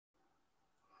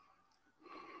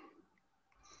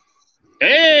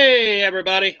Hey,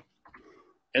 everybody.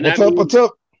 And What's up? What's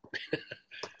up?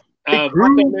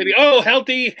 Maybe. Oh,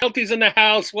 Healthy's in the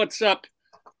house. What's up,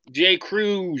 Jay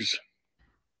Cruz?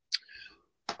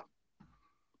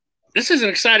 This is an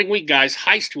exciting week, guys.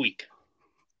 Heist week.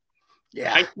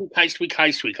 Yeah. Heist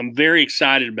week. I'm very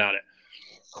excited about it.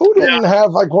 Who didn't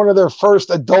have like one of their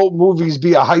first adult movies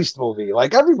be a heist movie?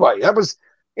 Like everybody. That was,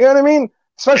 you know what I mean?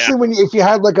 Especially if you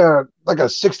had like a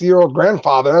 60-year-old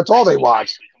grandfather, that's all they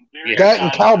watched. Yeah. That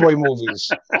and cowboy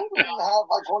movies. Who didn't have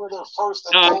like one of their first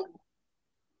adult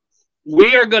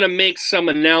we are going to make some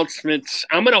announcements.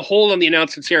 I'm going to hold on the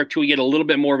announcements here until we get a little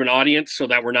bit more of an audience so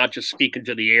that we're not just speaking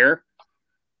to the air.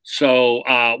 So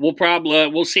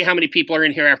we'll see how many people are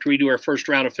in here after we do our first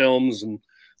round of films, and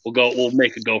we'll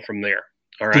make it go from there.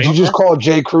 All right. Did you just call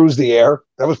Jay Cruz the air?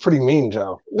 That was pretty mean,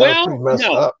 Joe. That was pretty messed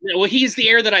up. Well, he's the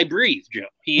air that I breathe, Joe.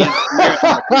 He is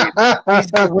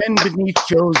he's the wind beneath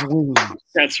Joe's wings.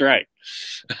 That's right.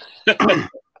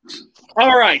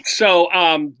 All right.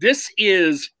 So this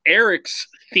is Eric's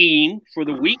theme for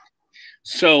the week.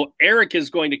 So Eric is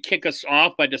going to kick us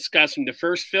off by discussing the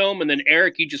first film, and then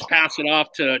Eric, you just pass it off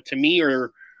to me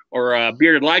or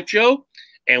Bearded Life Joe,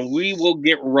 and we will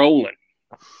get rolling.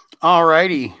 All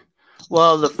righty.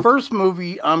 Well, the first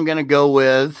movie I'm going to go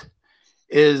with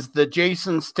is the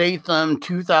Jason Statham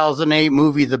 2008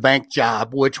 movie, The Bank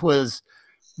Job, which was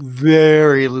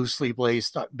very loosely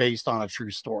based on a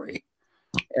true story.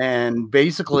 And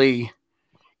basically,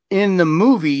 in the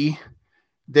movie,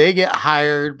 they get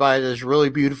hired by this really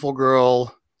beautiful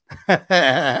girl.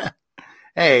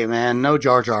 Hey, man, no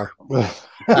Jar Jar.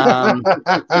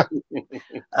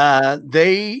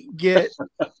 They get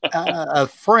a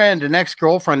friend, an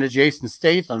ex-girlfriend of Jason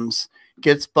Statham's,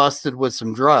 gets busted with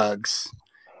some drugs,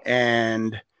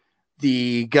 and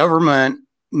the government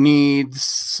needs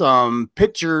some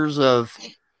pictures of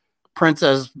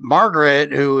Princess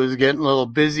Margaret, who was getting a little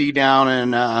busy down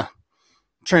in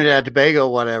Trinidad, Tobago,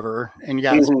 whatever, and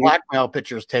got some blackmail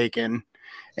pictures taken.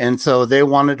 And so they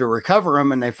wanted to recover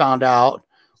them, and they found out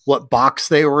what box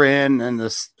they were in and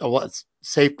what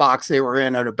safe box they were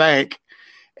in at a bank.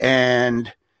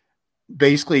 And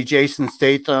basically Jason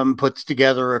Statham puts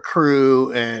together a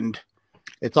crew, and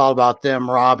it's all about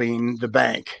them robbing the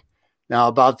bank. Now,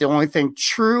 about the only thing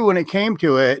true when it came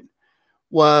to it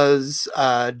was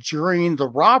during the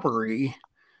robbery,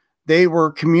 they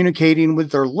were communicating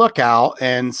with their lookout,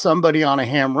 and somebody on a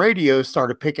ham radio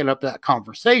started picking up that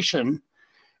conversation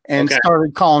and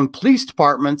started calling police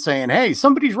departments saying, hey,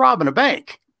 somebody's robbing a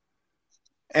bank.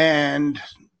 And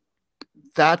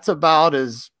that's about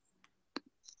as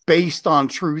based on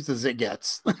truth as it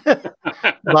gets.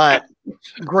 But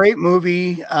great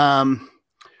movie.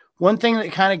 One thing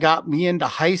that kind of got me into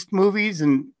heist movies,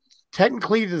 and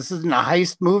technically this isn't a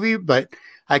heist movie, but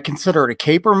I consider it a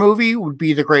caper movie, would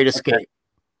be The Great Escape.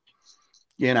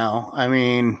 You know, I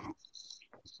mean,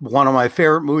 one of my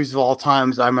favorite movies of all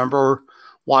times. I remember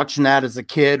watching that as a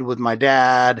kid with my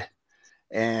dad,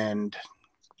 and,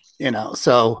 you know,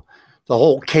 so the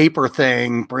whole caper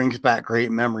thing brings back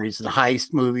great memories, and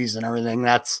heist movies and everything.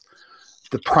 That's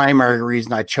the primary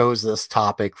reason I chose this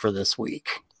topic for this week.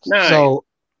 Nice. So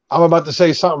I'm about to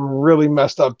say something really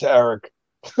messed up to Eric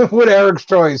with Eric's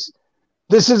choice.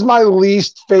 This is my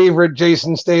least favorite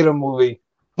Jason Statham movie.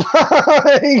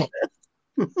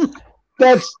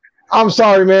 I'm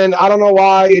sorry, man. I don't know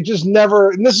why. It just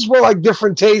never, and this is where like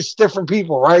different tastes, different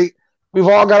people, right? We've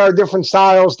all got our different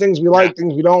styles, things we like,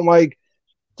 things we don't like.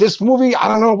 This movie, I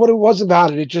don't know what it was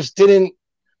about it. It just didn't.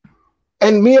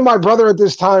 And me and my brother at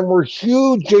this time were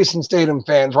huge Jason Statham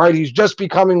fans, right? He's just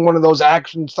becoming one of those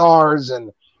action stars.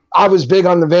 And I was big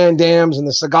on the Van Dams and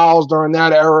the Segals during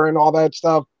that era and all that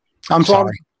stuff. I'm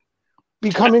sorry.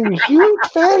 Becoming a huge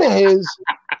fan of his,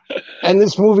 and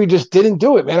this movie just didn't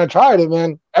do it, man. I tried it,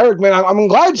 man. Eric, man, I'm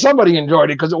glad somebody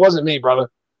enjoyed it because it wasn't me, brother.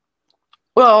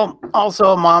 Well,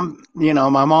 also, Mom, you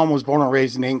know, my mom was born and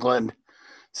raised in England,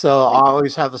 so I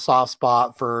always have a soft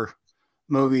spot for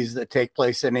movies that take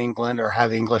place in England or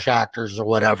have English actors or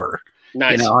whatever.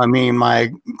 Nice. You know, I mean,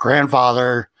 my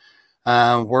grandfather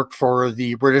worked for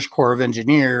the British Corps of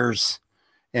Engineers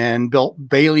and built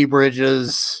Bailey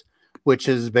bridges, which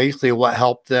is basically what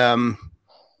helped them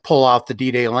pull off the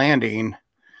D-Day landing.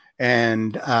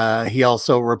 And he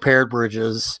also repaired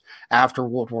bridges after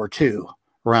World War II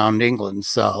around England.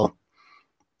 So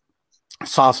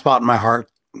soft spot in my heart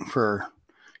for,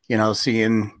 you know,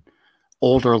 seeing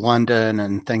older London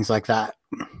and things like that.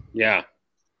 Yeah.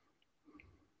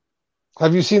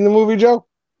 Have you seen the movie, Joe?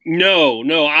 No.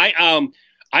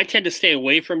 I tend to stay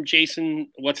away from Jason.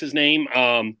 What's his name?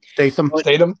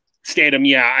 Statham.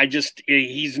 Yeah.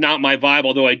 He's not my vibe,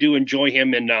 although I do enjoy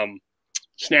him in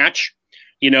Snatch,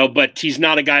 but he's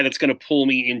not a guy that's going to pull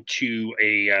me into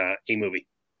a movie.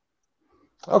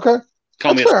 Okay.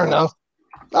 Call That's fair enough.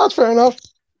 That's fair enough.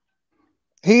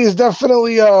 He is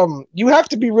definitely you have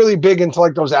to be really big into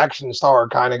like those action star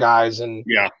kind of guys. And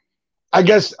yeah, I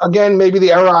guess again, maybe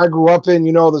the era I grew up in,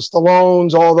 the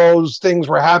Stallones, all those things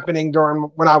were happening during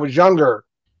when I was younger.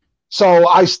 So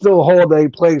I still hold a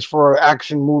place for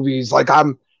action movies. Like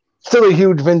I'm still a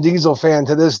huge Vin Diesel fan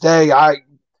to this day.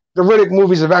 The Riddick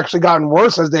movies have actually gotten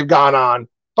worse as they've gone on,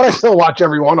 but I still watch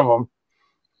every one of them.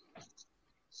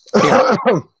 Yeah.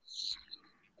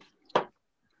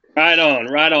 Right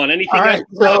on. Anything all else? Right,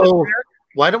 so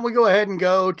why don't we go ahead and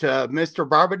go to Mr.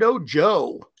 Barbado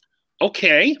Joe?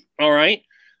 Okay. All right.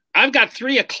 I've got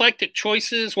 3 eclectic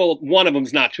choices. Well, one of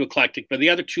them's not too eclectic, but the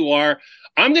other 2 are.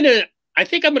 I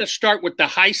think I'm going to start with the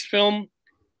heist film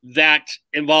that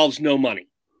involves no money.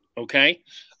 Okay.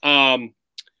 And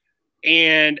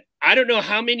I don't know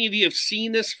how many of you have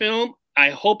seen this film. I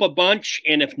hope a bunch.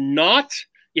 And if not,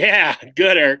 yeah,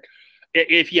 good, Eric.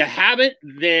 If you haven't,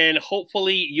 then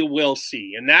hopefully you will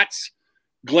see. And that's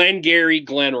Glengarry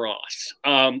Glen Ross,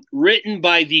 written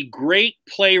by the great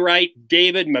playwright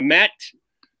David Mamet.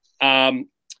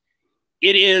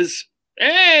 It is,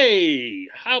 hey,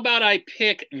 how about I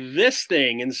pick this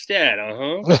thing instead?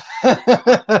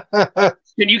 Can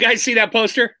you guys see that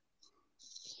poster?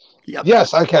 Yep.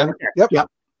 Yes, I can. Okay. Yep.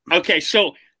 Okay,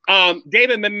 so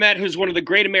David Mamet, who's one of the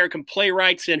great American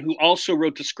playwrights and who also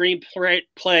wrote the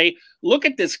screenplay. Look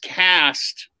at this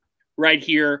cast right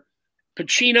here.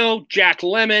 Pacino, Jack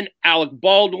Lemmon, Alec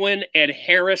Baldwin, Ed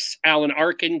Harris, Alan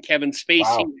Arkin, Kevin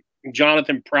Spacey,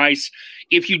 Jonathan Pryce.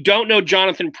 If you don't know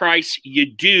Jonathan Pryce, you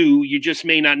do. You just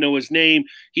may not know his name.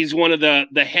 He's one of the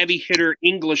heavy hitter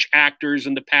English actors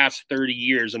in the past 30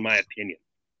 years, in my opinion.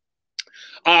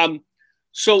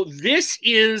 So this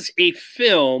is a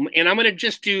film, and I'm going to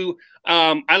just do,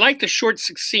 I like the short,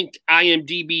 succinct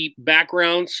IMDb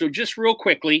background. So just real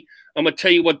quickly, I'm going to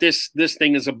tell you what this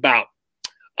thing is about.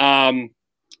 I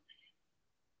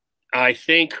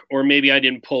think, or maybe I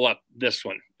didn't pull up this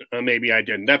one. Maybe I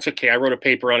didn't. That's okay. I wrote a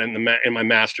paper on it in my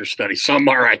master's study, so I'm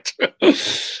all right.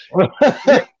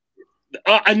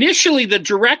 Initially, the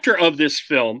director of this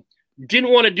film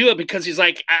didn't want to do it because he's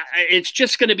like, it's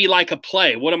just going to be like a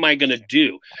play. What am I going to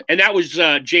do? And that was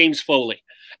James Foley.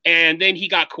 And then he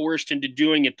got coerced into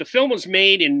doing it. The film was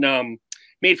made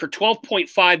for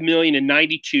 $12.5 million in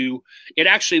 '92. It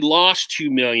actually lost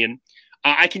 $2 million.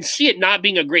 I can see it not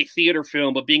being a great theater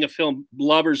film, but being a film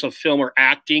lovers of film or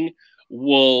acting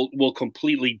will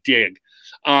completely dig.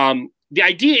 The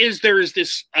idea is there is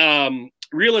this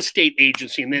real estate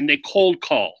agency, and then they cold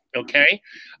call. Okay,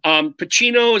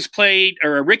 Pacino is played,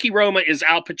 or Ricky Roma is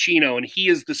Al Pacino, and he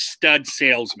is the stud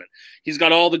salesman. He's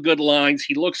got all the good lines.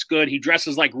 He looks good. He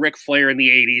dresses like Ric Flair in the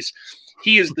 '80s.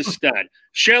 He is the stud.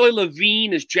 Shelley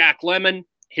Levine is Jack Lemmon.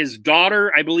 His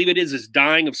daughter, I believe it is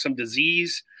dying of some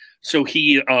disease. So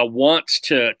he wants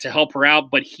to help her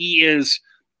out, but he is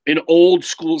an old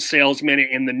school salesman,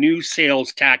 and the new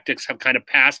sales tactics have kind of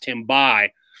passed him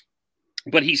by.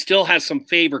 But he still has some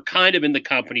favor kind of in the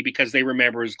company because they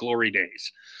remember his glory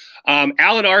days.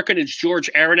 Alan Arkin is George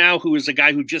Aronow, who is a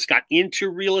guy who just got into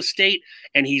real estate,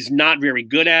 and he's not very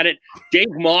good at it.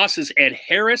 Dave Moss is Ed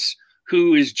Harris,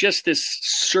 who is just this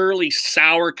surly,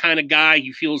 sour kind of guy.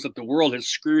 He feels that the world has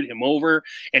screwed him over,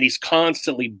 and he's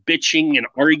constantly bitching and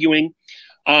arguing.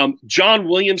 John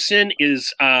Williamson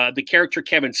is the character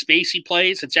Kevin Spacey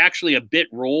plays. It's actually a bit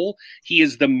role. He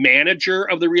is the manager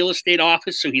of the real estate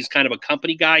office, so he's kind of a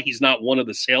company guy. He's not one of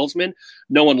the salesmen.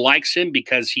 No one likes him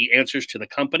because he answers to the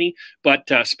company, but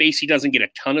Spacey doesn't get a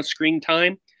ton of screen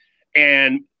time.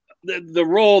 And the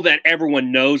role that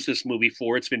everyone knows this movie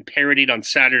for, it's been parodied on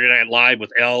Saturday Night Live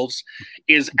with elves,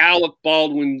 is Alec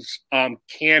Baldwin's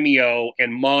cameo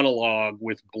and monologue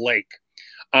with Blake.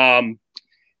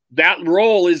 That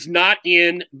role is not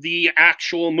in the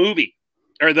actual movie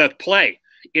or the play.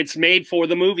 It's made for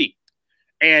the movie.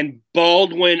 And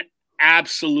Baldwin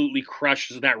absolutely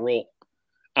crushes that role.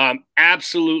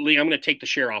 Absolutely. I'm going to take the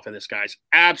share off of this, guys.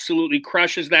 Absolutely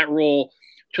crushes that role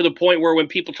to the point where when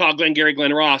people talk Glengarry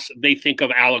Glen Ross, they think of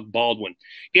Alec Baldwin.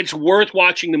 It's worth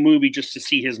watching the movie just to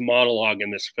see his monologue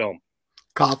in this film.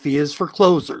 Coffee is for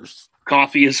closers.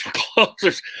 Coffee is for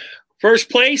closers.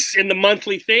 First place in the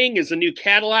monthly thing is a new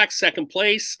Cadillac. Second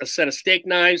place, a set of steak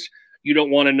knives. You don't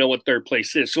want to know what third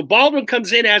place is. So Baldwin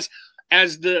comes in as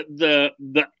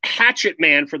the hatchet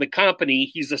man for the company.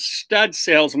 He's a stud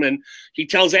salesman. He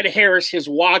tells Ed Harris his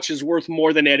watch is worth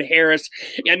more than Ed Harris.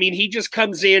 I mean, he just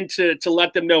comes in to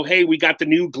let them know, hey, we got the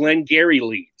new Glengarry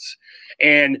leads.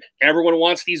 And everyone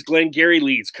wants these Glengarry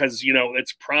leads because, you know,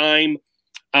 it's prime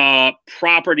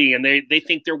property, and they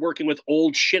think they're working with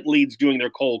old shit leads doing their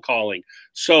cold calling.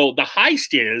 So the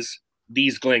heist is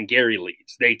these Glengarry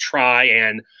leads. They try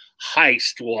and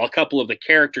heist. Well, a couple of the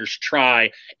characters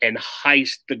try and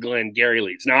heist the Glengarry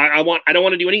leads. Now, I don't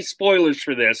want to do any spoilers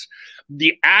for this.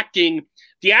 The acting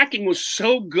was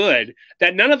so good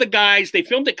that none of the guys, they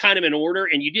filmed it kind of in order,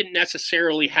 and you didn't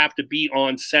necessarily have to be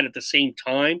on set at the same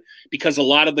time, because a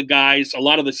lot of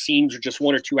the scenes are just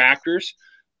one or two actors.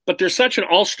 But there's such an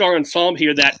all-star ensemble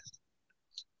here that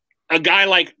a guy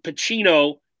like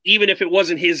Pacino, even if it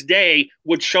wasn't his day,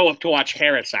 would show up to watch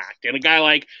Harris act. And a guy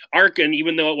like Arkin,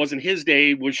 even though it wasn't his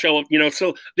day, would show up,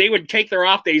 so they would take their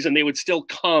off days and they would still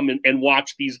come and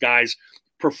watch these guys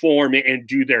perform and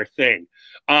do their thing.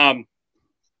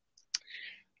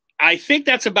 I think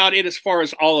that's about it as far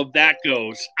as all of that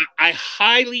goes.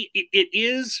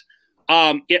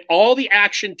 All the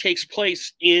action takes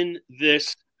place in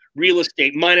this real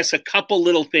estate, minus a couple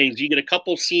little things. You get a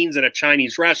couple scenes at a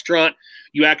Chinese restaurant.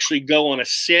 You actually go on a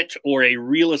sit or a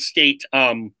real estate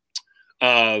where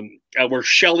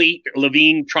Shelley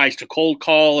Levine tries to cold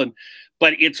call,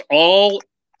 but it's all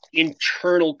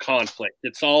internal conflict.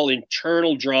 It's all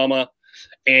internal drama,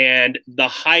 and the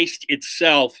heist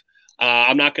itself,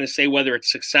 I'm not going to say whether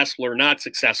it's successful or not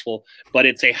successful, but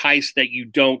it's a heist that you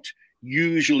don't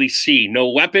usually see. No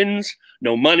weapons,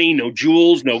 no money, no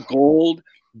jewels, no gold,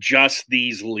 just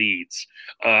these leads.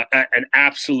 An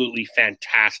absolutely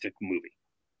fantastic movie.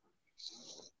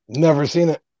 Never seen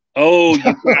it. Oh,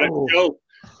 you gotta go.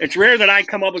 It's rare that I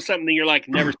come up with something that you're like,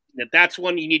 never seen it. That's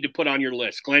one you need to put on your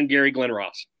list. Glengarry Glen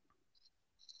Ross.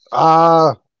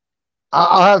 I'll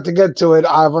have to get to it.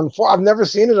 I've never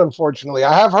seen it, unfortunately.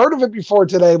 I have heard of it before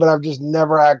today, but I've just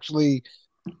never actually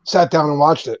sat down and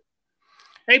watched it.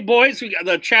 Hey, boys, we got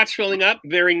the chat's filling up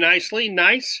very nicely.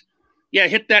 Nice. Yeah,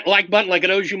 hit that like button like it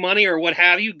owes you money or what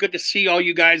have you. Good to see all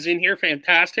you guys in here.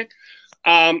 Fantastic.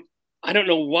 I don't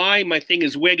know why my thing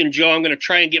is Wig, and Joe, I'm going to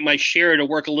try and get my share to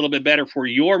work a little bit better for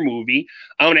your movie.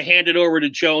 I'm going to hand it over to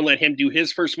Joe and let him do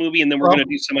his first movie, and then we're going to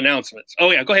do some announcements.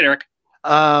 Oh, yeah. Go ahead, Eric.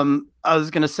 I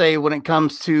was going to say, when it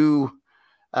comes to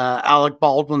Alec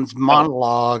Baldwin's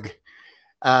monologue,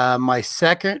 my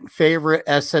second favorite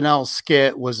SNL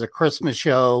skit was a Christmas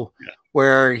show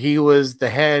where he was the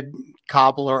head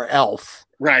cobbler elf.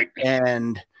 Right.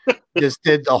 And just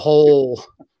did the whole,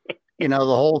 where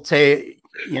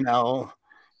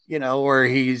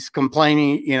he's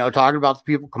complaining, talking about the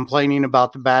people complaining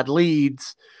about the bad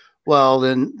leads. Well,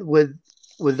 then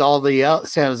with all the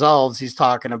Santa's elves, he's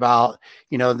talking about,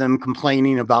 them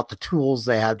complaining about the tools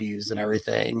they have to use and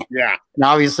everything. Yeah. And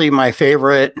obviously my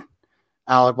favorite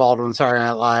Alec Baldwin, Saturday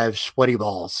Night Live, Sweaty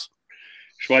Balls.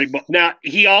 Now,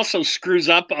 he also screws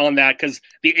up on that because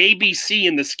the ABC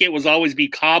in the skit was always be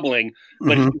cobbling,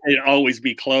 but he'd always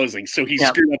be closing. So he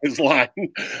screwed up his line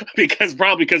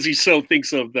probably because he so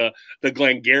thinks of the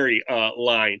Glengarry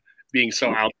line being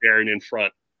so out there and in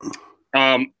front.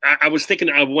 I was thinking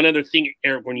of one other thing,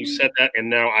 Eric, when you said that, and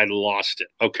now I lost it.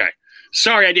 Okay.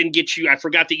 Sorry, I didn't get you. I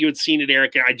forgot that you had seen it,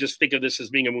 Eric. I just think of this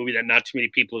as being a movie that not too many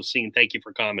people have seen. Thank you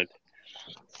for commenting.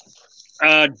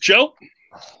 Joe?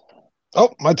 Oh,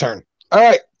 my turn. All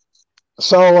right.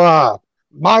 So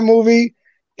my movie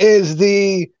is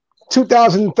the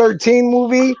 2013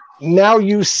 movie, Now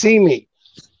You See Me.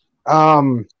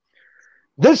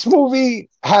 This movie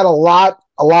had a lot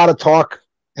of talk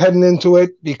heading into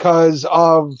it because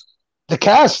of the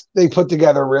cast they put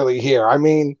together really here. I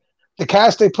mean, the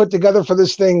cast they put together for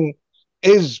this thing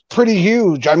is pretty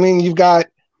huge. I mean, you've got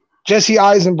Jesse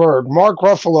Eisenberg, Mark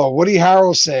Ruffalo, Woody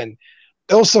Harrelson,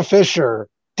 Ilsa Fisher,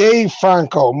 Dave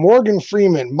Franco, Morgan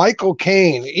Freeman, Michael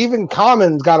Caine, even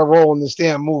Common's got a role in this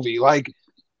damn movie. Like,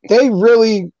 they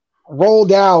really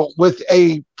rolled out with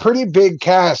a pretty big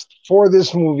cast for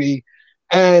this movie,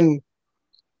 and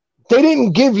they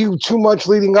didn't give you too much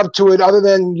leading up to it other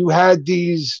than you had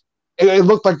these, it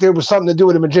looked like there was something to do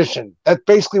with a magician. That's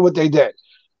basically what they did.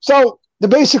 So the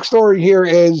basic story here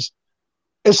is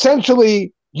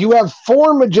essentially you have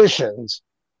four magicians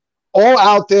all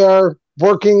out there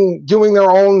working, doing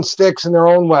their own sticks in their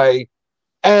own way.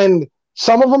 And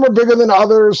some of them are bigger than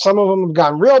others. Some of them have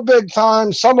gotten real big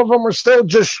time. Some of them are still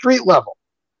just street level.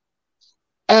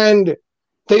 And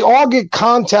they all get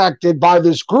contacted by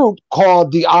this group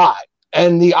called The Eye.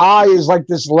 And The Eye is like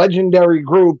this legendary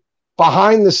group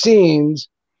behind the scenes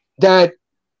that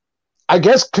I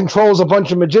guess controls a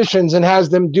bunch of magicians and has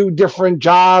them do different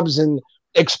jobs and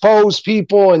expose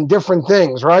people and different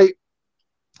things, right?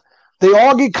 They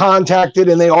all get contacted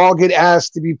and they all get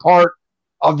asked to be part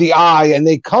of The Eye, and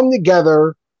they come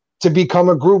together to become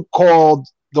a group called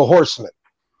the Horsemen.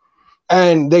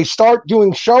 and they start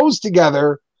doing shows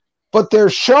together, but their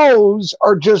shows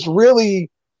are just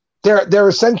really, they're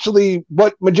essentially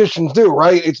what magicians do,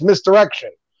 right? It's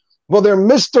misdirection. Well, they're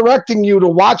misdirecting you to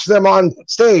watch them on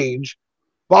stage,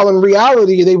 while in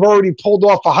reality, they've already pulled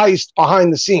off a heist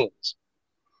behind the scenes.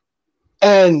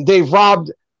 And they've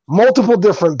robbed multiple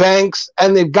different banks,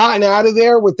 and they've gotten out of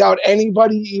there without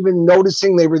anybody even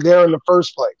noticing they were there in the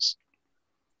first place.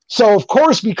 So, of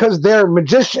course, because they're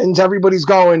magicians, everybody's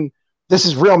going, this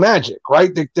is real magic,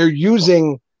 right? They're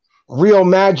using real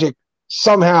magic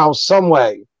somehow, some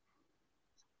way.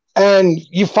 And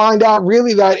you find out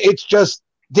really that it's just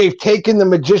they've taken the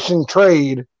magician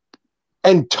trade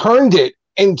and turned it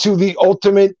into the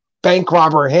ultimate bank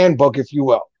robber handbook, if you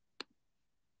will.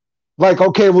 Like,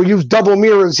 okay, we'll use double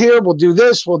mirrors here, we'll do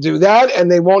this, we'll do that, and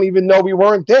they won't even know we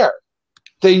weren't there.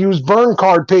 They use burn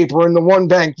card paper in the one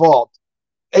bank vault.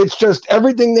 It's just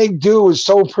everything they do is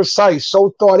so precise,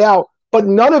 so thought out, but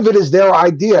none of it is their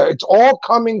idea. It's all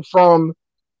coming from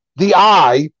the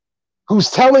eye who's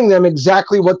telling them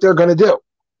exactly what they're going to do.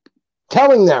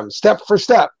 Telling them step for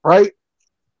step, right?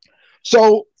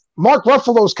 So Mark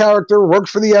Ruffalo's character works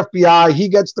for the FBI. He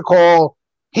gets the call.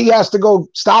 He has to go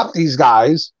stop these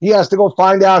guys. He has to go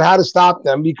find out how to stop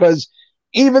them, because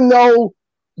even though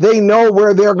they know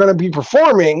where they're going to be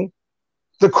performing,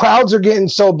 the crowds are getting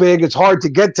so big, it's hard to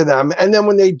get to them. And then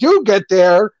when they do get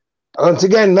there, once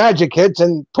again, magic hits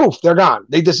and poof, they're gone.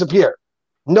 They disappear.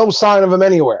 No sign of them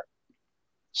anywhere.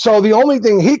 So the only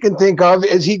thing he can think of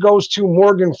is he goes to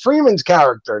Morgan Freeman's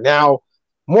character. Now,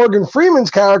 Morgan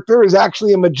Freeman's character is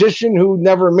actually a magician who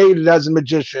never made it as a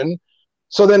magician,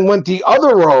 so then went the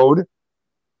other road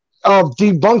of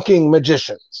debunking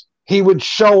magicians. He would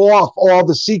show off all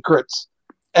the secrets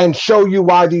and show you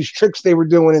why these tricks they were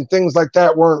doing and things like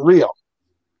that weren't real.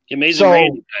 Amazing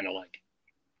Randy, kind of like.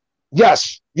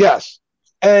 Yes, yes.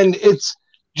 And it's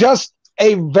just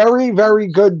a very, very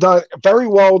good, done, very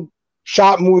well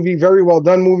shot movie, very well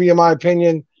done movie, in my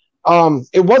opinion.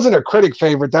 It wasn't a critic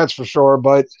favorite, that's for sure,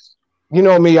 but you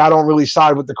know me, I don't really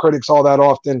side with the critics all that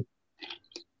often.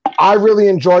 I really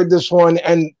enjoyed this one,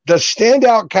 and the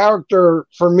standout character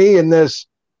for me in this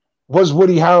was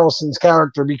Woody Harrelson's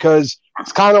character, because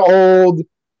it's kind of old,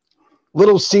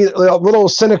 little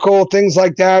cynical, things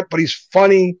like that, but he's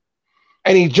funny,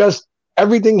 and he just,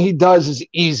 everything he does is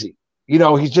easy. You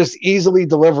know, he just easily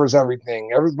delivers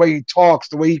everything. Every way he talks,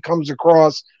 the way he comes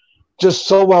across, just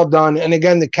so well done. And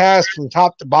again, the cast from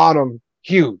top to bottom,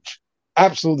 huge.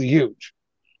 Absolutely huge.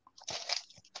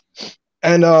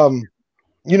 And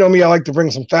you know me, I like to bring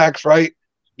some facts, right?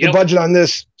 Yep. The budget on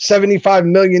this, $75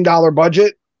 million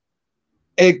budget.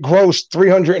 It grossed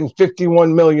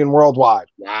 $351 million worldwide.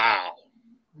 Wow.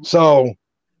 So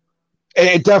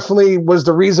it definitely was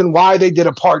the reason why they did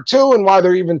a part 2 and why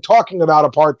they're even talking about a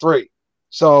part 3.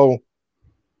 So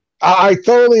I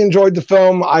thoroughly enjoyed the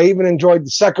film. I even enjoyed the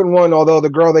second one, although the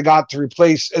girl they got to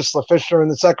replace Isla Fisher in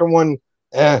the second one,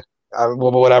 well,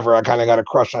 whatever. I kind of got a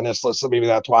crush on Isla, so maybe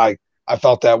that's why I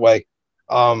felt that way.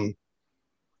 But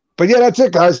yeah, that's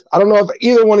it, guys. I don't know if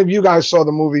either one of you guys saw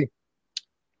the movie.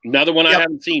 Another one I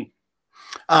haven't seen.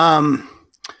 The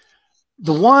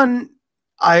one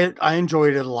I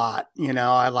enjoyed it a lot. You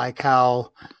know, I like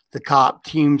how the cop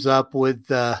teams up with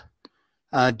the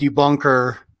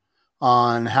debunker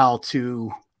on how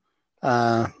to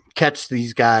catch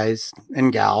these guys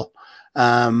and gal.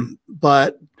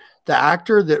 But the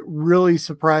actor that really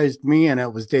surprised me in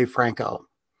it was Dave Franco.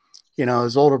 You know,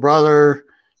 his older brother,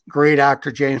 great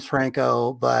actor, James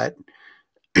Franco, but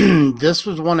this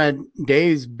was one of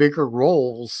Dave's bigger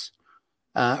roles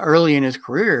early in his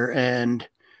career, and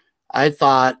I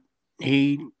thought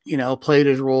he, you know, played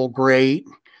his role great.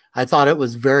 I thought it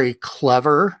was very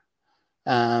clever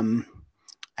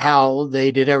how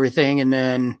they did everything, and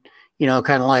then, you know,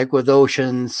 kind of like with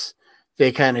Oceans,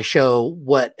 they kind of show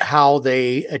how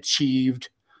they achieved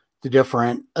the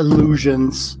different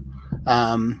illusions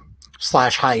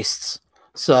slash heists.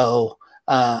 So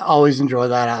always enjoy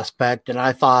that aspect. And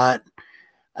I thought,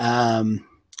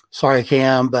 sorry,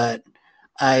 Cam, but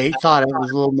I thought it was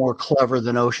a little more clever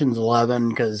than Ocean's 11,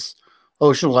 because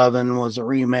Ocean 11 was a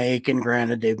remake, and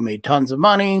granted, they've made tons of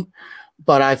money,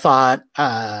 but I thought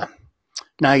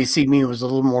Now You See Me was a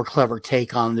little more clever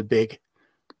take on the big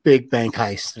bank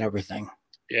heist and everything.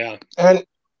 Yeah. And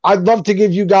I'd love to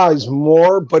give you guys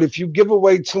more, but if you give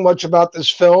away too much about this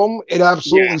film, it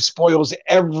absolutely spoils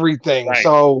everything. Right.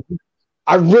 So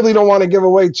I really don't want to give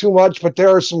away too much, but there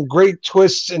are some great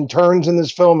twists and turns in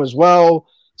this film as well.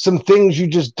 Some things you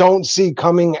just don't see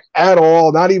coming at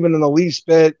all, not even in the least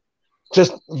bit.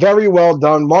 Just very well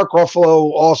done. Mark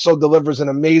Ruffalo also delivers an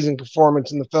amazing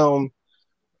performance in the film.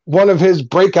 one of his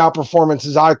breakout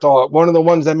performances, I thought. One of the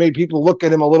ones that made people look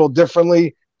at him a little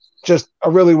differently. Just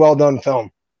a really well done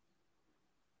film.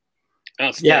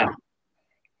 Yeah.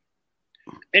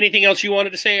 Anything else you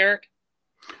wanted to say, Eric?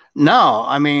 No,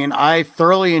 I mean, I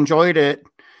thoroughly enjoyed it.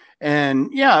 And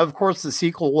yeah, of course, the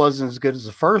sequel wasn't as good as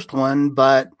the first one,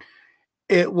 but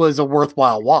it was a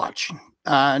worthwhile watch.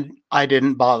 I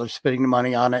didn't bother spending the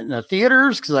money on it in the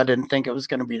theaters because I didn't think it was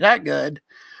going to be that good.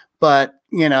 But,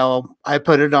 you know, I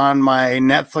put it on my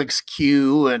Netflix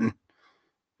queue and,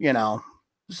 you know,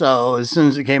 so as soon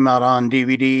as it came out on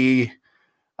DVD,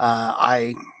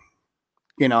 I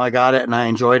got it and I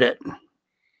enjoyed it.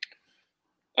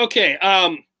 Okay.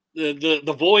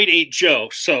 The Void ate Joe.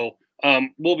 So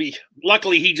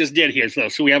luckily he just did his though.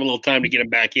 So we have a little time to get him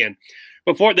back in.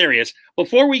 There he is.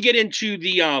 Before we get into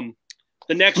the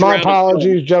next my round.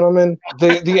 Apologies, gentlemen.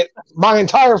 My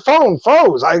entire phone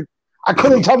froze. I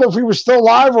couldn't tell if we were still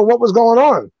live or what was going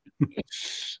on.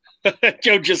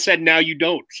 Joe just said, "Now you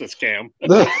don't," says Cam.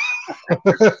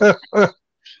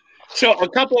 So a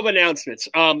couple of announcements.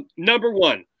 Number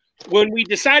one, when we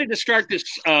decided to start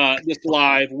this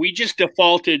live, we just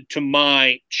defaulted to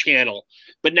my channel.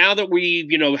 But now that we've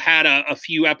had a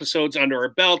few episodes under our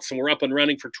belts and we're up and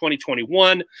running for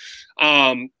 2021,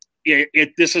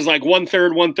 this is like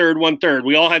 1/3, 1/3, 1/3.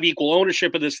 We all have equal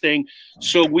ownership of this thing,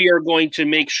 so we are going to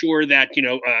make sure that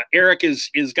Eric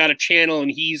is got a channel and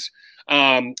he's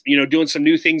doing some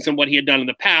new things than what he had done in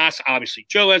the past. Obviously,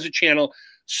 Joe has a channel.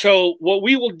 So what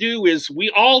we will do is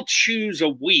we all choose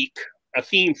a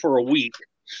theme for a week.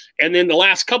 And then the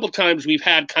last couple times we've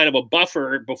had kind of a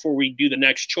buffer before we do the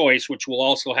next choice, which we'll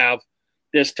also have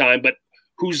this time. But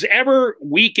whoever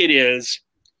week it is,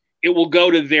 it will go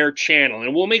to their channel.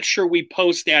 And we'll make sure we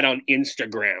post that on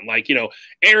Instagram. Like,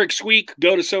 Eric's week,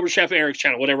 go to Sober Chef Eric's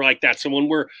channel, whatever like that. So when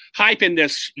we're hyping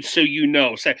this,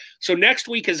 so next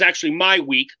week is actually my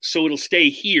week, so it'll stay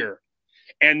here.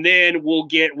 And then we'll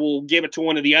give it to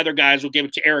one of the other guys. We'll give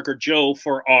it to Eric or Joe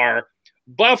for our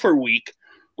buffer week,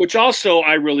 which also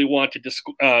I really want to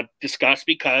discuss,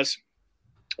 because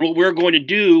what we're going to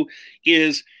do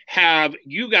is have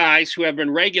you guys who have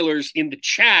been regulars in the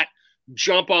chat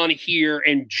jump on here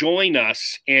and join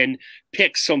us and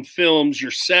pick some films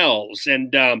yourselves.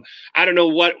 And I don't know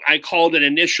what I called it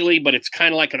initially, but it's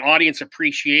kind of like an audience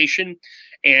appreciation.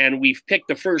 And we've picked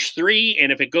the first 3,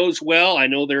 and if it goes well, I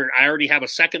already have a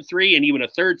second 3 and even a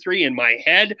third 3 in my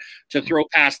head to throw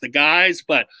past the guys.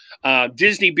 But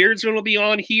Disney Beardsman will be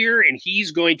on here, and he's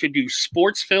going to do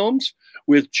sports films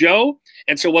with Joe.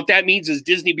 And so what that means is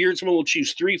Disney Beardsman will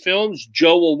choose 3 films.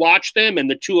 Joe will watch them, and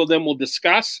the 2 of them will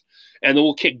discuss. And then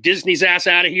we'll kick Disney's ass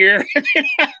out of here.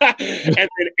 And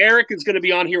then Eric is going to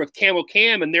be on here with Camo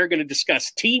Cam, and they're going to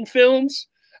discuss teen films.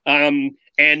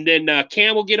 And then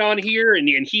Cam will get on here, and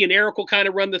he and Eric will kind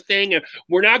of run the thing. And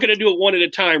we're not going to do it one at a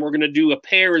time. We're going to do a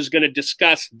pair is going to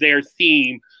discuss their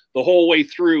theme the whole way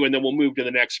through, and then we'll move to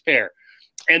the next pair.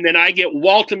 And then I get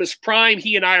Waltimus Prime.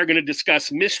 He and I are going to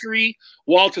discuss mystery.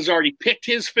 Walt has already picked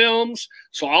his films,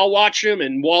 so I'll watch them,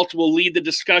 and Walt will lead the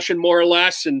discussion more or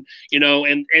less. And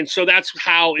and so that's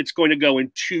how it's going to go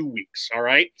in 2 weeks. All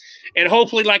right. And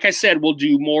hopefully, like I said, we'll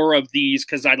do more of these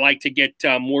because I'd like to get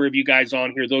more of you guys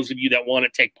on here. Those of you that want to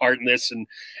take part in this and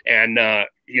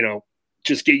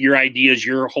just get your ideas,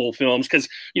 your whole films. Because,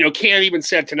 Cam even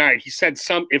said tonight, he said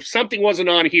if something wasn't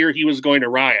on here, he was going to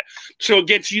riot. So it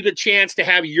gets you the chance to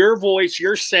have your voice,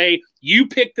 your say. You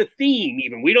pick the theme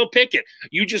even. We don't pick it.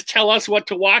 You just tell us what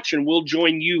to watch, and we'll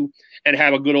join you and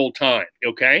have a good old time,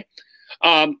 okay?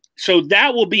 So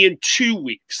that will be in 2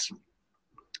 weeks.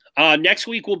 Next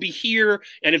week we'll be here,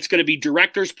 and it's going to be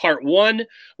Directors Part 1.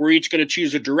 We're each going to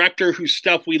choose a director whose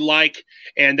stuff we like,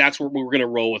 and that's what we're going to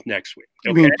roll with next week.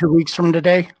 Okay? You mean 2 weeks from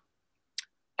today?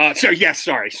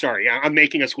 Sorry. I'm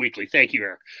making us weekly. Thank you,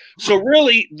 Eric. So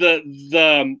really,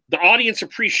 the audience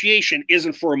appreciation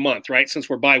isn't for a month, right? Since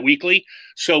we're bi-weekly,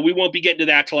 so we won't be getting to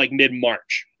that till like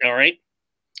mid-March. All right.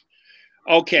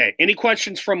 Okay. Any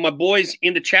questions from my boys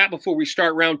in the chat before we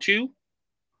start round 2?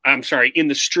 I'm sorry, in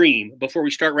the stream before we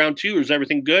start round 2. Is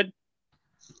everything good?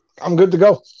 I'm good to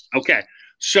go. Okay.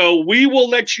 So we will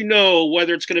let you know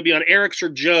whether it's going to be on Eric's or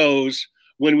Joe's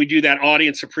when we do that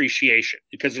audience appreciation,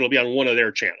 because it'll be on one of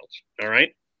their channels. All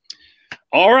right.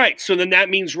 All right. So then that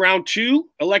means round 2,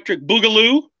 Electric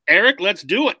Boogaloo. Eric, let's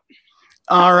do it.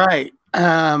 All right.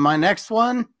 My next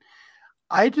one,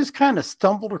 I just kind of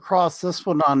stumbled across this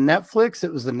one on Netflix.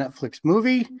 It was a Netflix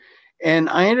movie, and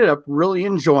I ended up really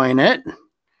enjoying it.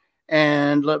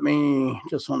 And let me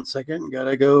just 1 second.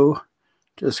 Gotta go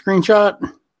to a screenshot.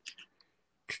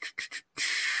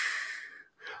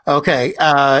 Okay,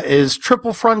 is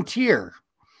Triple Frontier.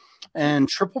 And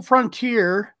Triple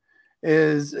Frontier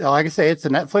is, like I say, it's a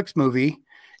Netflix movie,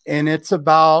 and it's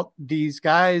about these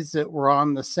guys that were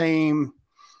on the same.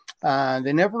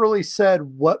 They never really said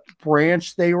what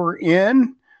branch they were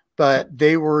in, but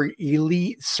they were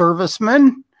elite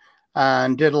servicemen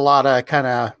and did a lot of kind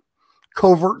of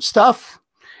covert stuff.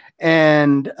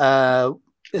 And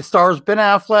it stars Ben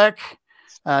Affleck.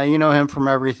 You know him from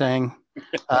everything.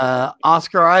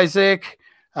 Oscar Isaac.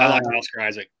 I like Oscar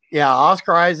Isaac. Yeah,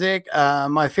 Oscar Isaac.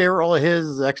 My favorite role of his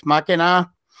is Ex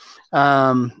Machina.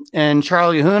 And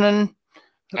Charlie Hunnam,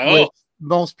 which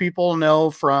most people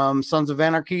know from Sons of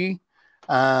Anarchy.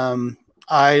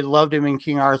 I loved him in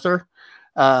King Arthur.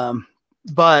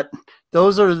 But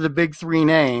those are the big three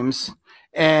names.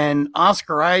 And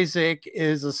Oscar Isaac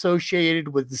is associated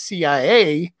with the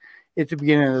CIA at the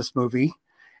beginning of this movie.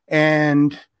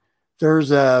 And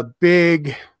there's a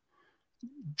big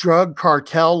drug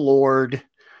cartel lord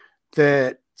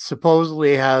that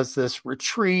supposedly has this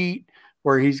retreat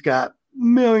where he's got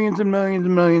millions and millions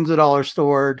and millions of dollars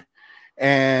stored.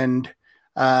 And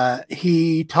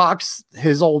he talks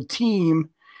his old team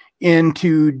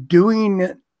into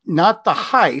doing not the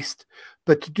heist,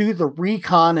 but to do the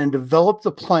recon and develop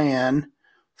the plan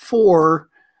for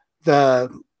the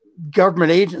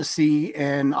government agency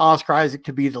and Oscar Isaac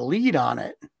to be the lead on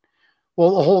it.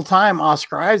 Well, the whole time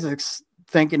Oscar Isaac's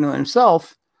thinking to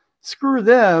himself, screw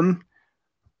them.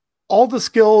 All the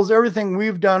skills, everything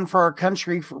we've done for our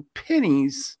country for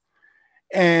pennies,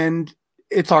 and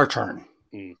it's our turn.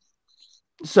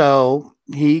 So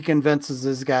he convinces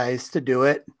his guys to do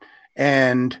it.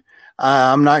 And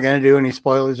I'm not going to do any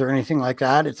spoilers or anything like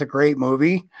that. It's a great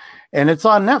movie and it's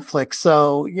on Netflix.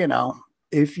 So, you know,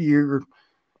 if you're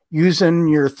using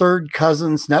your third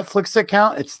cousin's Netflix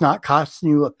account, it's not costing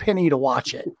you a penny to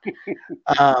watch it.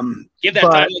 Give that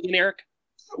title again, Eric.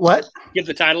 What? Give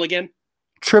the title again.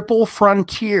 Triple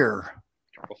Frontier.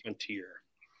 Triple Frontier.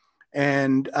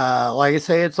 And like I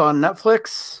say, it's on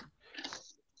Netflix.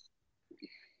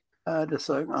 Just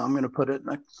so I'm going to put it in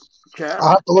the chat. I'll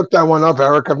have to look that one up,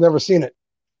 Eric. I've never seen it.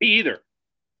 Me either.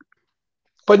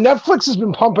 But Netflix has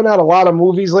been pumping out a lot of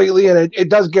movies lately, and it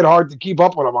does get hard to keep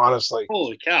up with them, honestly.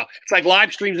 Holy cow. It's like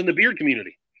live streams in the beard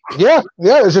community. Yeah.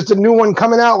 There's just a new one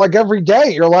coming out like every day.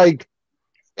 You're like,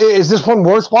 is this one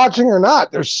worth watching or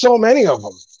not? There's so many of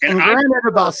them. And granted,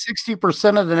 about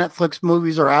 60% of the Netflix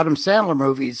movies are Adam Sandler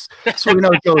movies, so we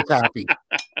know Joe's happy.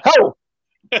 Oh,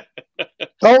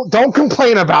 don't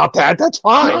complain about that. That's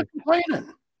fine. I'm not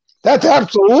complaining. That's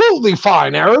absolutely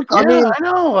fine, Eric. Yeah, I mean, I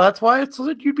know. That's why it's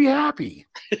that you'd be happy.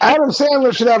 Adam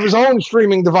Sandler should have his own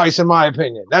streaming device, in my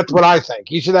opinion. That's what I think.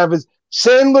 He should have his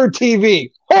Sandler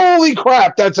TV. Holy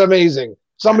crap, that's amazing.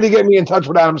 Somebody get me in touch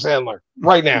with Adam Sandler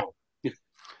right now.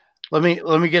 Let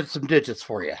me get some digits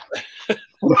for you.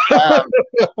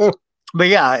 But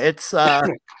yeah, it's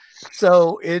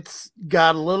so it's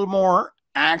got a little more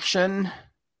action,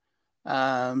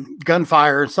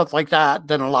 gunfire and stuff like that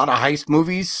than a lot of heist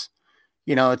movies.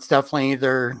 You know, it's definitely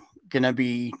they're gonna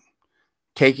be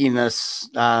taking this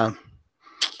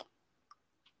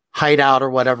hideout or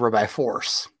whatever by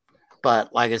force.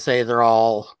 But like I say, they're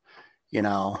all, you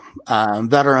know,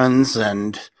 veterans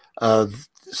and of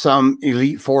some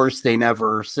elite force. They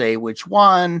never say which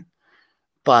one,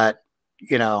 but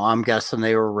you know, I'm guessing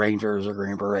they were Rangers or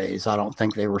Green Berets. I don't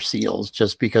think they were SEALs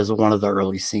just because of one of the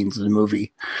early scenes of the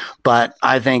movie. But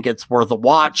I think it's worth a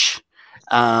watch.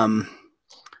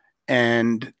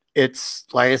 And it's,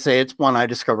 like I say, it's one I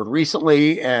discovered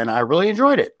recently, and I really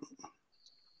enjoyed it.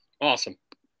 Awesome.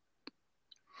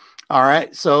 All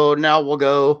right. So now we'll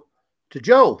go to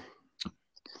Joe.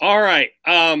 All right.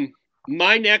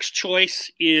 My next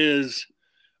choice is,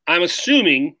 I'm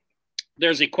assuming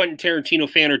there's a Quentin Tarantino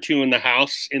fan or two in the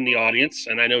house, in the audience,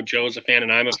 and I know Joe's a fan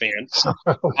and I'm a fan.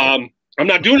 I'm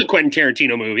not doing a Quentin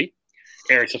Tarantino movie.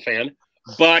 Eric's a fan.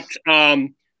 But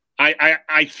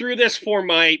I threw this for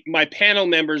my panel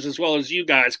members as well as you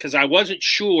guys because I wasn't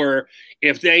sure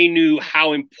if they knew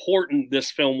how important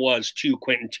this film was to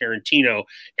Quentin Tarantino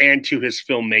and to his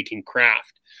filmmaking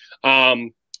craft.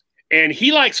 And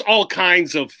he likes all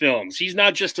kinds of films. He's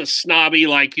not just a snobby,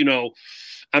 like, you know,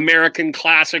 American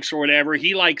classics or whatever.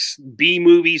 He likes B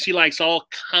movies. He likes all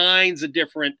kinds of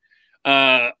different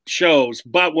shows.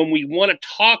 But when we want to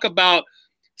talk about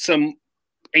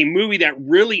a movie that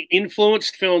really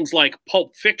influenced films like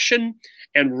Pulp Fiction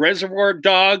and Reservoir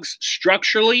Dogs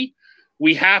structurally,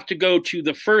 we have to go to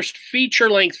the first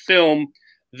feature-length film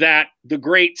that the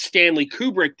great Stanley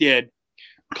Kubrick did,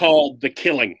 called The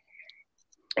Killing.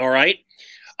 All right.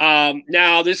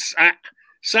 Now,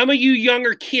 some of you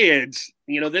younger kids,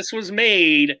 you know, this was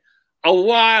made a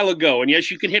while ago. And yes,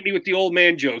 you can hit me with the old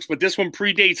man jokes, but this one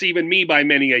predates even me by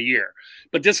many a year.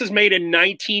 But this is made in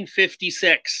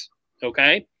 1956.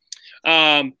 Okay.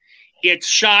 It's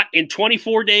shot in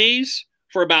 24 days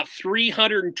for about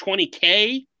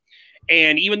 $320K.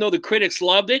 And even though the critics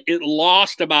loved it, it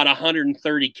lost about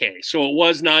 $130K. So it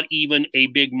was not even a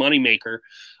big moneymaker.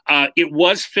 It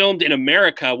was filmed in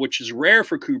America, which is rare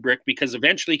for Kubrick because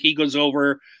eventually he goes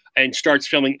over and starts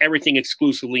filming everything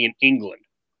exclusively in England.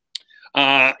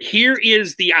 Here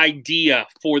is the idea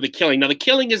for the killing. Now, the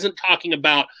killing isn't talking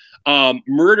about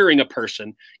murdering a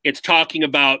person. It's talking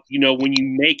about, when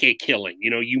you make a killing,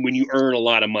 when you earn a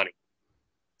lot of money.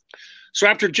 So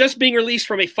after just being released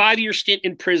from a 5-year stint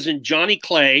in prison, Johnny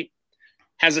Clay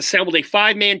has assembled a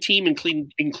 5-man team,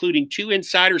 including 2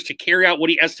 insiders, to carry out what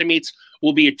he estimates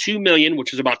will be a $2 million,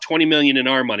 which is about $20 million in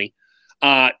our money,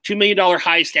 $2 million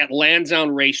heist at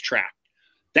Lansdowne Racetrack.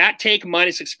 That take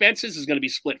minus expenses is going to be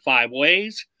split 5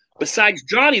 ways. Besides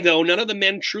Johnny, though, none of the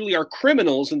men truly are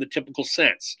criminals in the typical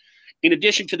sense. In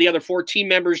addition to the other 4 team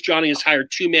members, Johnny has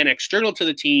hired 2 men external to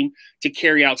the team to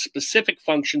carry out specific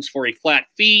functions for a flat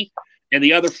fee, and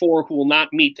the other 4 who will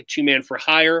not meet the 2-man for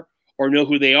hire or know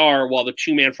who they are, while the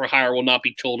 2-man for hire will not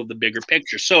be told of the bigger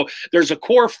picture. So there's a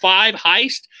core 5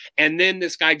 heist, and then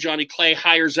this guy, Johnny Clay,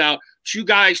 hires out 2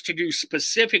 guys to do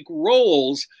specific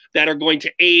roles that are going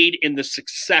to aid in the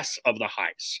success of the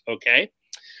heist, okay?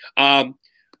 A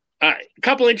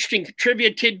couple interesting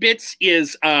trivia tidbits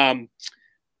is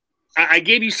I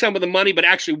gave you some of the money, but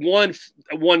actually one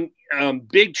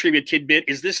big trivia tidbit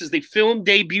is this is the film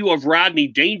debut of Rodney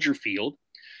Dangerfield.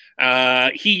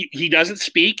 He doesn't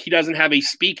speak. He doesn't have a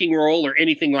speaking role or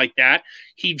anything like that.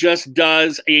 He just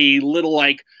does a little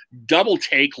like double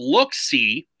take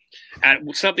look-see at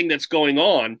something that's going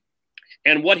on.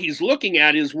 And what he's looking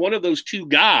at is one of those 2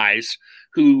 guys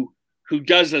who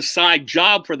does a side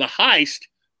job for the heist,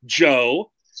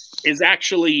 Joe, is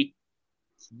actually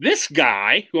this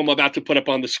guy who I'm about to put up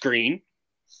on the screen.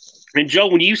 And Joe,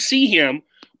 when you see him,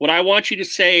 what I want you to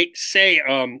say,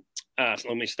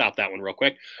 let me stop that one real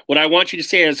quick. What I want you to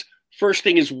say is, first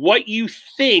thing is what you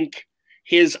think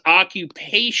his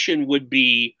occupation would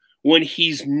be when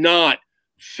he's not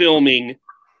filming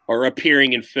or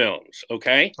appearing in films.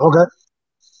 Okay. Okay.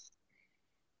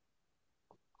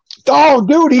 Oh,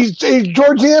 dude, he's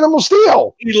George the Animal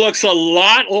Steel. He looks a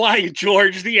lot like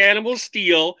George the Animal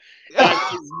Steel.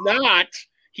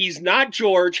 He's not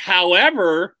George.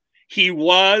 However, he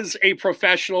was a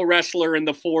professional wrestler in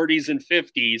the 40s and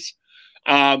 50s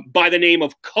by the name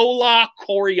of Kola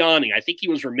Koriani. I think he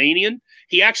was Romanian.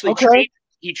 He actually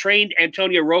trained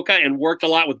Antonio Rocca and worked a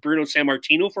lot with Bruno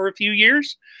Sammartino for a few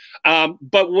years.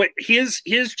 But what his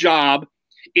job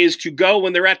is to go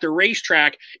when they're at the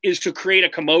racetrack is to create a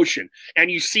commotion. And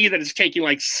you see that it's taking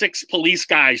like 6 police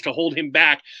guys to hold him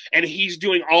back. And he's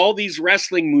doing all these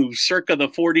wrestling moves circa the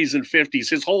 40s and 50s.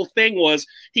 His whole thing was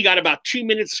he got about 2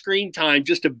 minutes screen time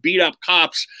just to beat up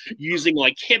cops using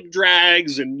like hip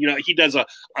drags. And, he does a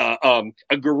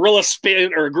gorilla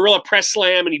spin or a gorilla press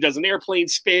slam, and he does an airplane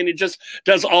spin. It just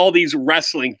does all these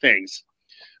wrestling things.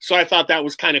 So I thought that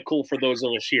was kind of cool for those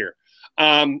of us here.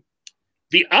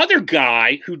 The other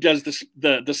guy who does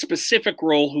the specific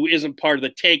role, who isn't part of the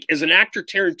take, is an actor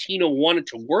Tarantino wanted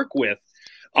to work with.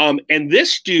 And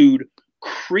this dude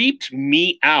creeped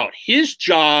me out. His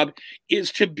job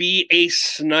is to be a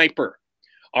sniper.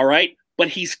 All right. But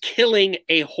he's killing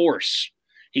a horse.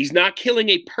 He's not killing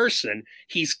a person.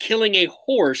 He's killing a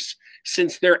horse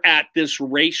since they're at this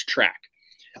racetrack.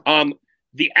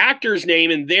 The actor's name,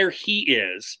 and there he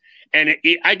is. And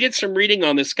I did some reading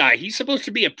on this guy. He's supposed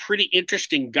to be a pretty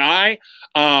interesting guy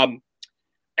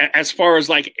as far as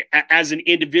like as an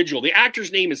individual. The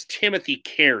actor's name is Timothy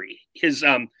Carey. His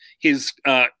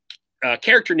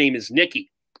character name is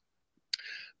Nicky.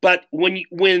 But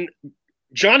when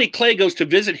Johnny Clay goes to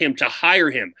visit him to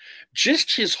hire him,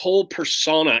 just his whole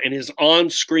persona and his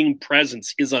on-screen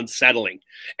presence is unsettling.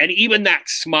 And even that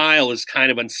smile is kind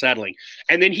of unsettling.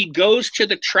 And then he goes to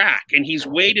the track and he's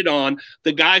waited on.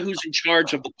 The guy who's in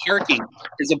charge of the parking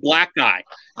is a black guy.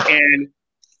 And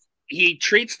he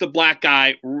treats the black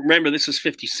guy, remember this is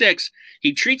 56,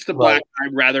 he treats the black guy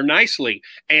rather nicely.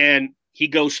 And he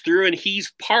goes through and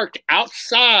he's parked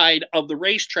outside of the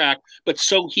racetrack, but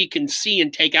so he can see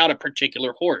and take out a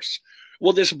particular horse.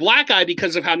 Well, this black guy,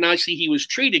 because of how nicely he was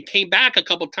treated, came back a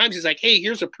couple of times. He's like, hey,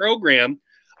 here's a program.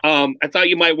 I thought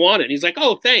you might want it. And he's like,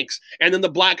 oh, thanks. And then the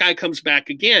black guy comes back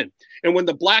again. And when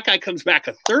the black guy comes back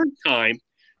a third time,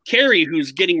 Carrie,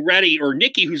 who's getting ready, or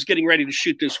Nikki, who's getting ready to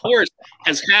shoot this horse,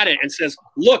 has had it and says,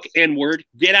 look, N-word,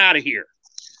 get out of here.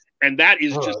 And that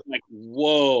is just like,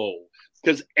 whoa.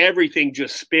 because everything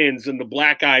just spins, and the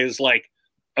black guy is like,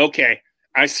 okay,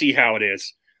 I see how it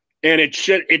is. And it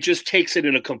just takes it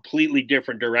in a completely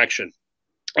different direction.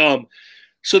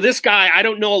 So this guy, I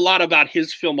don't know a lot about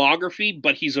his filmography,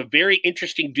 but he's a very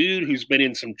interesting dude who's been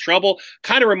in some trouble.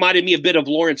 Kind of reminded me a bit of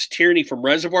Lawrence Tierney from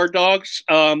Reservoir Dogs,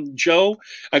 Joe,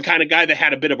 a kind of guy that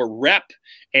had a bit of a rep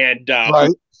and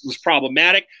was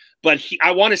problematic. But I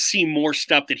want to see more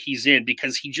stuff that he's in,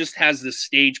 because he just has this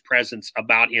stage presence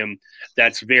about him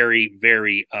that's very,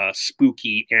 very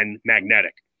spooky and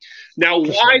magnetic. Now,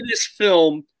 why this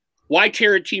film, why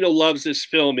Tarantino loves this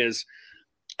film is,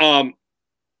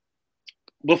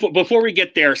 before we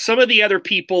get there, some of the other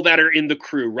people that are in the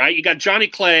crew, right? You got Johnny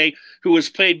Clay, who was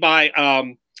played by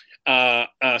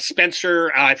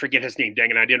Spencer. I forget his name. Dang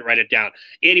it, I didn't write it down.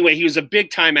 Anyway, he was a big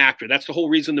time actor. That's the whole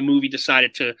reason the movie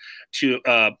decided to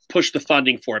push the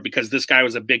funding for it, because this guy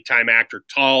was a big time actor,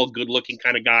 tall, good looking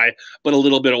kind of guy, but a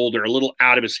little bit older, a little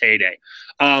out of his heyday.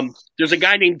 There's a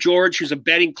guy named George who's a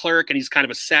betting clerk, and he's kind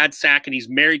of a sad sack, and he's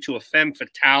married to a femme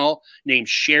fatale named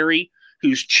Sherry,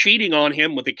 who's cheating on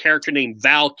him with a character named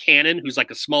Val Cannon, who's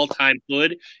like a small-time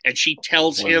hood, and she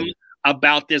tells him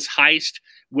about this heist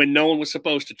when no one was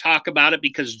supposed to talk about it,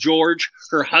 because George,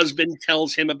 her husband,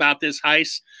 tells him about this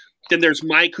heist. Then there's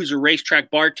Mike, who's a racetrack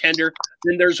bartender.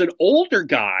 Then there's an older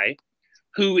guy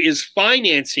who is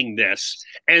financing this,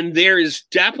 and there is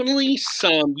definitely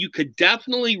some, you could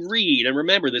definitely read, and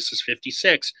remember, this is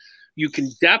 56, you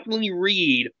can definitely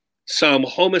read some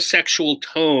homosexual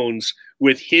tones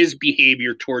with his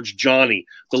behavior towards Johnny,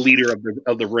 the leader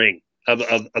of the ring, of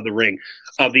the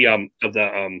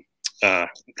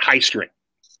heist ring.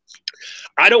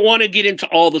 I don't want to get into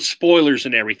all the spoilers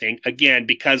and everything again,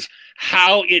 because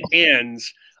how it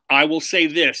ends, I will say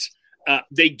this: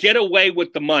 they get away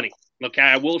with the money. Okay,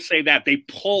 I will say that they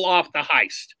pull off the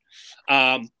heist.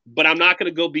 But I'm not going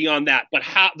to go beyond that. But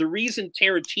the reason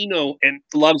Tarantino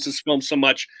loves this film so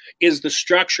much is the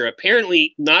structure.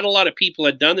 Apparently, not a lot of people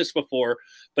had done this before,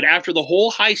 but after the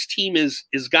whole heist team is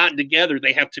gotten together,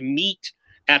 they have to meet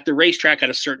at the racetrack at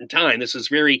a certain time. This is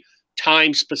very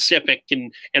time specific,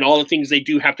 and all the things they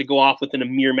do have to go off within a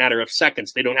mere matter of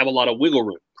seconds. They don't have a lot of wiggle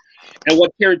room. And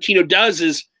what Tarantino does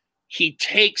is he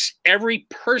takes every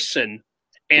person,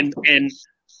 and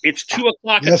it's 2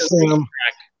 o'clock at the racetrack.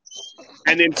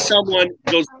 And then someone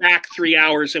goes back 3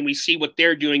 hours and we see what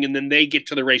they're doing, and then they get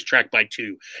to the racetrack by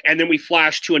 2. And then we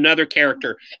flash to another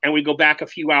character and we go back a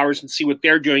few hours and see what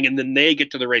they're doing, and then they get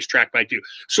to the racetrack by 2.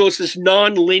 So it's this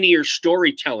non-linear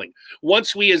storytelling.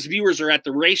 Once we as viewers are at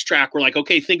the racetrack, we're like,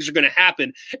 okay, things are going to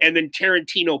happen. And then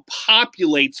Tarantino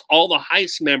populates all the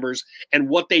heist members and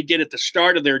what they did at the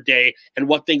start of their day and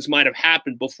what things might have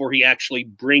happened before he actually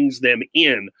brings them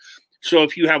in. So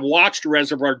if you have watched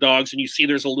Reservoir Dogs and you see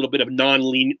there's a little bit of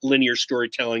non-linear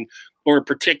storytelling, or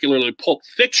particularly Pulp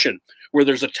Fiction, where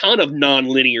there's a ton of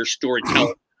non-linear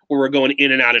storytelling where we're going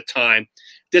in and out of time,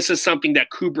 this is something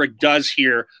that Kubrick does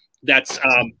here that's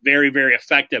very, very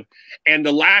effective. And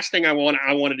the last thing I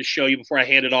wanted to show you before I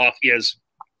hand it off is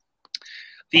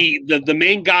the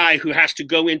main guy who has to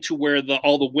go into where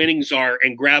all the winnings are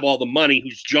and grab all the money,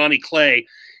 who's Johnny Clay.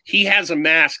 He has a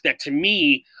mask that, to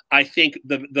me, I think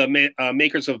the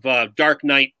makers of Dark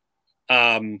Knight,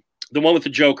 the one with the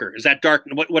Joker, is that Dark?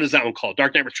 What is that one called?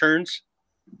 Dark Knight Returns?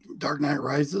 Dark Knight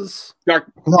Rises?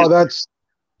 No, that's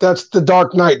the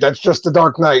Dark Knight. That's just the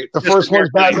Dark Knight. The first one's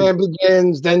Batman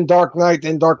Begins, then Dark Knight,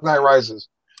 then Dark Knight Rises.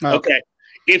 Okay.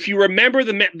 If you remember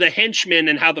the henchmen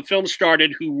and how the film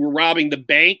started, who were robbing the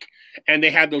bank, and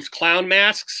they had those clown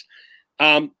masks,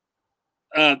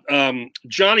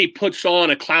 Johnny puts on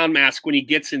a clown mask when he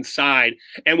gets inside,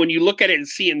 and when you look at it and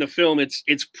see it in the film, it's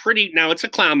pretty. Now, it's a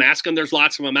clown mask, and there's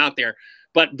lots of them out there,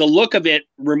 but the look of it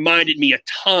reminded me a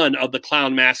ton of the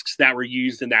clown masks that were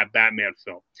used in that Batman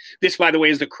film. This, by the way,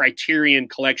 is the Criterion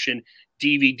Collection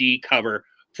DVD cover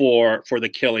for The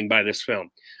Killing by this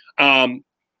film.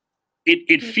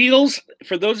 It feels,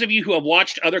 for those of you who have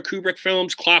watched other Kubrick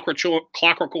films,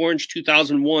 Clockwork Orange,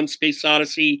 2001, Space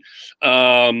Odyssey,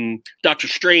 Dr.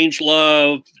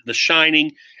 Strangelove, The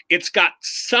Shining, it's got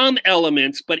some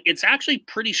elements, but it's actually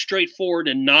pretty straightforward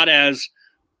and not as,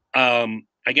 I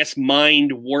guess,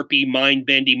 mind warpy, mind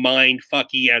bendy, mind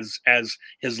fucky as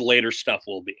his later stuff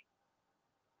will be.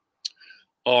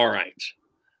 All right.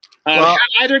 Have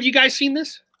either of you guys seen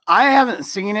this? I haven't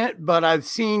seen it, but I've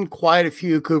seen quite a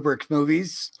few Kubrick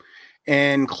movies,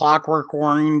 and Clockwork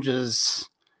Orange is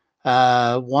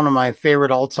one of my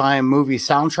favorite all-time movie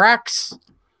soundtracks.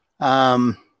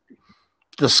 The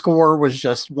score was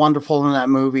just wonderful in that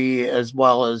movie, as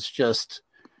well as just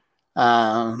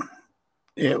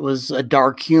it was a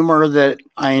dark humor that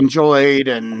I enjoyed,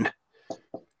 and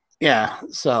Yeah.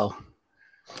 So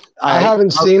I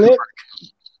haven't seen it.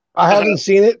 I haven't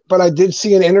seen it, but I did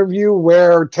see an interview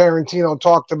where Tarantino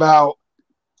talked about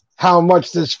how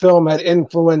much this film had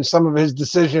influenced some of his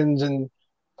decisions and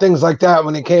things like that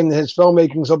when it came to his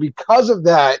filmmaking. So because of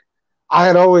that, I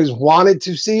had always wanted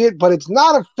to see it, but it's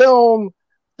not a film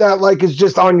that like is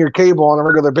just on your cable on a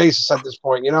regular basis at this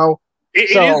point, you know?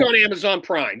 It is on Amazon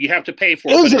Prime. You have to pay for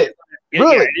it. Is it?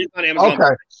 Really? Yeah, it is on Amazon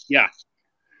Prime. Yeah.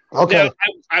 Okay. Now,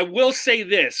 I will say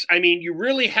this. I mean, you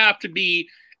really have to be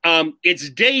it's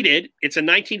dated. It's a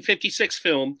 1956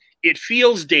 film. It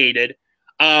feels dated.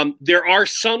 There are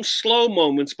some slow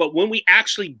moments, but when we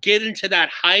actually get into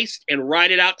that heist and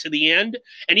ride it out to the end,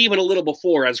 and even a little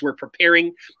before, as we're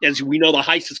preparing, as we know the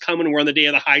heist is coming, we're on the day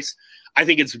of the heist, I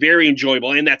think it's very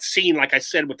enjoyable. And that scene, like I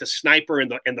said, with the sniper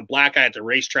and the black guy at the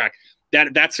racetrack,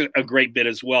 that's a great bit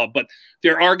as well. But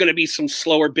there are going to be some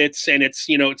slower bits, and it's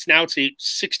a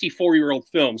 64-year-old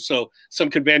film, so some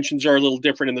conventions are a little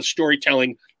different, and the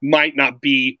storytelling might not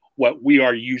be what we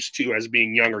are used to as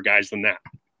being younger guys than that.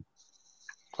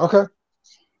 Okay.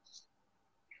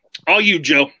 All you,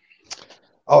 Joe.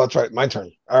 Oh, that's right. My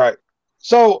turn. All right.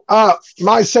 So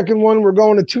my second one, we're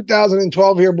going to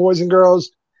 2012 here, boys and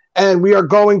girls, and we are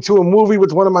going to a movie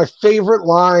with one of my favorite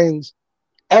lines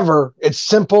ever. It's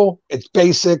simple, it's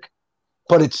basic,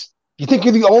 but you think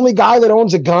you're the only guy that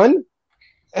owns a gun?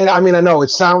 And I mean, I know it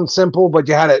sounds simple, but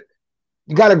you got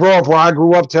to grow up where I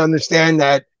grew up to understand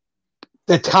that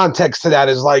the context to that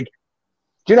is like,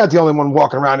 you're not the only one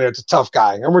walking around here. It's a tough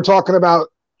guy. And we're talking about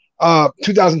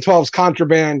 2012's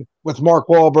Contraband with Mark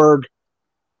Wahlberg.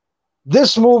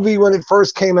 This movie, when it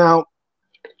first came out,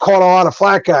 caught a lot of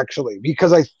flack, actually,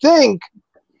 because I think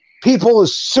people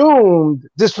assumed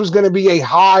this was going to be a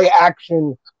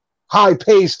high-action,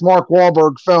 high-paced Mark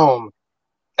Wahlberg film.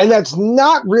 And that's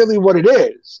not really what it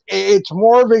is. It's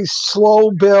more of a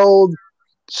slow-build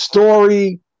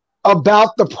story about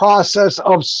the process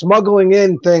of smuggling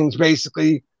in things,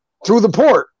 basically, through the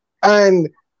port. And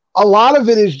a lot of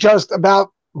it is just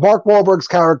about Mark Wahlberg's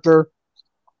character,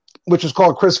 which is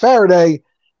called Chris Faraday,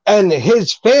 and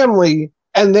his family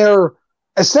and their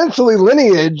essentially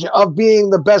lineage of being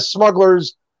the best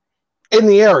smugglers in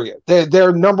the area.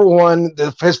 They're number one.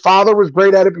 His father was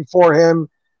great at it before him.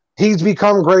 He's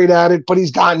become great at it, but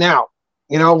he's gotten out,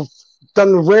 done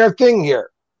the rare thing here.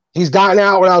 He's gotten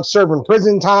out without serving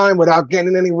prison time, without getting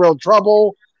in any real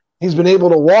trouble. He's been able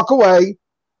to walk away,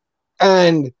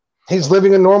 and he's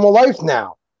living a normal life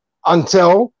now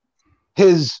until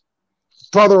his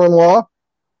brother-in-law,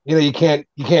 you can't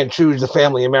choose the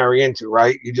family you marry into,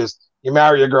 right? You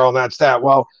marry a girl and that's that.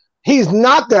 Well, he's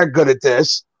not that good at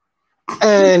this,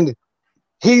 and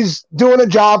he's doing a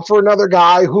job for another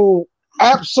guy who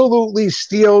absolutely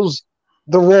steals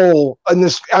the role in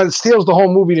this, and steals the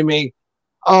whole movie to me.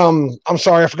 I'm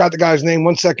sorry, I forgot the guy's name.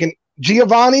 1 second.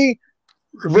 Giovanni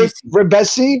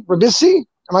Ribisi.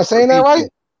 Am I saying that right?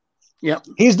 Yep.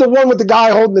 He's the one with the guy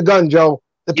holding the gun, Joe.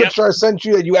 The picture I sent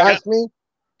you that you asked me.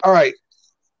 All right.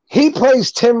 He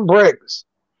plays Tim Briggs.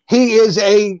 He's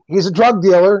a drug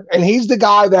dealer, and he's the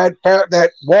guy that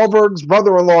Wahlberg's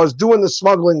brother-in-law is doing the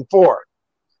smuggling for.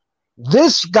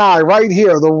 This guy right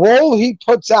here, the role he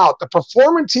puts out, the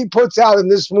performance he puts out in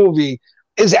this movie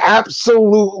is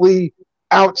absolutely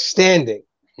outstanding.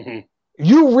 Mm-hmm.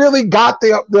 You really got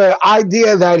the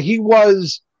idea that he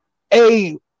was how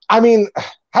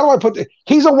do I put it?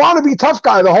 He's a wannabe tough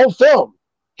guy the whole film.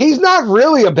 He's not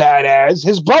really a badass.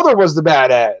 His brother was the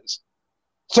badass.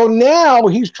 So now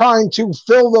he's trying to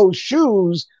fill those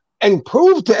shoes and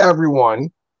prove to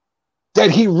everyone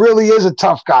that he really is a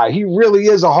tough guy. He really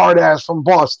is a hard ass from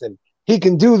Boston. He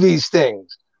can do these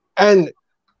things. And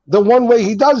the one way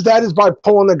he does that is by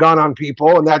pulling the gun on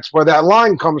people, and that's where that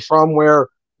line comes from, where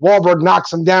Wahlberg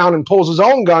knocks him down and pulls his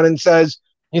own gun and says,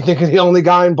 "You think he's the only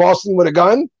guy in Boston with a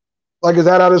gun? Like, is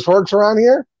that how this works around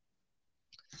here?"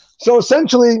 So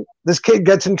essentially, this kid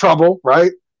gets in trouble,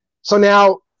 right? So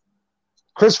now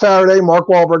Chris Faraday, Mark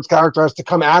Wahlberg's character, has to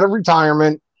come out of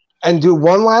retirement and do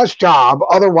one last job.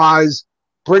 Otherwise,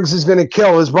 Briggs is going to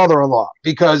kill his brother-in-law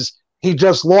because he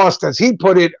just lost, as he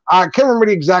put it. I can't remember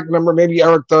the exact number. Maybe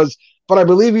Eric does, but I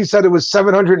believe he said it was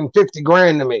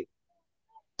 $750,000 to me.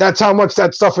 That's how much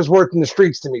that stuff is worth in the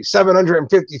streets to me,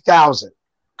 $750,000.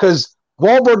 Because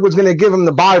Wahlberg was going to give him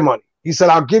the buy money. He said,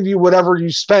 "I'll give you whatever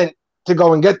you spent to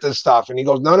go and get this stuff." And he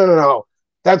goes, No.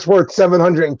 That's worth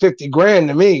 $750,000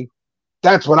 to me.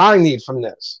 That's what I need from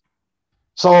this.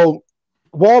 So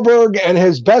Wahlberg and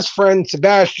his best friend,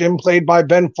 Sebastian, played by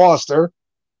Ben Foster,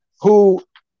 who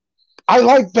I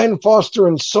like Ben Foster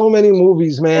in so many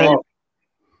movies, man.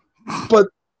 But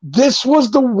this was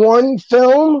the one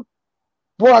film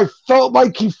where I felt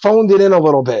like he phoned it in a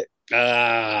little bit.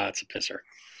 It's a pisser.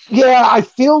 Yeah, I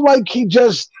feel like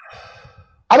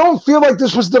I don't feel like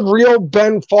this was the real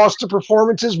Ben Foster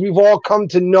performances we've all come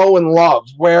to know and love,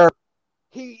 where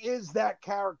he is that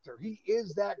character. He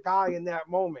is that guy in that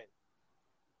moment.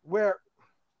 Where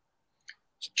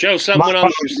Joe, someone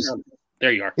on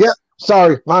there you are. Yeah,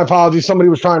 sorry, my apologies. Somebody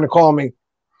was trying to call me.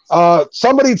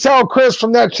 Somebody tell Chris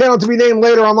from that channel to be named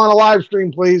later. I'm on a live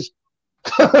stream, please.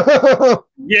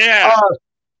 Yeah.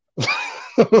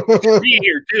 Be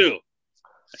here too.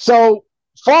 So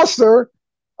Foster,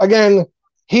 again,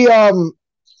 he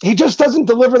just doesn't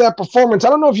deliver that performance. I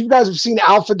don't know if you guys have seen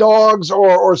Alpha Dogs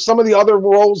or some of the other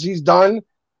roles he's done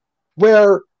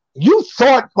where you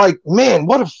thought, like, man,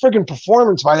 what a friggin'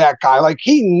 performance by that guy. Like,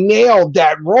 he nailed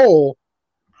that role.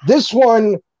 This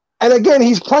one, and again,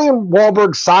 he's playing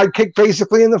Wahlberg's sidekick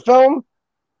basically in the film.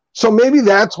 So maybe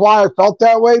that's why I felt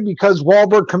that way, because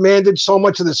Wahlberg commanded so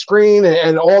much of the screen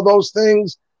and all those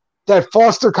things that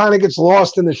Foster kind of gets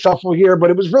lost in the shuffle here. But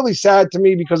it was really sad to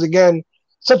me because, again,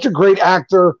 such a great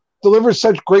actor, delivers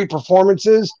such great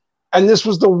performances. And this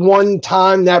was the one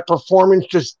time that performance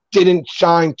just didn't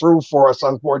shine through for us,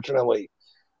 unfortunately.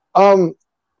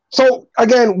 So,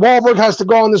 again, Wahlberg has to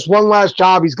go on this one last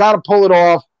job. He's got to pull it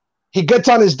off. He gets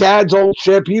on his dad's old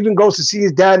ship. He even goes to see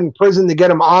his dad in prison to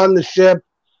get him on the ship.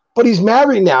 But he's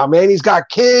married now, man. He's got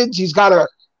kids. He's got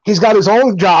his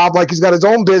own job, like he's got his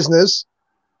own business.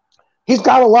 He's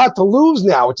got a lot to lose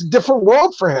now. It's a different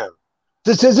world for him.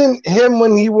 This isn't him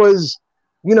when he was,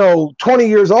 20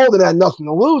 years old and had nothing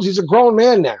to lose. He's a grown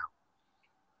man now.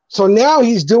 So now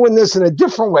he's doing this in a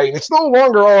different way. It's no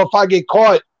longer, if I get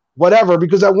caught, whatever,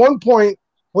 because at one point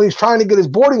when he's trying to get his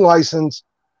boarding license,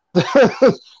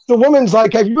 the woman's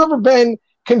like, have you ever been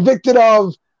convicted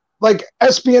of like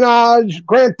espionage,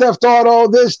 Grand Theft Auto,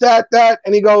 this, that?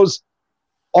 And he goes,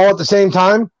 all at the same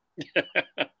time?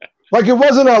 Like, it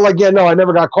wasn't no, I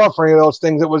never got caught for any of those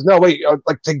things. It was, no, wait,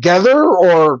 like together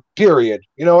or period?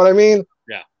 You know what I mean?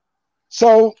 Yeah.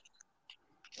 So,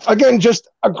 again, just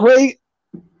a great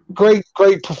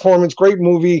performance, great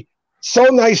movie. So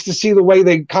nice to see the way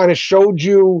they kind of showed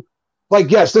you,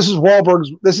 like, yes, this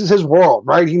is his world,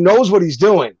 right? He knows what he's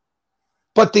doing.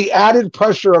 But the added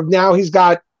pressure of now he's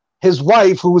got his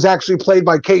wife, who was actually played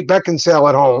by Kate Beckinsale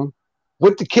at home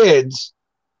with the kids.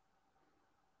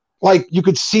 Like, you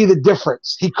could see the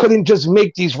difference. He couldn't just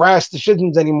make these rash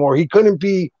decisions anymore. He couldn't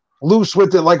be loose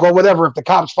with it, like, well, whatever, if the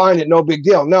cops find it, no big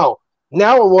deal. No.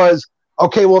 Now it was,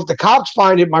 okay, well, if the cops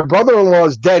find it, my brother-in-law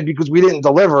is dead because we didn't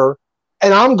deliver,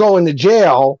 and I'm going to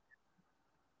jail,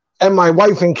 and my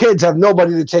wife and kids have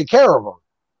nobody to take care of them.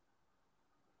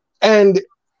 And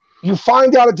you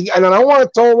find out at the end, and I don't want to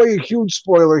throw away a huge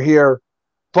spoiler here,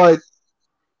 but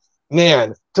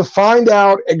man, to find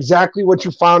out exactly what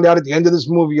you found out at the end of this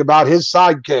movie about his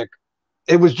sidekick,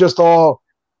 it was just all,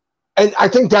 and I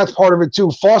think that's part of it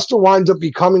too. Foster winds up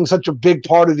becoming such a big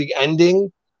part of the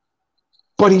ending,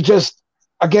 but he just,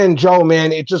 again, Joe,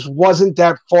 man, it just wasn't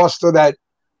that Foster that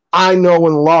I know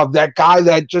and love, that guy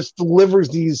that just delivers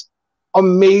these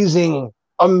amazing,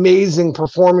 amazing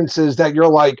performances that you're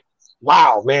like,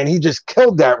 wow, man, he just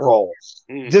killed that role.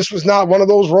 This was not one of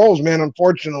those roles, man,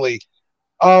 unfortunately.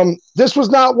 This was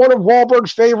not one of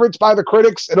Wahlberg's favorites by the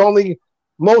critics.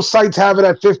 Most sites have it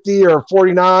at 50 or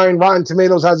 49. Rotten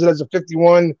Tomatoes has it as a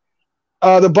 51.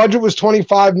 The budget was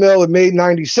 25 mil. It made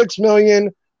 96 million.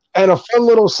 And a fun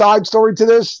little side story to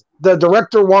this, the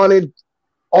director wanted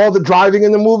all the driving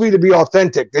in the movie to be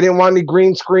authentic. They didn't want any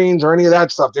green screens or any of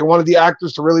that stuff. They wanted the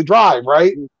actors to really drive,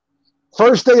 right?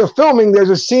 First day of filming, there's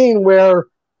a scene where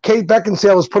Kate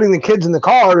Beckinsale is putting the kids in the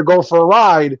car to go for a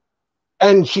ride,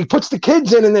 and she puts the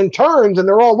kids in and then turns, and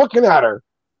they're all looking at her.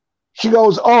 She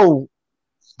goes, oh,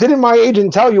 didn't my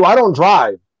agent tell you I don't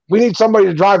drive? We need somebody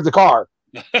to drive the car.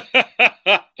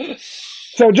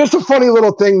 So just a funny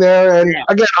little thing there. And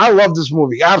again, I love this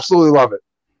movie. Absolutely love it.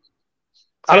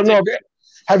 I don't know.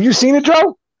 Have you seen it,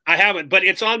 Joe? I haven't, but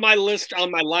it's on my list, on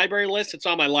my library list. It's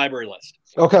on my library list.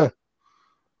 Okay.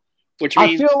 Which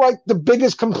means, I feel like the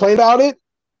biggest complaint about it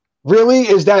really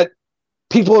is that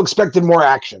people expected more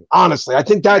action. Honestly, I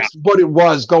think that's what it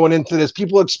was going into this.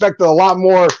 People expected a lot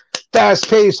more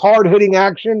fast-paced, hard-hitting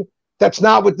action. That's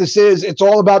not what this is. It's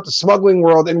all about the smuggling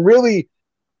world. And really,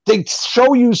 they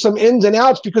show you some ins and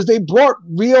outs because they brought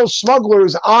real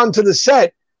smugglers onto the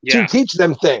set to teach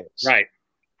them things. Right.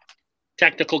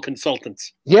 Technical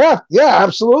consultants. Yeah,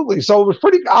 absolutely. So it was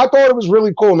I thought it was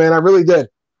really cool, man. I really did.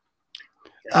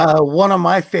 One of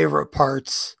my favorite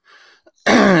parts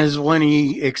is when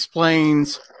he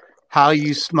explains how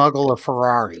you smuggle a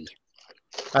Ferrari.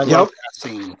 I love that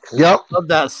scene. Yep. Love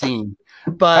that scene.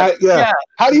 But yeah.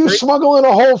 How do you smuggle in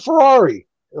a whole Ferrari?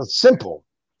 It's simple.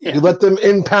 Yeah. You let them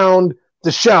impound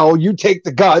the shell. You take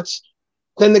the guts.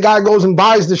 Then the guy goes and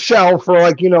buys the shell for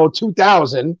like,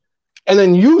 $2,000, and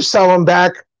then you sell him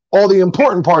back all the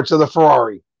important parts of the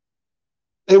Ferrari.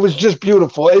 It was just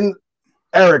beautiful. And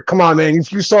Eric, come on, man.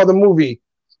 If you saw the movie,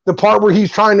 the part where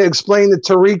he's trying to explain to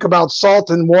Tariq about salt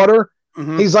and water,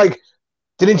 he's like,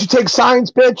 didn't you take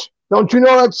science, bitch? Don't you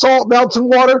know that salt melts in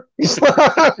water?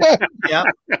 Yeah.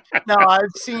 No,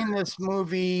 I've seen this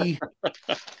movie.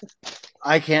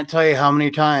 I can't tell you how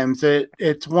many times.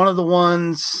 It's one of the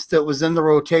ones that was in the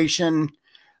rotation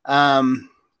that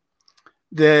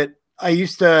I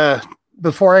used to,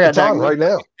 before I got on right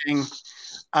now.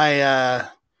 I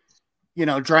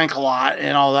drank a lot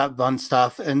and all that fun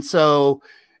stuff. And so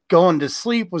going to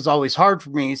sleep was always hard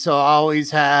for me. So I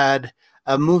always had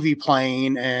a movie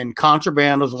playing, and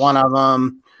Contraband was one of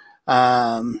them.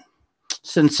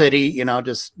 Sin City,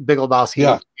 just Big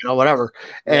Lebowski, whatever.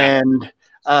 Yeah. And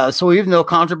so even though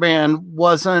Contraband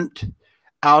wasn't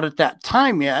out at that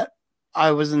time yet,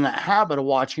 I was in that habit of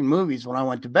watching movies when I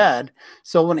went to bed.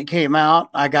 So when it came out,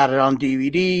 I got it on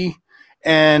DVD,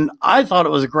 and I thought it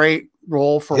was a great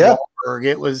role for Wahlberg.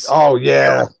 It was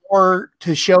more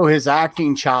to show his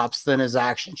acting chops than his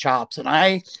action chops. And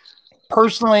I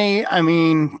personally,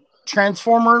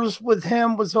 Transformers with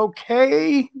him was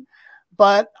okay,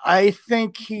 but I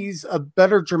think he's a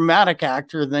better dramatic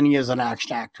actor than he is an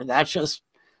action actor. That's just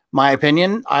my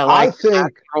opinion. I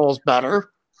think roles better.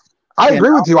 I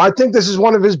agree with you. I think this is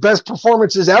one of his best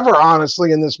performances ever,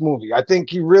 honestly, in this movie. I think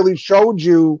he really showed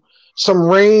you some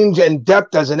range and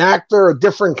depth as an actor, a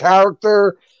different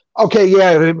character. Okay,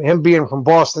 yeah, him being from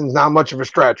Boston is not much of a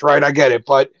stretch, right? I get it,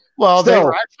 but still, they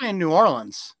were actually in New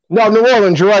Orleans. No, New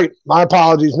Orleans, you're right. My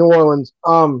apologies, New Orleans.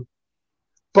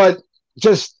 But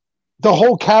just the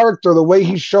whole character, the way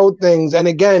he showed things, and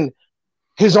again,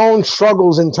 his own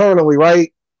struggles internally,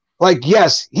 right? Like,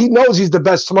 yes, he knows he's the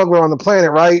best smuggler on the planet,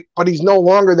 right? But he's no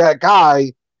longer that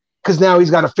guy because now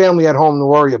he's got a family at home to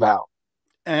worry about.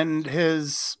 And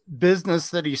his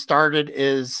business that he started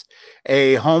is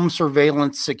a home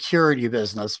surveillance security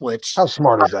business, which how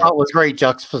smart is that? That was great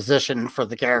juxtaposition for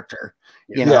the character.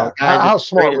 How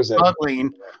smart was it?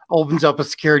 Smuggling opens up a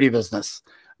security business.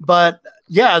 But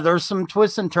yeah, there's some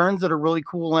twists and turns that are really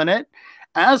cool in it.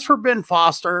 As for Ben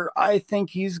Foster, I think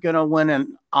he's going to win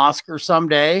an Oscar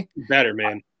someday. Better,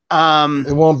 man.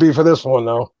 It won't be for this one,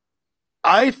 though.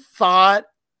 I thought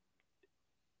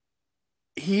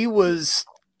he was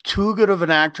too good of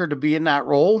an actor to be in that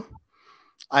role.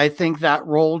 I think that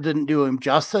role didn't do him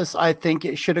justice. I think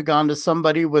it should have gone to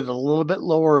somebody with a little bit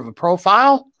lower of a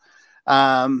profile.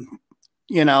 Can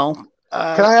I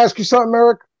ask you something,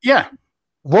 Eric? Yeah.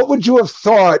 What would you have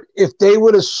thought if they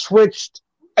would have switched?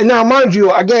 And now, mind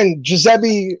you, again,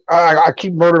 Giuseppe, I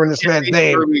keep murdering this man's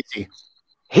name.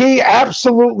 He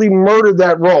absolutely murdered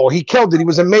that role. He killed it. He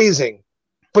was amazing.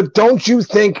 But don't you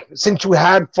think, since you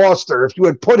had Foster, if you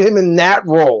had put him in that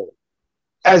role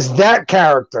as that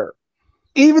character,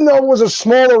 even though it was a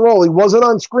smaller role, he wasn't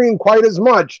on screen quite as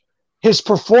much, his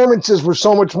performances were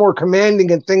so much more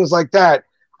commanding and things like that.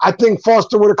 I think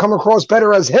Foster would have come across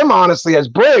better as him, honestly, as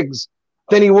Briggs,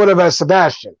 than he would have as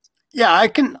Sebastian. Yeah, I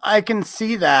can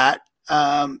see that.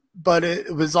 But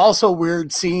it was also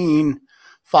weird seeing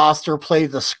Foster play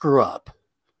the screw up.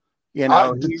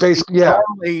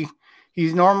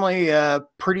 He's normally a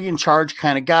pretty in charge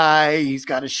kind of guy. He's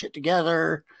got his shit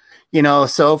together,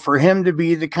 so for him to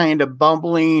be the kind of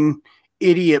bumbling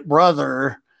idiot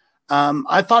brother,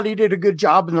 I thought he did a good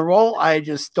job in the role. I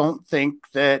just don't think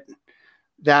that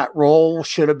role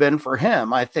should have been for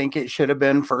him. I think it should have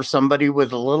been for somebody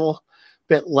with a little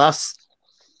bit less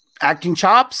acting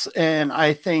chops. And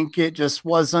I think it just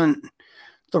wasn't,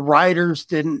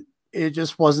 it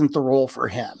just wasn't the role for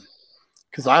him.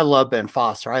 Because I love Ben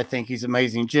Foster. I think he's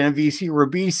amazing. Genovese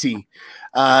Ribisi.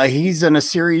 He's in a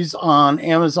series on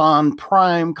Amazon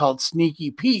Prime called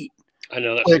Sneaky Pete. I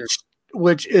know that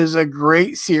which is a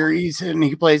great series, and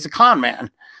he plays a con man.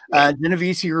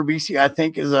 Genovese Ribisi, I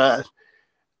think, is a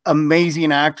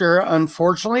amazing actor.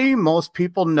 Unfortunately, most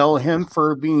people know him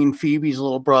for being Phoebe's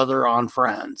little brother on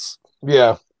Friends.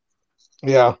 Yeah,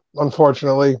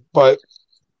 unfortunately. But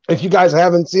if you guys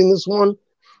haven't seen this one,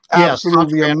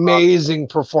 absolutely amazing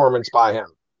performance by him.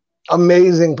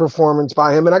 Amazing performance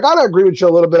by him. And I got to agree with you a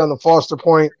little bit on the Foster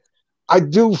point. I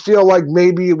do feel like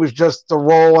maybe it was just the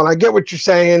role, and I get what you're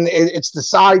saying. It's the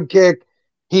sidekick.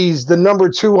 He's the number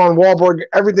two on Wahlberg.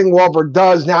 Everything Wahlberg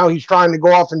does, now he's trying to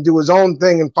go off and do his own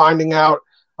thing and finding out,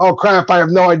 oh, crap, I have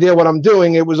no idea what I'm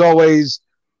doing. It was always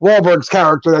Wahlberg's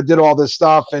character that did all this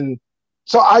stuff. And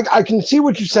So I can see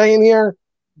what you're saying here,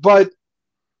 but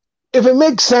if it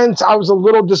makes sense, I was a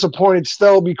little disappointed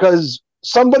still because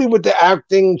somebody with the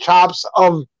acting chops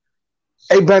of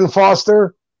a Ben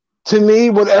Foster, to me,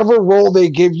 whatever role they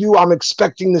give you, I'm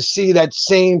expecting to see that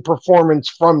same performance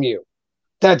from you,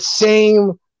 that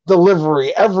same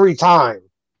delivery every time.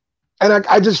 And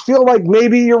I just feel like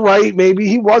maybe you're right. Maybe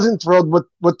he wasn't thrilled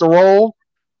with the role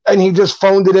and he just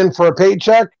phoned it in for a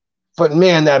paycheck. But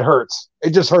man, that hurts.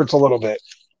 It just hurts a little bit.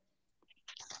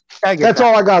 That's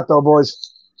all I got, though,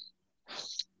 boys.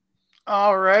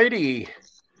 All righty.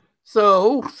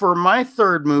 So for my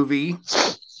third movie,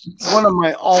 one of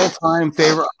my all-time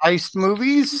favorite heist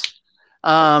movies,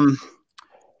 Gone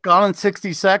in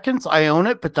 60 Seconds. I own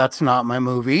it, but that's not my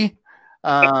movie.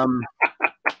 I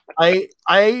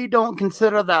don't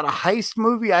consider that a heist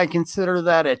movie. I consider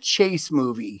that a chase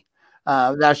movie.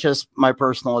 That's just my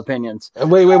personal opinions.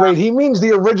 And wait. He means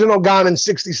the original Gone in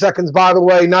 60 Seconds, by the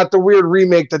way, not the weird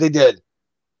remake that they did.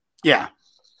 Yeah.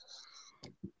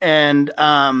 And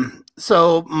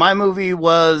so my movie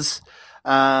was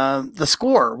The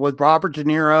Score with Robert De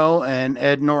Niro and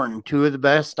Ed Norton, two of the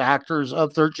best actors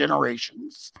of their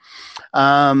generations.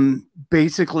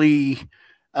 Basically,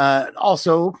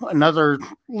 also another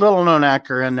little known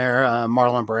actor in there,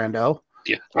 Marlon Brando.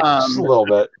 Yeah, just a little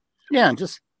bit. Yeah,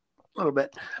 just a little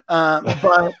bit.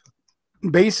 But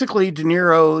basically, De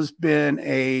Niro's been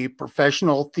a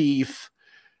professional thief,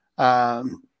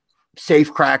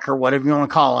 safe cracker, whatever you want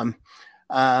to call him,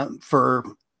 for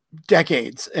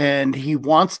decades. And he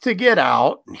wants to get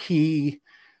out. He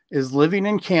is living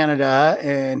in Canada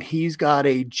and he's got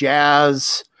a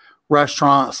jazz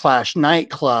restaurant /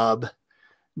 nightclub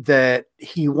that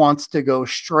he wants to go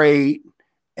straight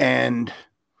and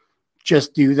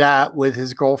just do that with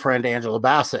his girlfriend, Angela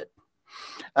Bassett.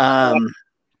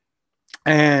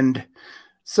 And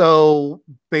so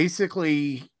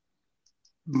basically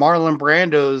Marlon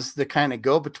Brando's the kind of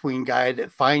go-between guy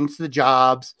that finds the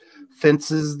jobs,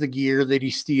 fences the gear that he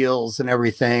steals and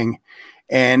everything.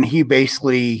 And he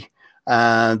basically,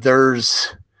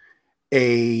 there's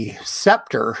a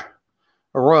scepter,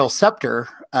 a royal scepter,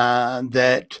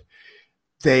 that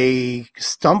they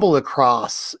stumble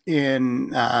across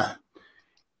in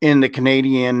the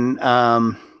Canadian,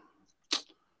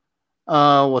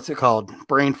 what's it called?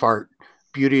 Brain fart,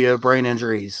 beauty of brain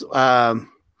injuries,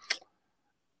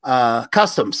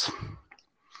 customs.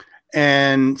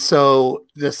 And so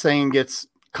this thing gets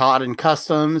caught in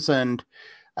customs and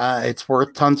it's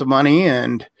worth tons of money.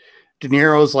 And De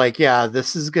Niro's like, yeah,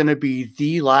 this is going to be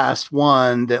the last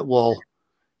one that will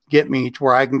get me to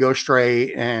where I can go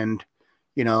straight and,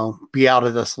 you know, be out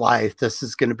of this life. This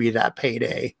is going to be that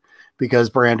payday, because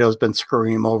Brando's been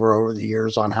screwing him over the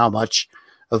years on how much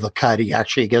of a cut he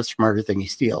actually gets from everything he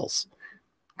steals.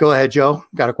 Go ahead, Joe.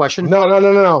 Got a question?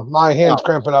 No. My hand's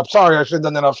cramping up. Sorry, I should have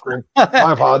done that off screen.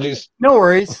 My apologies. No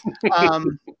worries.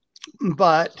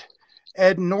 But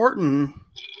Ed Norton,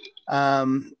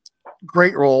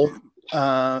 great role.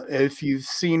 If you've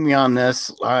seen me on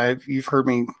this, you've heard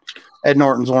me. Ed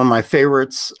Norton's one of my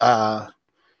favorites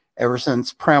ever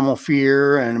since Primal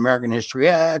Fear and American History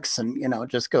X, and you know,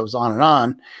 it just goes on and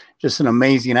on. Just an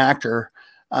amazing actor.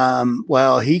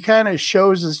 Well, he kind of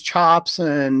shows his chops,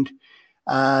 and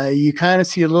you kind of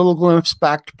see a little glimpse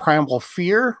back to Primal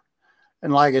Fear.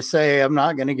 And like I say, I'm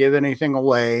not going to give anything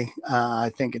away.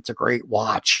 I think it's a great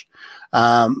watch,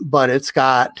 but it's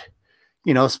got,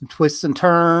 you know, some twists and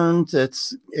turns.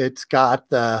 It's got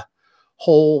the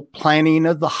whole planning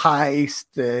of the heist,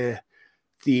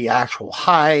 the actual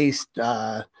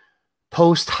heist,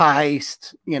 post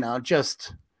heist, you know,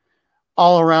 just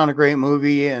all around a great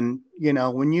movie. And, you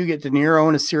know, when you get De Niro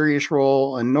in a serious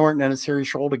role and Norton in a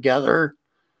serious role together,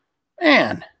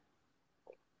 man,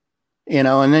 you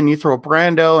know, and then you throw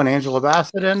Brando and Angela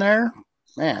Bassett in there,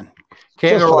 man,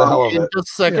 can't go wrong. In just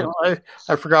a second, yeah.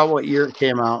 I forgot what year it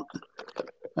came out.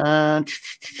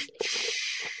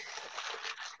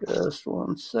 Just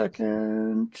 1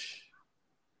 second.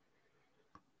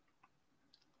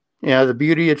 Yeah, The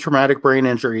Beauty of Traumatic Brain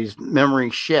Injuries, memory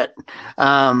shit.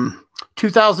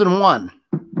 2001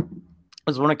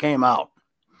 is when it came out.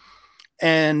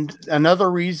 And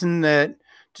another reason that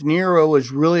De Niro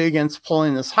was really against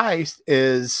pulling this heist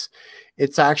is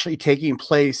it's actually taking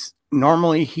place.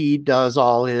 Normally, he does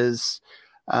all his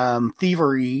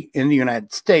thievery in the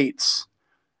United States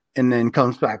and then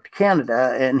comes back to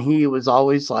Canada. And he was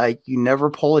always like, you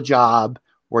never pull a job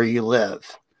where you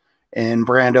live. And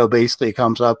Brando basically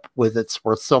comes up with it's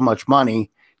worth so much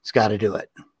money, he's got to do it.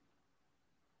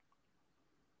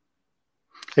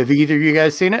 Have either of you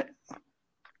guys seen it?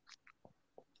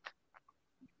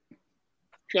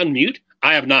 Unmute?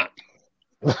 I have not.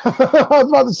 I was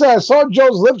about to say I saw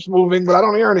Joe's lips moving, but I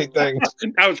don't hear anything.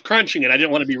 I was crunching it. I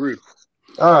didn't want to be rude.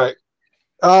 All right.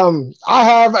 I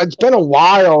have. It's been a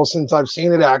while since I've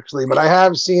seen it actually, but I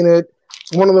have seen it.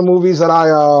 It's one of the movies that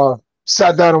I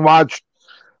sat down and watched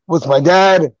with my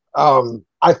dad.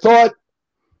 I thought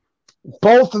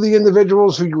both of the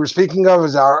individuals who you were speaking of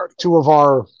as our two of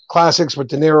our classics with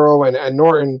De Niro and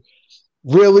Norton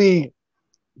really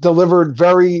delivered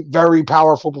very, very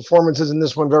powerful performances in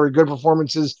this one, very good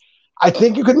performances. I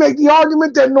think you could make the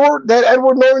argument that that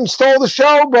Edward Norton stole the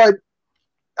show, but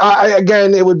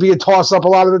again, it would be a toss-up a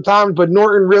lot of the times, but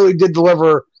Norton really did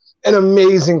deliver an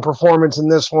amazing performance in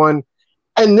this one.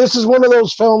 And this is one of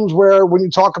those films where when you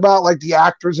talk about like the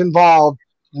actors involved,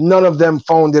 none of them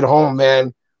phoned it home,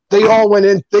 man. They all went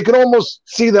in. They could almost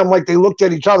see them like they looked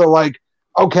at each other like,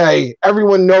 okay,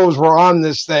 everyone knows we're on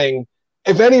this thing.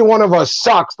 If any one of us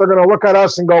sucks, they're going to look at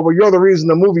us and go, well, you're the reason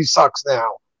the movie sucks now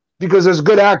because there's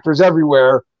good actors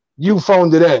everywhere. You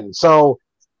phoned it in. So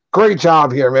great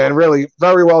job here, man. Really,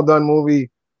 very well done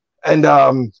movie. And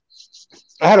I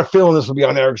had a feeling this would be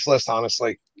on Eric's list,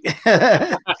 honestly.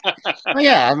 Yeah,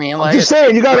 I mean, like, I'm just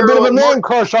saying, you got a bit of a man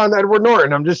crush on Edward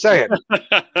Norton. I'm just saying.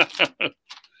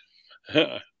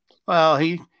 Well,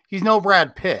 he's no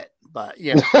Brad Pitt, but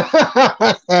yeah.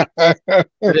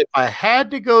 But if I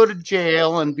had to go to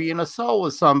jail and be in a cell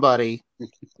with somebody,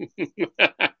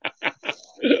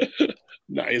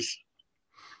 nice.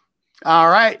 All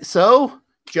right, so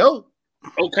Joe.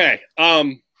 Okay.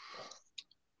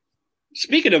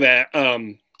 Speaking of that,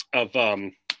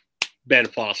 Ben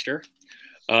Foster,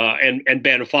 and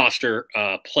Ben Foster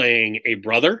playing a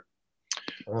brother.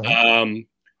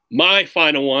 My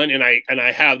final one, and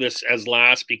I have this as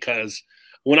last because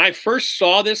when I first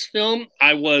saw this film,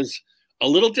 I was a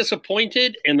little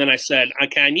disappointed, and then I said,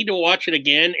 okay, I need to watch it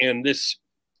again, and this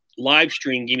live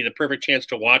stream gave me the perfect chance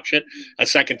to watch it a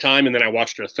second time, and then I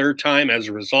watched it a third time as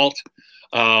a result.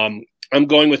 I'm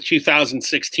going with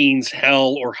 2016's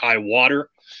Hell or High Water.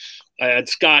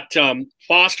 It's got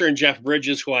Foster and Jeff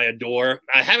Bridges, who I adore.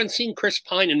 I haven't seen Chris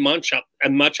Pine in much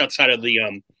outside of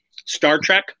the Star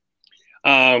Trek,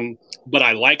 but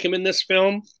I like him in this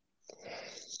film.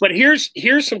 But here's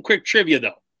some quick trivia,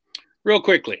 though, real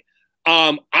quickly.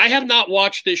 I have not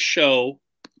watched this show,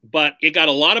 but it got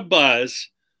a lot of buzz.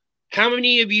 How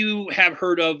many of you have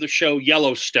heard of the show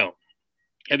Yellowstone?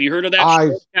 Have you heard of that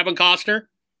show, Kevin Costner?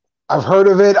 I've heard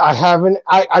of it. I haven't.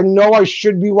 I know I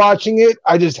should be watching it.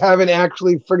 I just haven't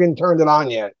actually friggin' turned it on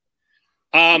yet.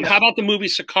 How about the movie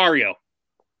Sicario?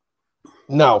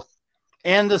 No.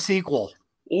 And the sequel.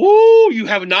 Oh, you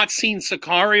have not seen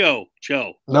Sicario,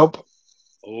 Joe? Nope.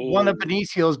 Oh. One of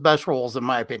Benicio's best roles, in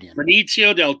my opinion.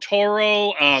 Benicio del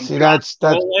Toro. See, that's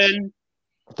a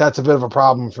bit of a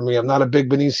problem for me. I'm not a big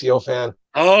Benicio fan.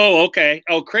 Oh, okay.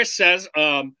 Oh, Chris says,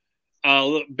 Bat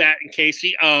and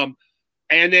Casey.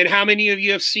 And then how many of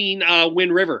you have seen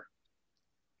Wind River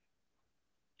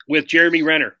with Jeremy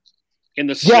Renner in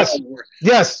the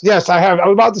Yes, I have. I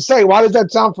was about to say, why does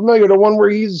that sound familiar? The one where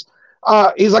he's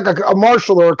like a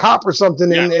marshal or a cop or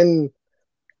something in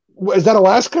is that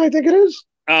Alaska? I think it is.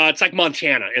 It's like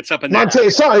Montana. It's up in Montana.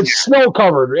 It's snow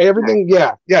covered. Everything.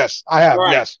 Yeah. Yes, I have.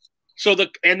 Right. Yes. So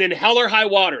and then Hell or High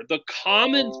Water. The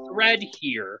common thread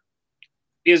here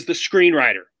is the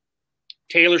screenwriter,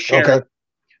 Taylor Sheridan,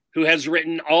 who has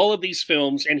written all of these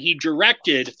films, and he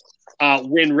directed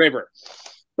Wind River.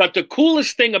 But the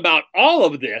coolest thing about all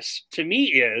of this, to me,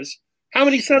 is how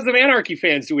many Sons of Anarchy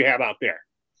fans do we have out there?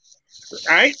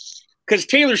 Right? Because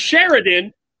Taylor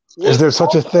Sheridan is there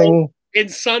such a thing in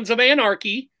Sons of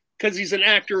Anarchy, because he's an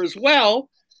actor as well,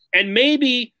 and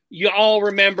maybe you all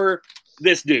remember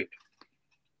this dude.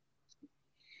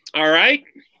 All right?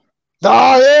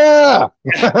 Oh,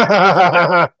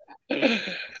 yeah!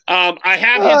 I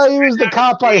have he was the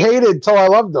cop I hated till I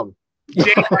loved him.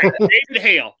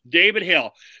 David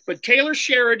Hale. But Taylor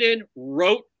Sheridan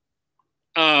wrote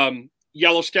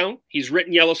Yellowstone. He's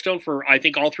written Yellowstone for, I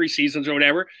think, all 3 seasons or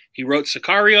whatever. He wrote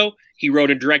Sicario. He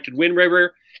wrote and directed Wind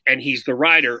River, and he's the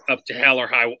writer of Hell or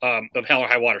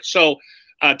High Water. So,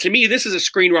 to me, this is a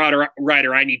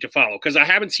screenwriter I need to follow because I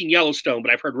haven't seen Yellowstone,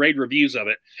 but I've heard rave reviews of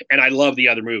it, and I love the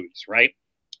other movies. Right?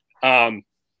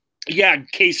 Yeah,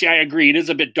 Casey, I agree. It is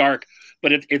a bit dark,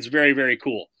 but it's very, very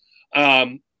cool.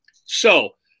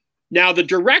 So now the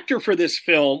director for this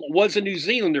film was a New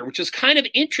Zealander, which is kind of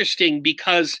interesting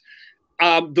because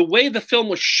the way the film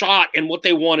was shot and what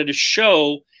they wanted to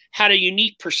show had a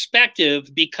unique perspective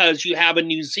because you have a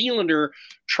New Zealander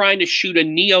trying to shoot a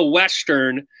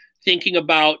neo-Western, thinking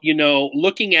about,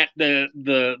 looking at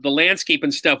the landscape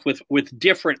and stuff with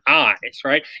different eyes,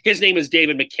 right? His name is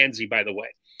David Mackenzie, by the way.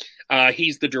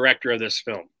 He's the director of this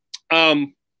film.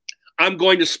 I'm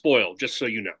going to spoil, just so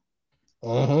you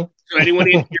know. So anyone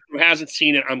in here who hasn't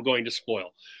seen it, I'm going to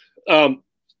spoil.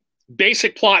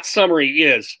 Basic plot summary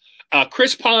is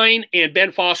Chris Pine and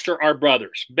Ben Foster are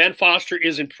brothers. Ben Foster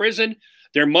is in prison.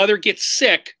 Their mother gets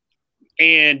sick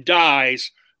and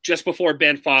dies just before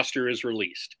Ben Foster is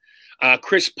released.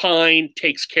 Chris Pine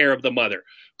takes care of the mother.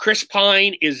 Chris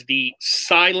Pine is the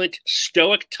silent,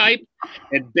 stoic type,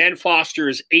 and Ben Foster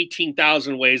is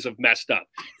 18,000 ways of messed up.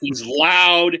 He's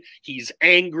loud. He's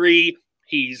angry.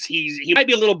 He might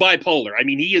be a little bipolar. I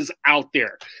mean, he is out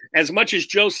there. As much as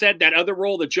Joe said that other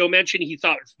role that Joe mentioned, he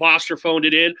thought Foster phoned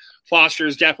it in. Foster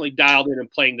is definitely dialed in and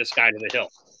playing this guy to the hill.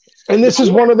 And this is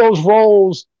one of those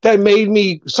roles that made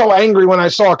me so angry when I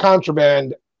saw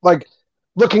Contraband. Like,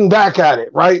 looking back at it,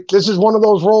 right? This is one of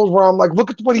those roles where I'm like,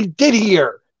 look at what he did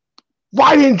here.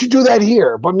 Why didn't you do that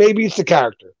here? But maybe it's the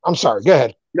character. I'm sorry. Go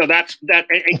ahead. No, that's that.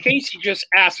 And Casey just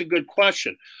asked a good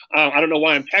question. I don't know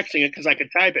why I'm texting it because I could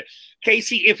type it.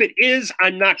 Casey, if it is,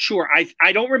 I'm not sure.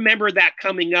 I don't remember that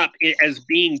coming up as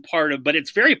being part of, but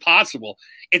it's very possible.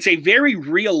 It's a very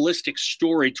realistic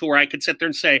story to where I could sit there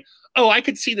and say, oh, I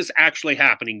could see this actually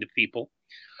happening to people.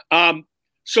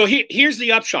 So here's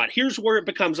the upshot. Here's where it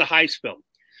becomes a heist film.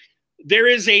 There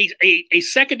is a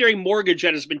secondary mortgage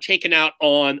that has been taken out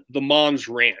on the mom's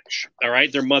ranch, all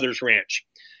right, their mother's ranch.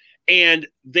 And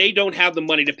they don't have the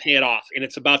money to pay it off, and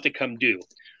it's about to come due.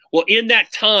 Well, in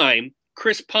that time,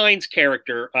 Chris Pine's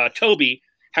character, Toby,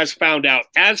 has found out,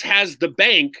 as has the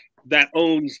bank that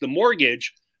owns the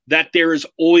mortgage, that there is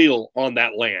oil on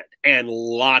that land, and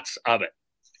lots of it.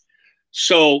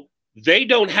 So they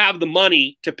don't have the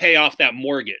money to pay off that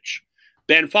mortgage.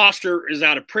 Ben Foster is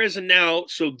out of prison now,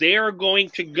 so they're going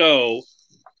to go,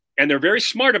 and they're very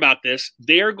smart about this,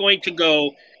 they're going to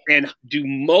go and do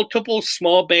multiple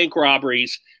small bank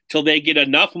robberies till they get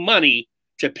enough money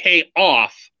to pay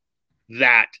off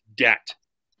that debt.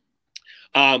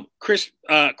 Chris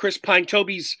Pine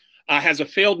Toby's has a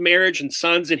failed marriage and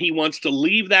sons, and he wants to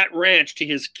leave that ranch to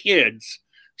his kids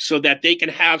so that they can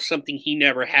have something he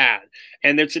never had.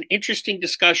 And there's an interesting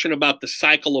discussion about the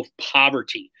cycle of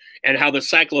poverty and how the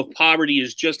cycle of poverty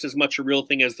is just as much a real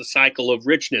thing as the cycle of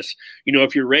richness. You know,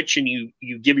 if you're rich and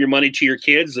you give your money to your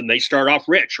kids and they start off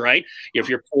rich, right? If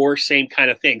you're poor, same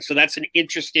kind of thing. So that's an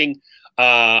interesting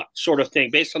sort of thing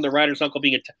based on the writer's uncle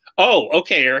being oh,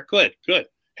 okay, Eric, good.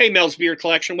 Hey, Mel's Beer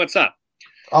Collection, what's up?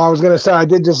 I was going to say, I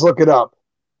did just look it up.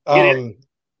 It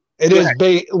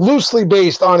is loosely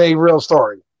based on a real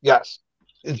story. Yes.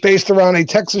 It's based around a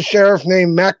Texas sheriff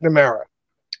named McNamara.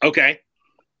 Okay.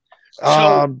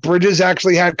 Bridges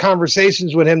actually had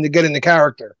conversations with him to get into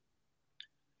character.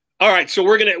 All right, so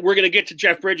we're gonna get to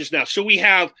Jeff Bridges now. So we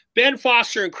have Ben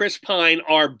Foster and Chris Pine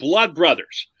are blood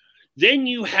brothers. Then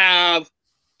you have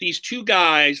these two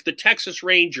guys, the Texas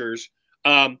Rangers,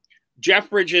 Jeff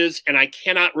Bridges, and I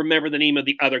cannot remember the name of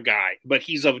the other guy, but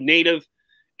he's of native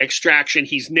extraction.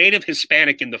 He's native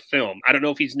Hispanic in the film. I don't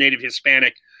know if he's native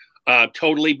Hispanic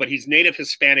totally, but he's native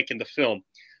Hispanic in the film.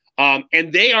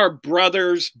 And they are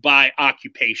brothers by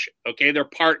occupation. Okay, they're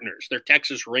partners. They're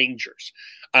Texas Rangers.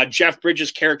 Jeff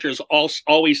Bridges' character is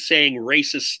always saying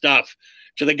racist stuff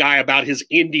to the guy about his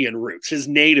Indian roots, his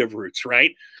native roots,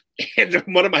 right? And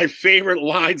one of my favorite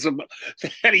lines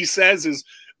that he says is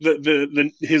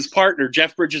his partner,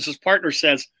 Jeff Bridges' partner,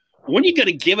 says, "When are you going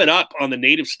to give it up on the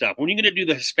native stuff? When are you going to do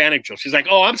the Hispanic jokes?" He's like,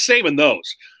 "Oh, I'm saving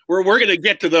those. We're going to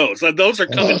get to those. Those are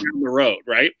coming down the road,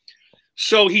 right?"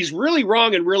 So he's really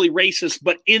wrong and really racist,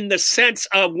 but in the sense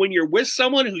of when you're with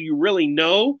someone who you really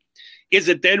know, is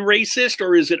it then racist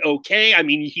or is it okay? I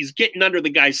mean, he's getting under the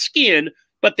guy's skin,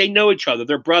 but they know each other.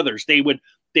 They're brothers. They would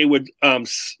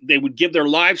give their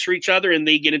lives for each other, and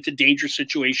they get into dangerous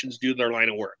situations due to their line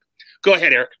of work. Go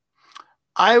ahead, Eric.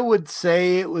 I would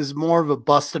say it was more of a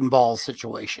bust and ball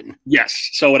situation. Yes,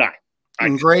 so would I.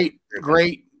 And great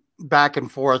back and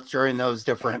forth during those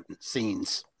different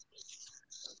scenes.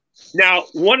 Now,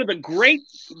 one of the great,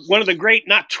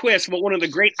 not twists, but one of the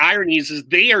great ironies is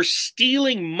they are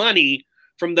stealing money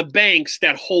from the banks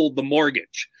that hold the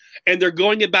mortgage. And they're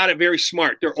going about it very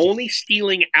smart. They're only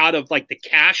stealing out of like the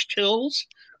cash tills.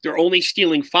 They're only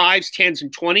stealing 5s, 10s,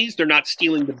 and 20s. They're not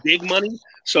stealing the big money,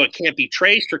 so it can't be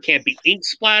traced or can't be ink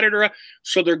splattered.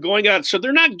 So they're going out. So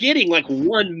they're not getting like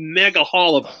one mega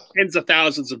haul of tens of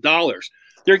thousands of dollars.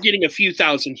 They're getting a few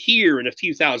thousand here and a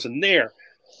few thousand there.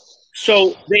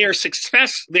 So they are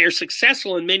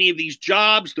successful in many of these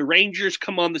jobs. The Rangers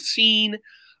come on the scene,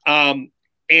 and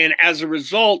And as a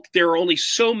result, there are only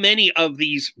so many of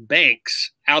these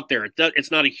banks out there.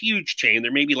 It's not a huge chain.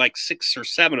 There may be like 6 or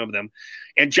 7 of them.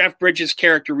 And Jeff Bridges'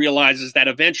 character realizes that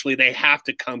eventually they have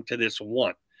to come to this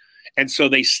one. And so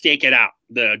they stake it out,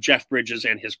 the Jeff Bridges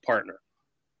and his partner.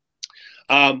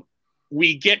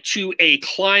 We get to a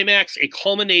climax, a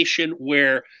culmination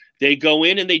where they go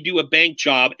in and they do a bank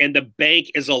job, and the bank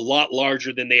is a lot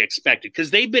larger than they expected because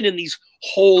they've been in these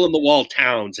hole-in-the-wall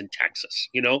towns in Texas,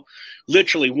 you know,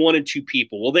 literally 1 and 2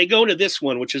 people. Well, they go to this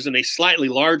one, which is in a slightly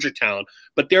larger town,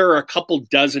 but there are a couple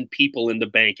dozen people in the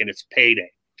bank, and it's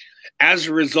payday. As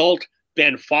a result,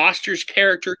 Ben Foster's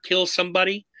character kills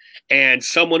somebody, and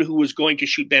someone who was going to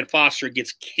shoot Ben Foster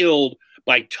gets killed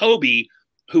by Toby,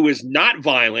 who is not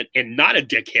violent and not a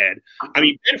dickhead. I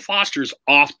mean, Ben Foster's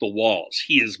off the walls.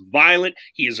 He is violent.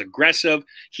 He is aggressive.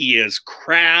 He is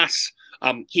crass.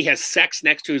 He has sex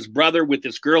next to his brother with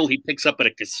this girl he picks up at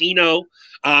a casino.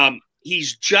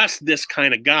 He's just this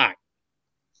kind of guy.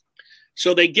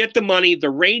 So they get the money. The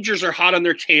Rangers are hot on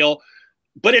their tail,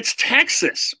 but it's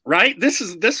Texas, right? This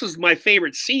was my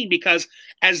favorite scene because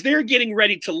as they're getting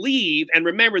ready to leave, and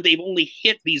remember, they've only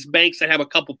hit these banks that have a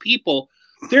couple people,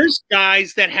 there's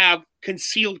guys that have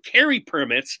concealed carry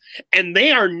permits, and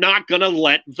they are not going to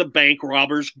let the bank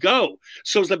robbers go.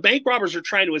 So as the bank robbers are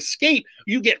trying to escape,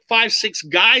 you get 5, 6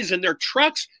 guys in their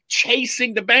trucks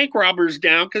chasing the bank robbers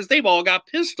down because they've all got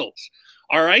pistols.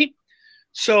 All right.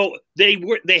 So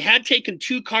they had taken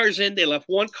 2 cars in. They left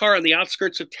 1 car on the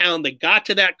outskirts of town. They got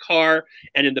to that car,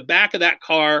 and in the back of that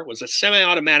car was a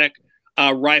semi-automatic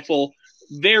rifle.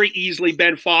 Very easily,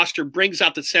 Ben Foster brings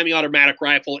out the semi-automatic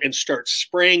rifle and starts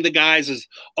spraying the guys as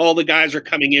all the guys are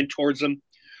coming in towards him.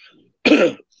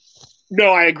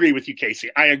 No, I agree with you, Casey.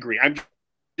 I agree. I'm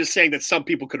just saying that some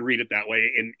people could read it that way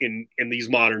in these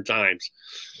modern times.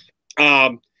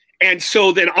 And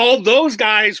so then all those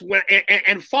guys went,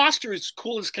 and Foster is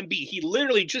cool as can be. He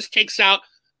literally just takes out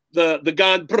the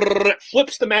gun,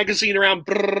 flips the magazine around,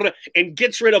 and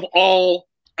gets rid of all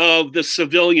of the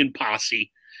civilian posse.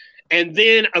 And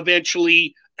then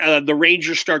eventually the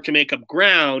Rangers start to make up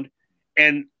ground.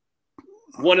 And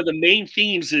one of the main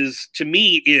themes is, to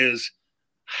me, is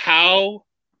how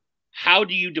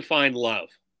do you define love?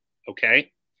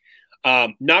 Okay.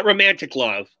 Not romantic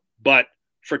love, but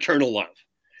fraternal love.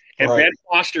 And right. Ben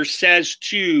Foster says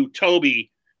to Toby,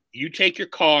 you take your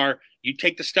car, you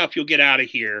take the stuff, you'll get out of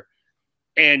here.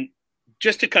 And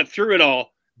just to cut through it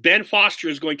all, Ben Foster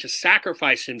is going to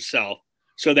sacrifice himself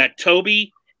so that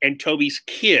Toby and Toby's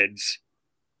kids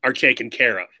are taken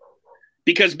care of.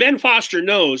 Because Ben Foster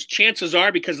knows, chances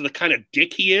are, because of the kind of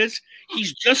dick he is,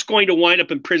 he's just going to wind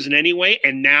up in prison anyway.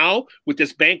 And now, with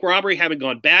this bank robbery having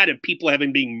gone bad and people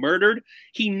having been murdered,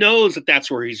 he knows that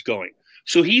that's where he's going.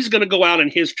 So he's going to go out on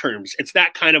his terms. It's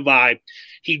that kind of vibe.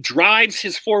 He drives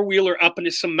his 4-wheeler up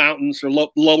into some mountains or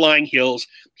low-lying hills.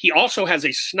 He also has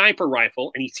a sniper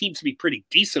rifle, and he seems to be pretty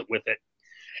decent with it.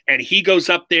 And he goes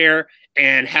up there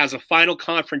and has a final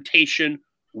confrontation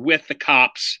with the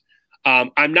cops.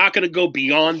 I'm not going to go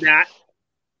beyond that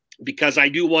because I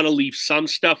do want to leave some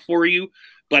stuff for you.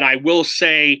 But I will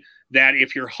say that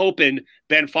if you're hoping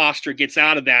Ben Foster gets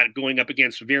out of that going up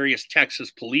against various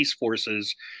Texas police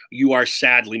forces, you are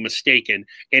sadly mistaken.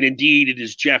 And indeed, it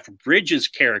is Jeff Bridges'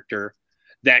 character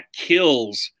that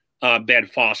kills Ben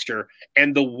Foster.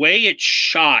 And the way it's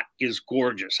shot is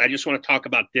gorgeous. I just want to talk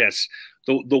about this.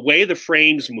 The way the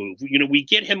frames move. You know, we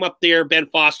get him up there, Ben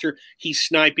Foster, he's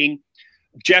sniping.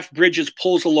 Jeff Bridges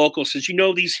pulls a local, says, you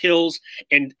know, these hills,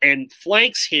 and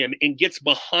flanks him and gets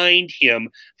behind him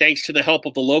thanks to the help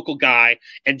of the local guy.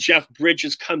 And Jeff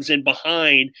Bridges comes in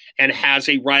behind and has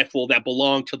a rifle that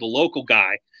belonged to the local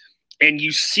guy. And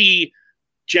you see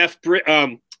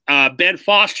Ben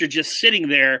Foster just sitting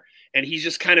there, and he's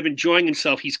just kind of enjoying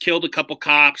himself. He's killed a couple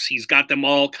cops. He's got them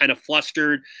all kind of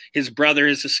flustered. His brother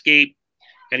has escaped,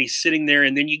 and he's sitting there.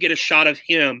 And then you get a shot of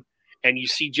him, and you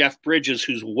see Jeff Bridges,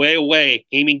 who's way away,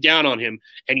 aiming down on him,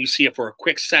 and you see it for a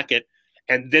quick second,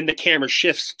 and then the camera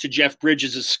shifts to Jeff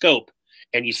Bridges' scope,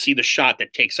 and you see the shot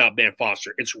that takes out Ben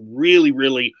Foster. It's really,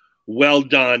 really well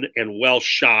done and well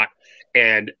shot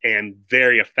and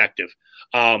very effective.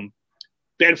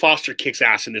 Ben Foster kicks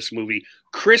ass in this movie.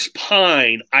 Chris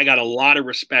Pine, I got a lot of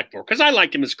respect for, because I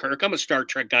liked him as Kirk. I'm a Star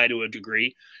Trek guy to a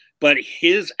degree, but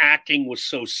his acting was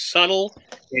so subtle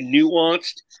and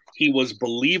nuanced. He was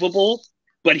believable,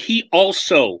 but he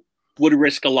also would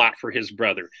risk a lot for his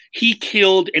brother. He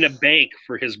killed in a bank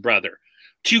for his brother.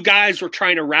 2 guys were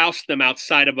trying to roust them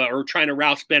outside of trying to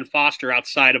roust Ben Foster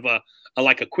outside of a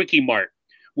Quickie Mart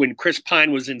when Chris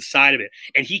Pine was inside of it.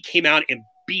 And he came out and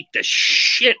beat the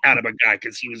shit out of a guy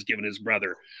because he was giving his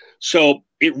brother. So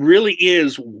it really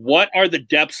is, what are the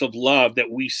depths of love that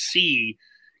we see,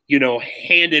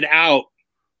 handed out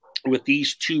with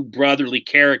these two brotherly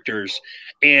characters.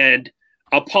 And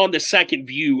upon the second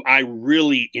view, I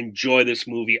really enjoy this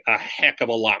movie a heck of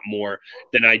a lot more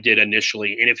than I did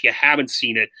initially. And if you haven't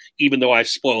seen it, even though I've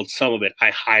spoiled some of it, I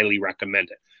highly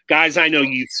recommend it. Guys, I know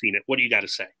you've seen it. What do you got to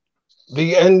say?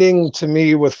 The ending to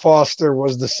me with Foster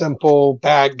was the simple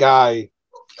bad guy,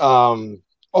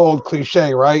 old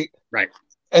cliche, right? Right.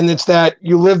 And it's that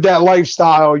you live that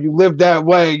lifestyle, you live that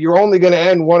way, you're only going to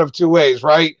end one of two ways,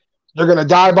 right? You're going to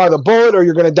die by the bullet or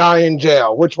you're going to die in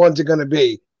jail. Which one's it going to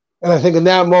be? And I think in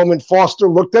that moment, Foster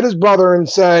looked at his brother and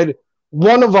said,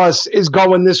 one of us is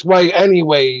going this way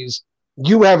anyways.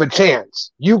 You have a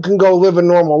chance. You can go live a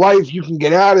normal life. You can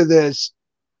get out of this.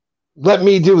 Let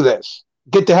me do this.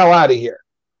 Get the hell out of here.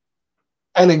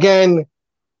 And again,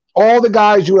 all the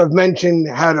guys you have mentioned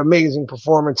had amazing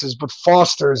performances, but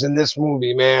Foster's in this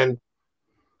movie, man.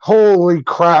 Holy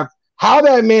crap. How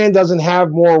that man doesn't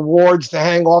have more awards to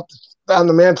hang off on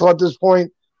the mantle at this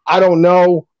point, I don't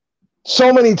know.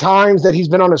 So many times that he's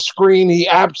been on a screen, he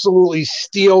absolutely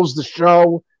steals the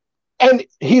show. And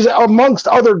he's amongst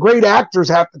other great actors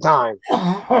half the time.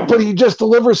 But he just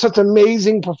delivers such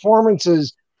amazing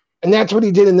performances. And that's what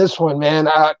he did in this one, man.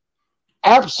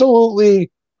 Absolutely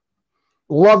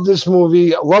love this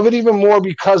movie. Love it even more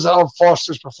because of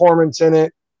Foster's performance in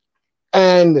it.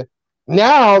 And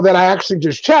now that I actually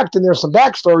just checked and there's some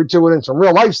backstory to it and some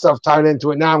real life stuff tied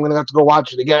into it, now I'm going to have to go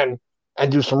watch it again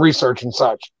and do some research and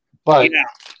such. But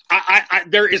yeah,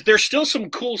 there's still some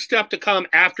cool stuff to come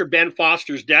after Ben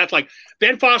Foster's death. Like,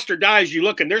 Ben Foster dies, you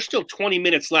look, and there's still 20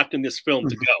 minutes left in this film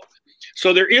to go.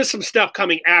 So there is some stuff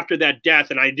coming after that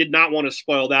death, and I did not want to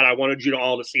spoil that. I wanted you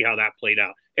all to see how that played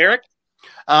out. Eric?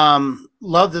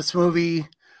 Love this movie.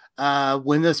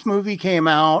 When this movie came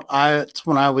out, it's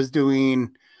when I was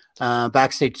doing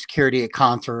backstage security at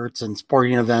concerts and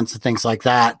sporting events and things like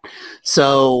that.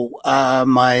 So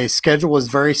my schedule was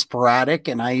very sporadic,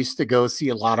 and I used to go see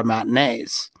a lot of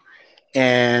matinees.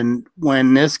 And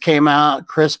when this came out,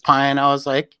 Chris Pine, I was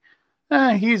like,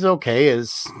 he's okay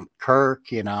as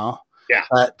Kirk, Yeah.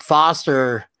 But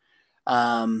Foster,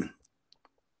 one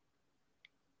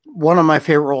of my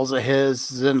favorite roles of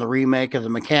his is in the remake of The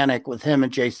Mechanic with him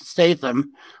and Jason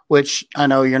Statham, which I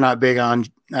know you're not big on,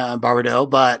 Barbadell,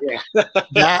 but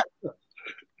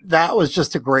that was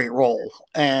just a great role.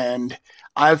 And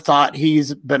I've thought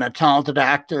he's been a talented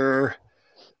actor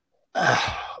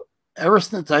ever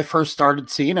since I first started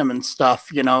seeing him and stuff,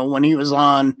 when he was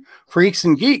on Freaks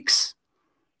and Geeks.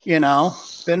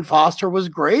 Ben Foster was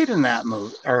great in that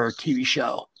movie or TV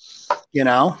show,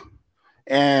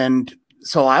 and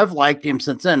so I've liked him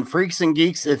since then. Freaks and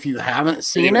Geeks, if you haven't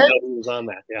seen it, he was on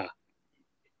that. Yeah,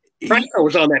 Franco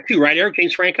was on that too, right? Eric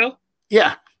James Franco.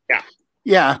 Yeah.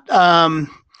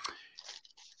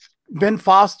 Ben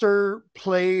Foster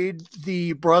played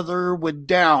the brother with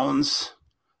Downs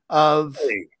of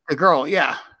the girl.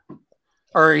 Yeah.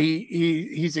 Or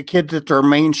he's a kid that they're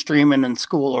mainstreaming in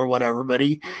school or whatever, but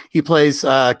he plays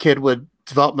a kid with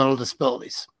developmental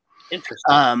disabilities.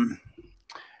 Interesting.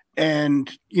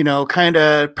 And, kind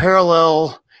of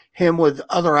parallel him with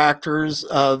other actors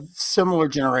of similar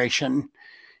generation.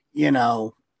 You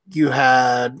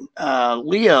had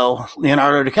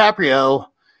Leonardo DiCaprio,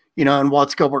 and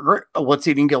What's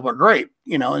Eating Gilbert Grape,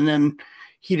 and then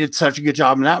he did such a good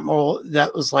job in that role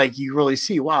that was like, you really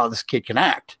see, wow, this kid can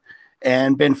act.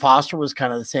 And Ben Foster was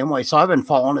kind of the same way. So I've been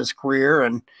following his career,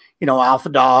 and, Alpha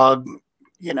Dog,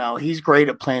 he's great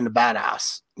at playing the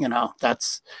badass,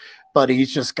 but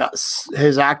he's just got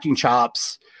his acting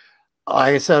chops.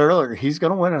 Like I said earlier, he's going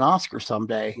to win an Oscar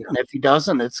someday. Yeah. And if he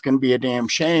doesn't, it's going to be a damn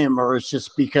shame, or it's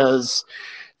just because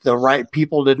the right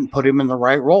people didn't put him in the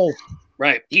right role.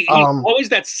 Right. He's always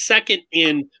that second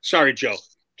in, sorry, Joe.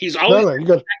 He's always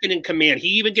second in command. He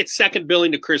even gets second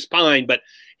billing to Chris Pine, but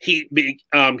he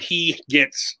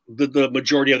gets the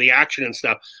majority of the action and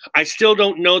stuff. I still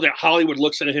don't know that Hollywood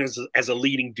looks at him as a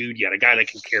leading dude yet, a guy that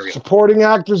can carry it. Supporting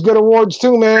actors get awards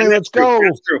too, man. Let's go.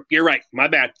 That's true. You're right. My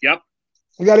bad. Yep.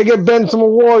 You got to give Ben some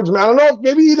awards, man. I don't know.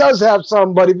 Maybe he does have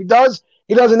some, but if he does,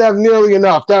 he doesn't have nearly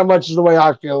enough. That much is the way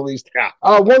I feel, at least. Yeah.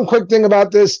 One quick thing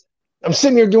about this. I'm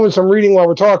sitting here doing some reading while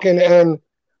we're talking, and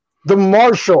the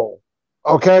Marshal,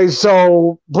 okay,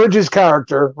 so Bridges'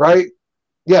 character, right?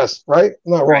 Yes, right?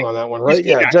 I'm not wrong on that one, right?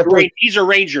 He's a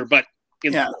ranger, but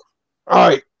yeah. All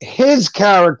right. His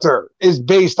character is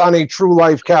based on a true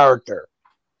life character.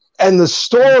 And the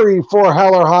story for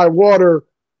Hell or High Water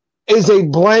is a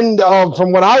blend of,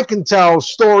 from what I can tell,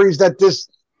 stories that this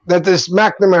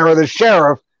McNamara, the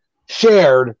sheriff,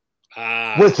 shared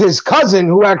with his cousin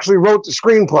who actually wrote the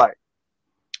screenplay.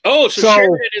 Oh, so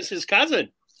Sheridan is his cousin.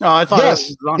 No, I thought yes, it was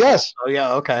his uncle. yes. Oh,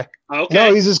 yeah, okay. Okay.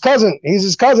 No, he's his cousin. He's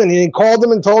his cousin. He called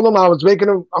him and told him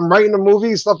I'm writing a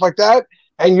movie, stuff like that,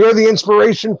 and you're the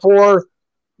inspiration for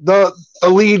the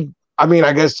lead. I mean,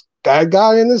 I guess bad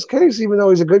guy in this case, even though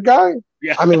he's a good guy.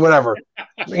 Yeah. I mean, whatever.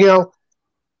 You know.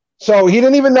 So he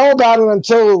didn't even know about it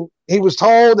until he was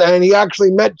told, and he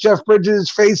actually met Jeff Bridges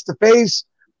face to face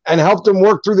and helped him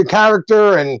work through the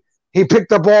character, and he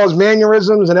picked up all his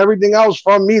mannerisms and everything else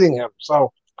from meeting him.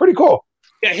 So pretty cool.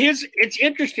 Yeah, it's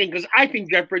interesting because I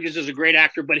think Jeff Bridges is a great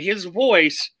actor, but his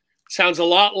voice sounds a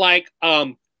lot like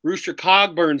Rooster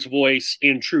Cogburn's voice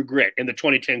in True Grit, in the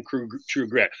 2010 True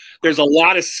Grit. There's a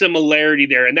lot of similarity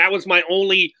there, and that was my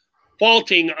only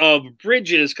faulting of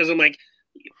Bridges, because I'm like,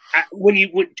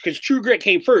 because True Grit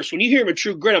came first. When you hear him in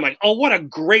True Grit, I'm like, oh, what a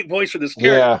great voice for this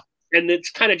character. Yeah. And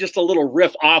it's kind of just a little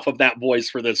riff off of that voice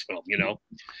for this film, you know?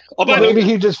 Oh, well, maybe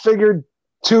he just figured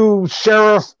two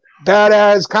sheriff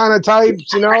badass kind of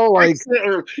types, you know, like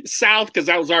or South, because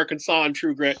that was Arkansas and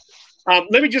True Grit.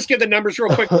 Let me just give the numbers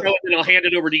real quick, and then I'll hand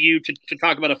it over to you to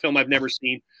talk about a film I've never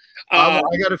seen. I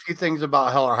got a few things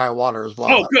about Hell or High Water as well.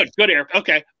 Oh, good, Eric.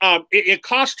 Okay, it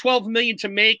cost $12 million to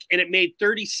make, and it made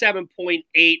 37.8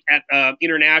 at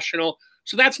international.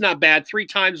 So that's not bad. 3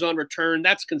 times on return.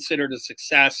 That's considered a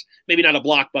success. Maybe not a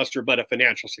blockbuster, but a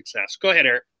financial success. Go ahead,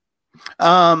 Eric.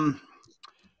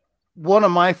 One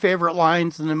of my favorite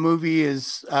lines in the movie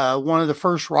is one of the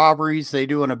first robberies they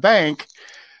do in a bank.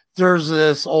 There's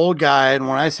this old guy, and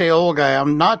when I say old guy,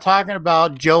 I'm not talking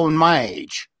about Joe and my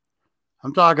age.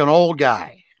 I'm talking old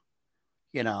guy,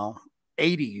 you know,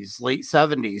 80s, late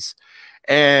 70s.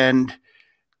 And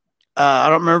I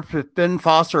don't remember if Ben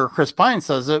Foster or Chris Pine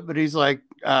says it, but he's like,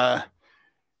 do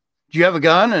you have a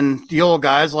gun? And the old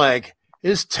guy's like,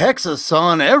 it's Texas,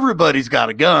 son. Everybody's got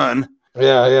a gun.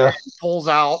 Yeah. He pulls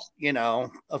out, you know,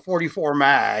 a 44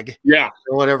 mag. Yeah.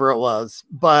 Or whatever it was.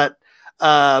 But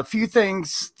a few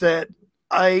things that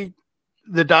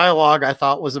the dialogue I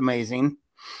thought was amazing.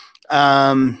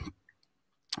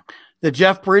 The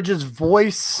Jeff Bridges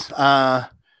voice,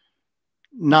 not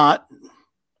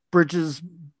Bridges'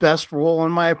 best role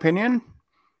in my opinion.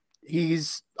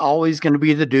 He's always going to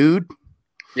be the dude.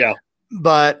 Yeah.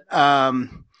 But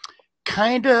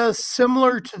kind of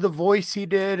similar to the voice he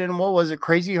did in, what was it,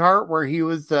 Crazy Heart, where he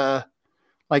was the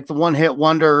one-hit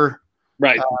wonder.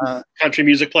 Right. Country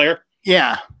music player.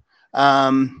 Yeah. So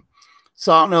I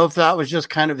don't know if that was just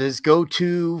kind of his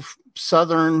go-to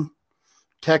Southern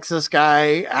Texas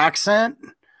guy accent.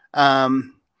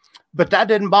 But that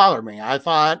didn't bother me. I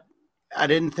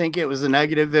didn't think it was a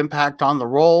negative impact on the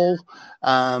role.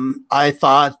 I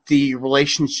thought the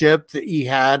relationship that he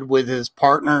had with his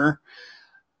partner,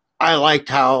 I liked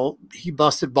how he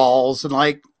busted balls, and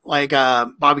like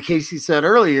Bobby Casey said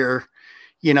earlier,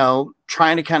 you know,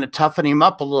 trying to kind of toughen him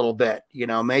up a little bit, you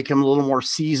know, make him a little more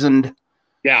seasoned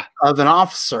of an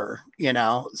officer, you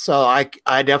know. So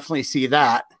I definitely see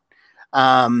that.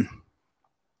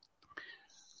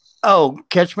 Oh,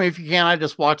 Catch Me If You Can. I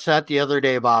just watched that the other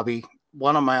day, Bobby.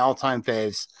 One of my all-time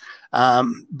faves.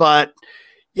 But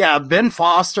yeah, Ben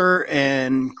Foster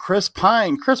and Chris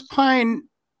Pine. Chris Pine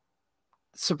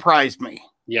surprised me.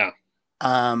 Yeah.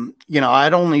 You know,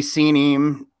 I'd only seen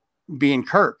him being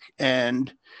Kirk,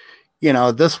 and you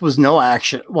know, this was no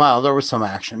action. Well, there was some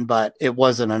action, but it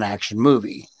wasn't an action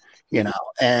movie, you know.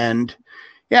 And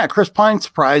yeah, Chris Pine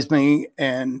surprised me,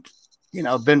 and you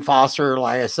know, Ben Foster,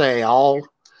 like I say, I'll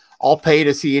pay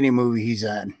to see any movie he's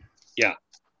in. Yeah.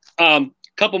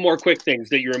 Couple more quick things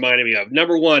that you reminded me of.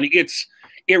 Number one,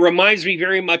 it reminds me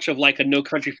very much of like a No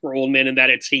Country for Old Men, in that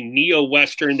it's a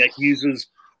neo-Western that uses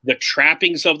the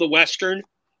trappings of the Western,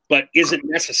 but isn't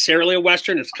necessarily a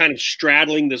Western. It's kind of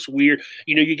straddling this weird,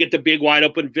 you know, you get the big wide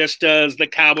open vistas, the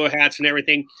cowboy hats and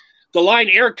everything. The line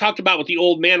Eric talked about with the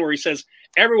old man where he says,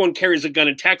 everyone carries a gun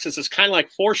in Texas, is kind of like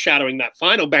foreshadowing that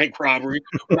final bank robbery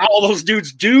where all those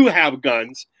dudes do have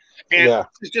guns. And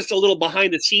it's just a little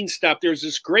behind the scenes stuff. There's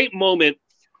this great moment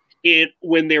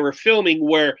when they were filming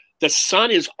where the sun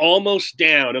is almost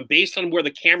down, and based on where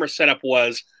the camera setup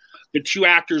was, the two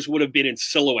actors would have been in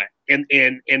silhouette, and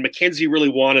Mackenzie really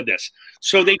wanted this.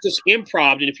 So they just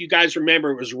improv. And if you guys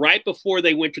remember, it was right before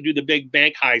they went to do the big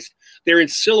bank heist. They're in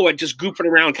silhouette, just goofing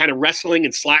around, kind of wrestling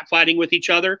and slap fighting with each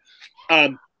other.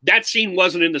 That scene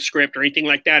wasn't in the script or anything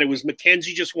like that. It was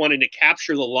Mackenzie just wanting to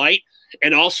capture the light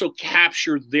and also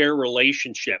capture their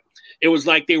relationship. It was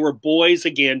like they were boys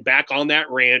again, back on that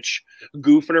ranch,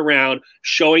 goofing around,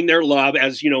 showing their love,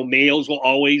 as, you know, males will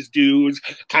always do. It's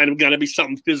kind of got to be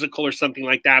something physical or something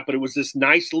like that. But it was this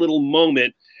nice little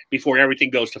moment before everything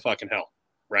goes to fucking hell,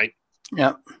 right?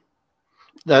 Yep.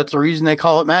 That's the reason they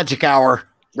call it Magic Hour.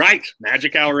 Right.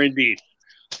 Magic Hour indeed.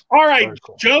 All right.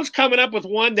 Cool. Joe's coming up with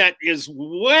one that is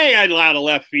way out of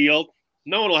left field.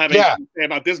 No one will have anything to say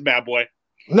about this bad boy.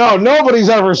 No, nobody's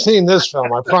ever seen this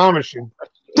film, I promise you.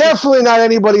 Definitely not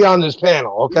anybody on this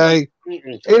panel, okay?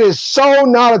 It is so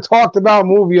not a talked about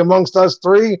movie amongst us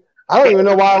three. I don't even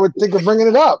know why I would think of bringing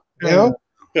it up, you know?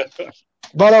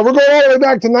 But we're going all the way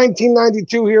back to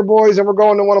 1992 here, boys, and we're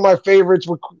going to one of my favorites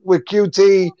with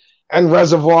QT and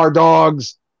Reservoir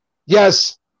Dogs.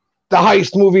 Yes, the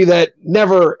heist movie that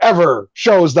never, ever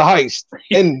shows the heist.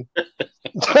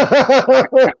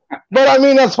 But, I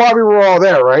mean, that's why we were all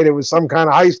there, right? It was some kind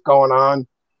of heist going on.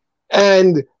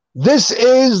 And this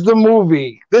is the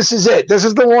movie. This is it. This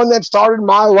is the one that started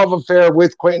my love affair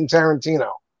with Quentin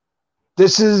Tarantino.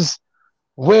 This is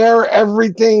where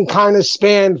everything kind of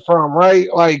spanned from, right?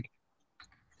 Like,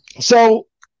 so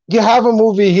you have a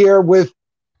movie here with,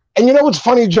 and you know what's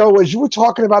funny, Joe, was you were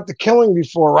talking about The Killing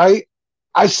before, right?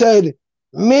 I said,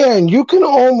 man, you can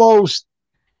almost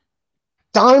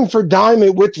dime for dime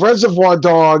it with Reservoir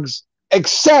Dogs,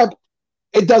 except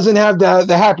it doesn't have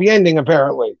the happy ending,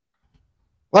 apparently.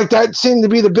 Like, that seemed to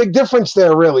be the big difference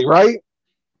there, really, right?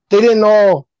 They didn't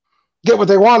all get what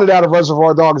they wanted out of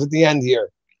Reservoir Dogs at the end here.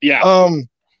 Yeah.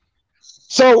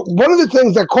 So one of the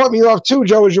things that caught me off too,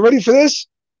 Joe, is you ready for this?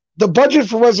 The budget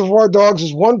for Reservoir Dogs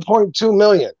is $1.2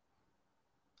 million.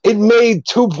 It made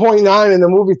 2.9 in the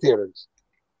movie theaters.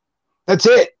 That's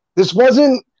it. This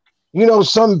wasn't, you know,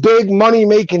 some big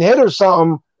money-making hit or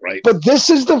something. Right. But this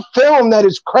is the film that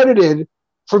is credited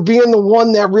for being the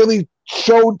one that really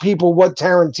showed people what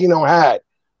Tarantino had.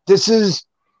 This is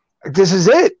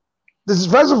it. This is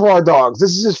Reservoir Dogs.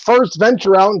 This is his first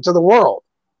venture out into the world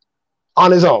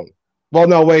on his own. Well,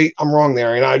 no, wait, I'm wrong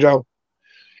there, ain't I, Joe?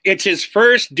 It's his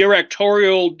first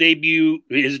directorial debut.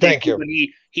 Thank you.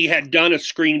 He had done a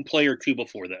screenplay or two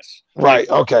before this. Right.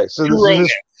 Okay. So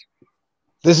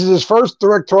this is his first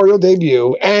directorial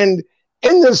debut, and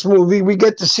in this movie, we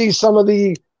get to see some of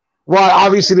the. Well,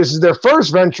 obviously, this is their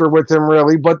first venture with him,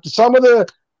 really, but some of the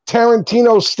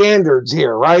Tarantino standards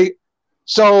here, right?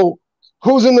 So,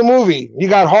 who's in the movie? You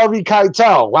got Harvey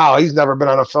Keitel. Wow, he's never been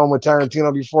on a film with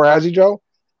Tarantino before, has he, Joe?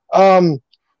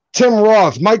 Tim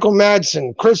Roth, Michael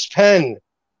Madsen, Chris Penn,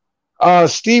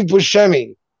 Steve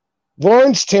Buscemi,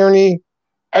 Lawrence Tierney,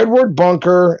 Edward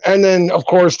Bunker, and then, of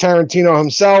course, Tarantino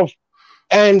himself.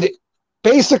 And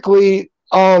basically,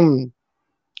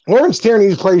 Lawrence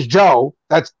Tierney plays Joe.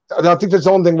 I think that's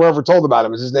the only thing we're ever told about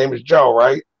him is his name is Joe,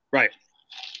 right? Right.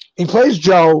 He plays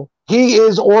Joe. He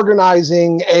is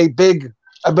organizing a big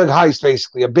heist,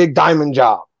 basically, a big diamond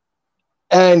job.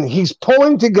 And he's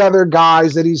pulling together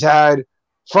guys that he's had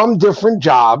from different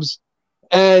jobs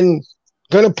and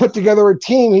going to put together a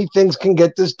team he thinks can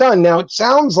get this done. Now, it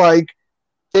sounds like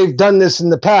they've done this in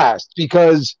the past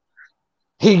because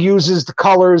he uses the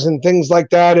colors and things like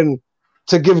that and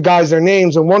to give guys their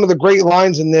names. And one of the great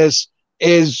lines in this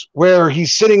is where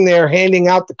he's sitting there handing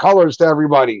out the colors to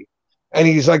everybody. And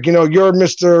he's like, you know, you're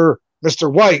Mr.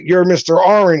 White, you're Mr.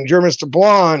 Orange, you're Mr.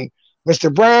 Blonde,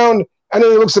 Mr. Brown. And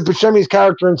then he looks at Buscemi's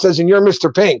character and says, and you're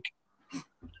Mr. Pink.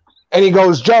 And he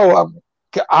goes, Joe,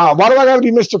 why do I got to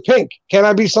be Mr. Pink? Can't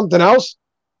I be something else?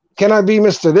 Can I be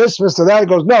Mr. this, Mr. that? He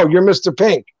goes, no, you're Mr.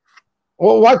 Pink.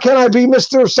 Well, why can't I be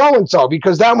Mr. So-and-so?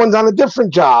 Because that one's on a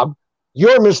different job.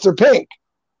 You're Mr. Pink.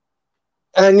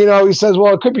 And, you know, he says,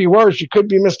 well, it could be worse. You could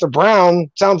be Mr.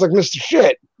 Brown. Sounds like Mr.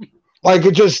 Shit. Like,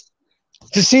 it just,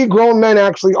 to see grown men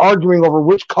actually arguing over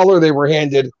which color they were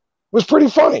handed was pretty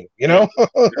funny, you know?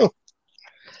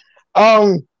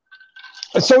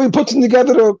 So he puts them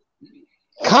together to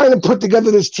kind of put together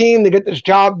this team to get this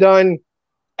job done.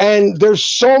 And there's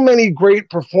so many great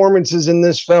performances in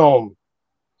this film.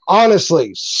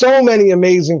 Honestly, so many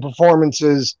amazing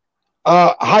performances.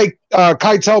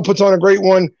 Keitel puts on a great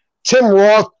one. Tim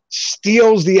Roth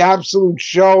steals the absolute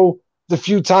show the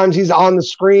few times he's on the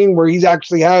screen where he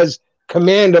actually has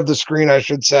command of the screen, I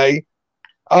should say.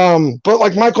 But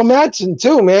like Michael Madsen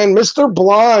too, man, Mr.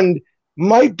 Blonde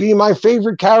might be my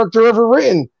favorite character ever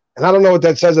written. And I don't know what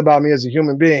that says about me as a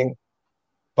human being,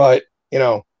 but you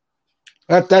know,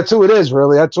 that's who it is,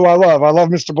 really. That's who I love. I love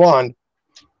Mr. Blonde.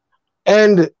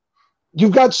 And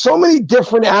you've got so many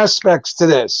different aspects to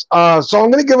this. So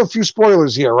I'm going to give a few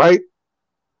spoilers here, right?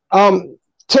 Tim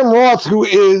Roth, who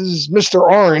is Mr.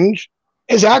 Orange,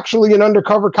 is actually an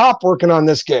undercover cop working on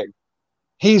this gig.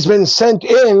 He's been sent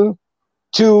in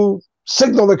to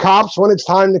signal the cops when it's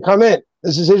time to come in.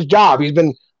 This is his job. He's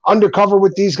been undercover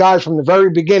with these guys from the very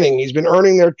beginning. He's been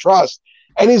earning their trust.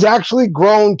 And he's actually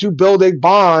grown to build a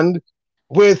bond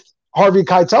with Harvey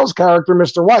Keitel's character,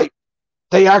 Mr. White.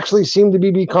 they actually seem to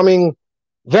be becoming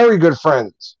very good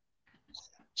friends.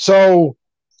 So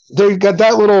they got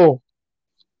that little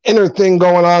inner thing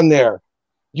going on there.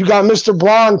 You got Mr.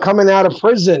 Blonde coming out of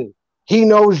prison. He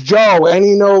knows Joe and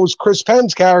he knows Chris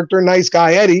Penn's character, Nice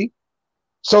Guy Eddie.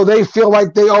 So they feel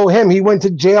like they owe him. He went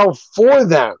to jail for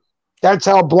them. That's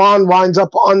how Blonde winds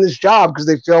up on this job, because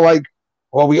they feel like,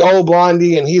 well, we owe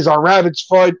Blondie and he's our rabbit's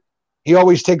foot. He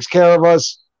always takes care of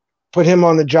us. Put him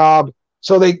on the job.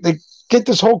 So they get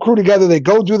this whole crew together. They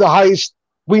go do the heist.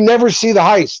 We never see the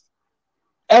heist,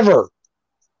 ever.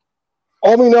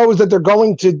 All we know is that they're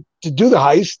going to do the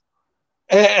heist,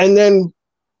 and then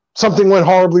something went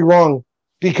horribly wrong,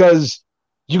 because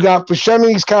you got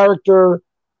Buscemi's character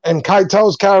and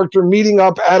Keitel's character meeting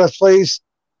up at a place,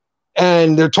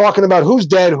 and they're talking about who's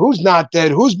dead, who's not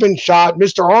dead, who's been shot.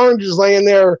 Mr. Orange is laying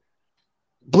there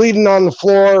bleeding on the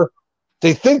floor.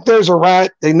 They think there's a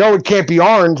rat. They know it can't be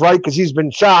Orange, right, because he's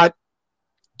been shot.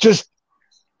 Just,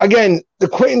 again, the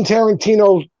Quentin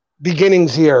Tarantino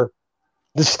beginnings here,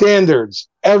 the standards,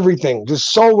 everything,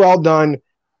 just so well done.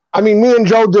 I mean, me and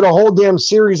Joe did a whole damn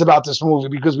series about this movie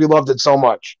because we loved it so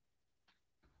much.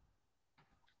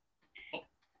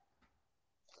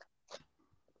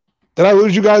 Did I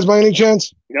lose you guys by any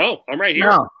chance? No, I'm right here.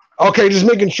 No. Okay, just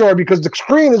making sure, because the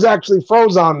screen is actually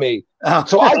froze on me.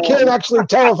 So I can't actually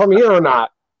tell if I'm here or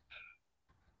not.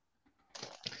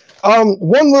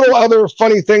 One little other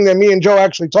funny thing that me and Joe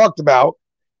actually talked about,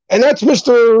 and that's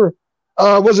Mr.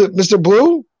 Was it Mr.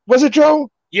 Blue? Was it,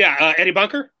 Joe? Yeah, Eddie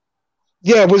Bunker?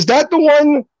 Yeah, was that the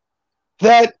one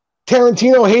that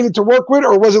Tarantino hated to work with,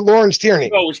 or was it Lawrence Tierney?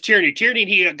 No, it was Tierney. Tierney,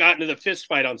 he had gotten into the fist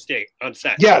fight on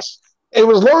set. Yes, it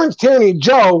was Lawrence Tierney,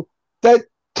 Joe, that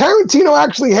Tarantino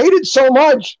actually hated so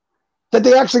much that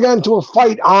they actually got into a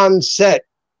fight on set.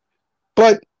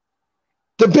 But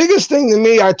the biggest thing to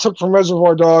me I took from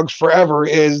Reservoir Dogs forever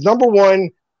is, number one,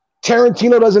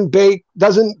 Tarantino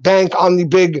doesn't bank on the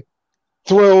big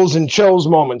thrills and chills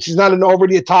moments. He's not an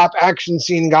over-the-top action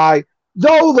scene guy,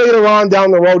 though later on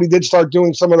down the road he did start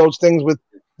doing some of those things with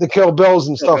the Kill Bills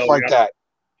and stuff like that.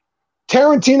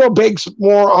 Tarantino banks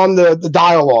more on the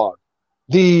dialogue,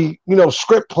 the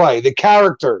script play, the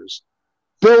characters,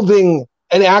 building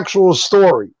an actual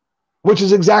story, which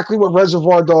is exactly what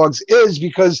Reservoir Dogs is,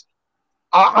 because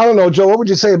I don't know, Joe, what would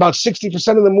you say? About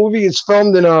 60% of the movie is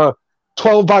filmed in a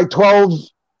 12 by 12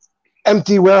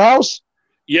 empty warehouse?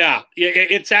 Yeah,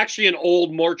 it's actually an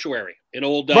old mortuary, an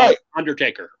old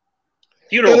undertaker.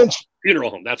 Funeral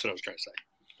home, that's what I was trying to say.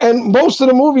 And most of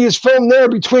the movie is filmed there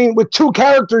with two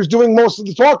characters doing most of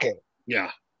the talking.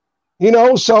 Yeah.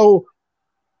 So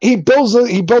he built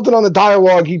it on the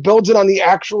dialogue, he builds it on the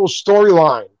actual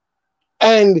storyline.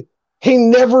 And he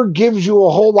never gives you a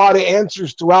whole lot of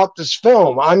answers throughout this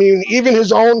film. I mean, even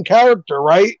his own character,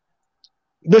 right?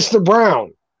 Mr.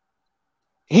 Brown.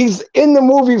 He's in the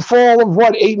movie for all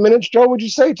of 8 minutes, Joe, would you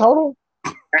say, total?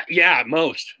 Yeah,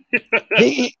 most.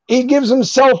 he gives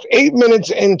himself 8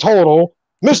 minutes in total.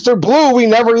 Mr. Blue, we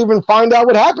never even find out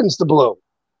what happens to Blue.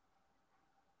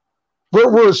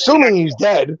 We're assuming he's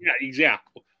dead. Yeah.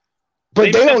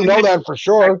 But they don't know that for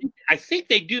sure. I think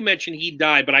they do mention he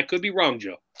died, but I could be wrong,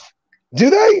 Joe. Do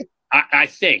they? I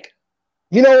think.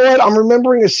 You know what? I'm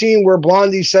remembering a scene where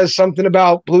Blondie says something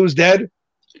about Blue's dead.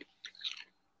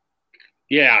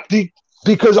 Yeah.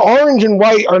 Because orange,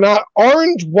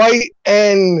 white,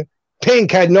 and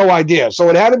pink had no idea. So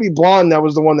it had to be Blonde that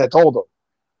was the one that told them.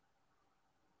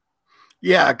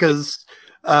 Yeah, because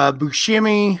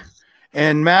Buscemi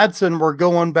and Madsen were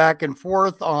going back and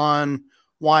forth on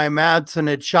why Madsen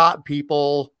had shot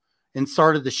people and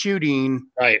started the shooting.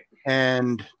 Right.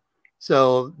 And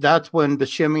so that's when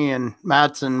Buscemi and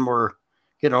Madsen were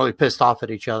getting really pissed off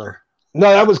at each other. No,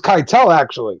 that was Keitel,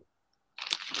 actually.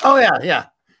 Oh, yeah.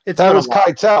 That was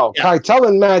Keitel. Yeah. Keitel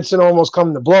and Madsen almost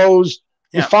come to blows.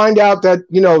 Yeah. You find out that,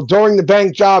 during the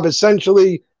bank job,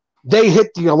 essentially, they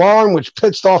hit the alarm, which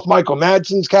pissed off Michael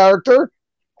Madsen's character.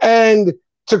 And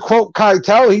to quote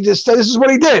Keitel, he just said, this is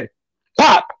what he did.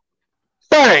 Pop,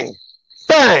 bang,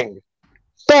 bang,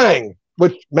 bang.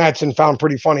 Which Madsen found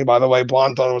pretty funny, by the way.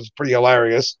 Blonde thought it was pretty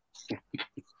hilarious.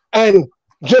 And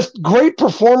just great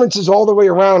performances all the way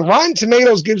around. Rotten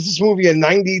Tomatoes gives this movie a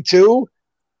 92.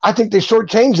 I think they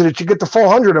shortchanged it. It should get the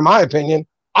 400, in my opinion.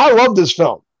 I love this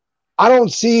film. I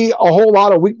don't see a whole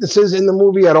lot of weaknesses in the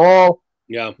movie at all.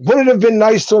 Yeah. Would it have been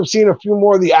nice to have seen a few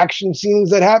more of the action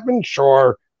scenes that happened?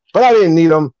 Sure. But I didn't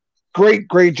need them. Great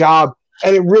job.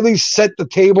 And it really set the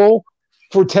table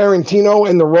for Tarantino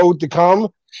and the road to come.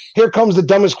 Here comes the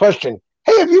dumbest question.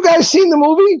 Hey, have you guys seen the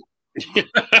movie?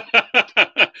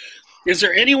 Is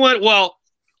there anyone? Well,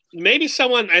 maybe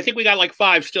someone. I think we got like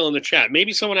 5 still in the chat.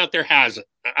 Maybe someone out there has it.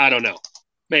 I don't know.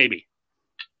 Maybe.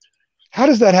 How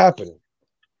does that happen?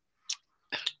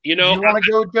 You know, you want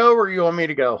to go, Joe, or you want me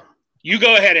to go? You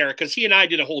go ahead, Eric, because he and I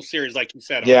did a whole series, like you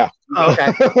said. Yeah.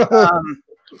 Okay.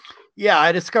 Yeah,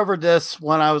 I discovered this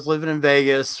when I was living in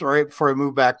Vegas, right before I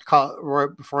moved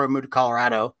to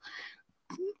Colorado,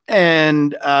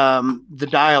 and the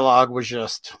dialogue was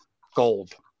just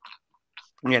gold.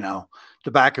 You know,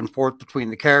 the back and forth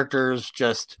between the characters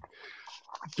just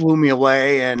blew me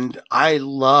away, and I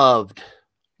loved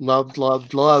true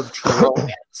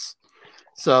romance.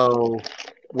 So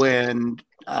when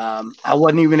I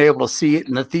wasn't even able to see it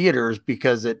in the theaters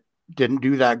because it didn't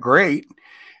do that great,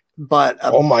 but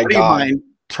a buddy of mine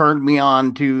turned me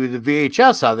on to the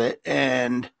VHS of it,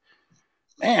 and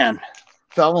man,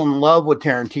 fell in love with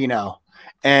Tarantino.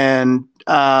 And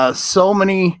so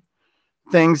many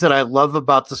things that I love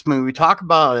about this movie. We talk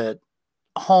about it,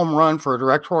 home run for a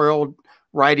directorial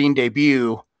writing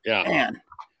debut. Yeah, man,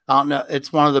 I don't know,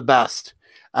 it's one of the best.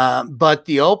 But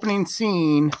the opening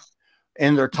scene,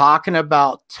 and they're talking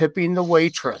about tipping the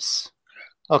waitress.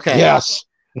 Okay. Yes.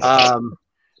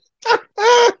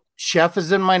 Chef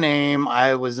is in my name.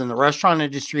 I was in the restaurant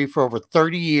industry for over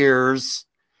 30 years.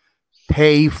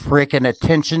 Pay freaking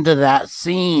attention to that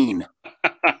scene.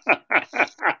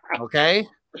 Okay.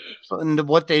 And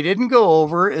what they didn't go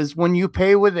over is when you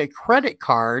pay with a credit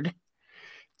card,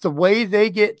 the way they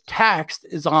get taxed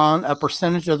is on a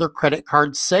percentage of their credit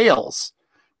card sales,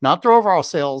 not their overall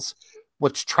sales,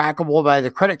 what's trackable by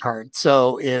the credit card.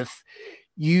 So if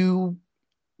you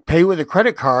pay with a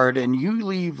credit card and you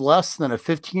leave less than a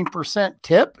 15%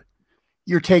 tip,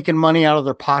 you're taking money out of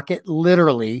their pocket,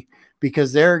 literally,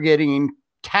 because they're getting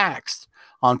taxed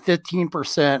on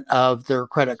 15% of their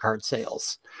credit card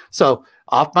sales. So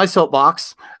off my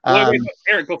soapbox. Wait,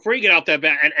 Eric, before you get out that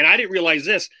bad, and I didn't realize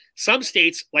this, some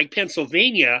states like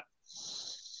Pennsylvania,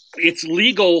 it's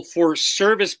legal for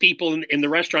service people in the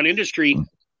restaurant industry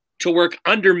to work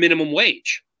under minimum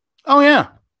wage. Oh, yeah.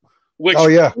 Which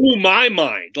blew my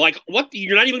mind. Like, what?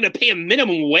 You're not even going to pay a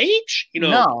minimum wage? You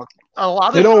know, no. A lot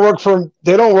of they don't work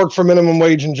for minimum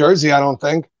wage in Jersey, I don't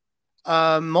think.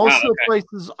 Most of the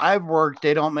places I've worked,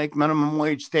 they don't make minimum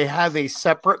wage. They have a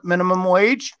separate minimum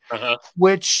wage,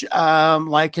 which,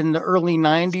 like in the early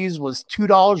 90s, was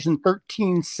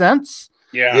 $2.13.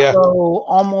 Yeah. So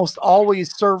almost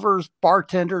always servers,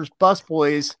 bartenders,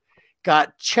 busboys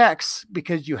got checks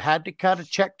because you had to cut a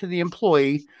check to the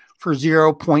employee for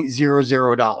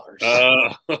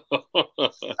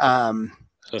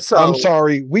 $0.00. So I'm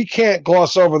sorry, we can't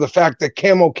gloss over the fact that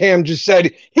Camo Cam just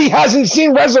said he hasn't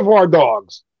seen Reservoir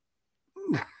Dogs.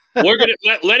 We're gonna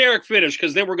let Eric finish,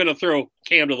 because then we're gonna throw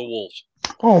Cam to the wolves.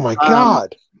 Oh my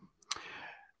god!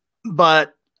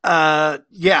 But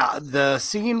yeah, the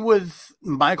scene with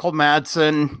Michael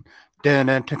Madsen.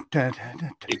 Stuck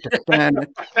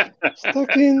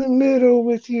in the middle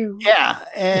with you. Yeah,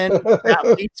 and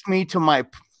that leads me to my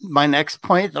next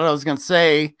point that I was going to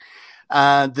say.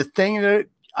 The thing that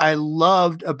I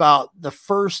loved about the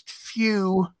first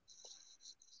few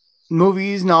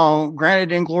movies, now granted,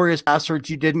 Inglourious Basterds,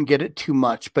 you didn't get it too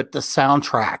much, but the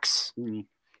soundtracks.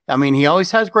 I mean, he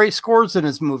always has great scores in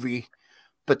his movie,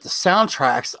 but the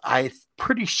soundtracks, I'm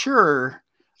pretty sure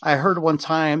I heard one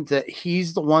time that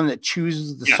he's the one that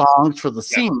chooses the songs for the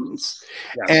scenes.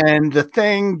 And the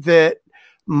thing that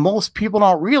most people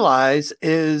don't realize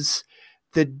is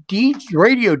the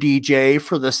radio DJ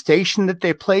for the station that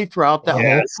they play throughout that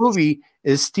whole movie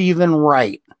is Stephen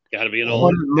Wright. Got to be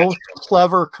one of the most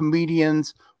clever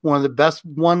comedians, one of the best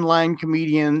one-line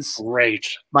comedians. Great.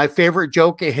 My favorite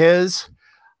joke of his,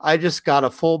 I just got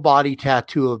a full body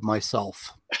tattoo of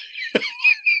myself.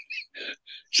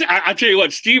 I tell you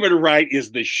what, Stephen Wright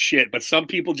is the shit, but some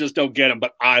people just don't get him.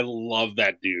 But I love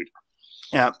that dude.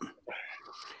 Yeah.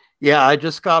 Yeah, I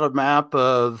just got a map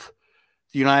of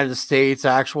the United States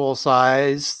actual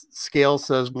size. Scale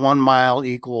says 1 mile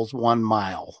equals 1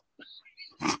 mile.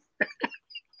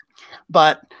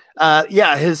 But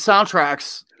yeah, his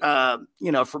soundtracks,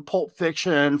 you know, for Pulp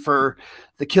Fiction, for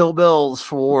the Kill Bills,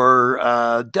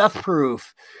 for Death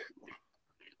Proof,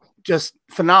 just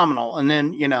phenomenal. And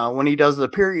then, you know, when he does the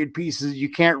period pieces, you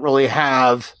can't really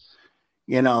have,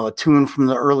 you know, a tune from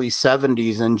the early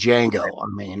 70s in Django. I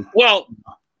mean, well,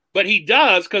 but he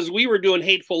does, because we were doing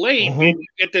Hateful Eight, and you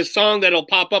get this song that'll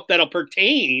pop up that'll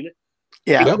pertain.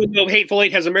 Yeah. Even though Hateful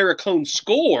Eight has a Morricone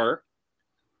score,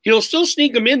 he'll still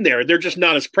sneak them in there. They're just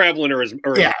not as prevalent or as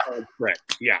correct.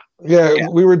 Yeah.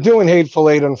 We were doing Hateful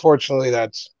Eight. Unfortunately,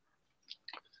 that's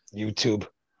YouTube.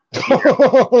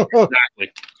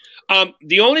 Exactly.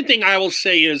 The only thing I will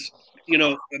say is,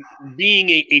 being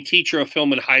a teacher of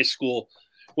film in high school,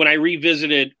 when I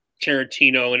revisited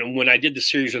Tarantino and when I did the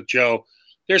series with Joe,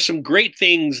 there's some great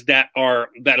things that are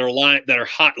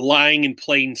hot lying in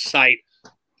plain sight.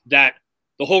 That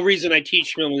the whole reason I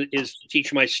teach film is to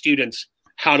teach my students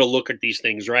how to look at these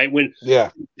things. Right? When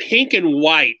pink and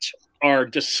white are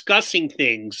discussing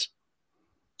things,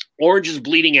 orange is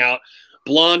bleeding out,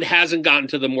 blonde hasn't gotten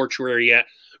to the mortuary yet.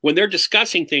 When they're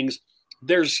discussing things,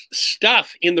 there's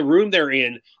stuff in the room they're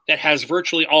in that has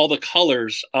virtually all the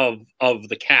colors of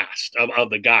the cast of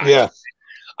the guys. Yeah.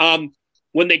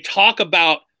 When they talk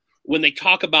about the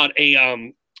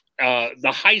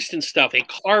heist and stuff, a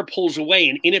car pulls away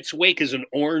and in its wake is an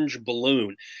orange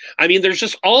balloon. I mean, there's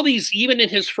just all these, even in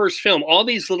his first film, all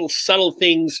these little subtle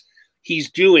things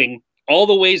he's doing, all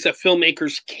the ways that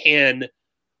filmmakers can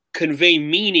convey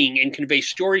meaning and convey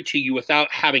story to you without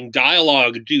having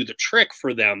dialogue do the trick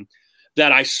for them,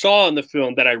 that I saw in the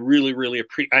film that I really, really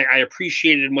I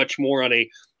appreciated much more on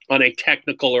a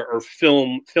technical or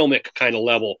filmic kind of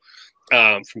level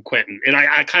from Quentin. And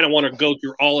I kind of want to go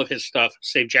through all of his stuff,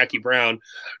 save Jackie Brown,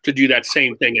 to do that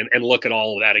same thing and look at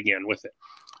all of that again with it.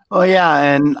 Oh yeah,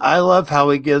 and I love how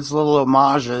he gives little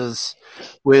homages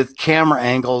with camera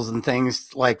angles and things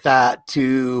like that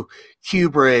to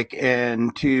Kubrick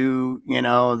and to,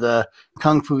 the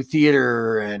Kung Fu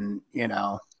Theater and,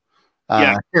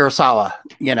 Kurosawa,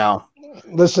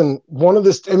 Listen,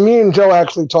 and me and Joe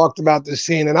actually talked about this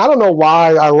scene, and I don't know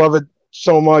why I love it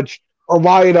so much or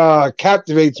why it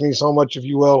captivates me so much, if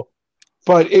you will,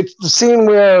 but it's the scene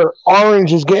where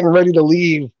Orange is getting ready to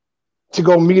leave to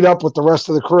go meet up with the rest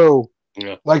of the crew.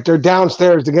 Yeah. Like they're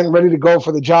downstairs, they're getting ready to go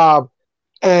for the job,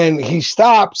 and he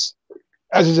stops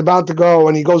as he's about to go,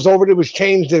 and he goes over to his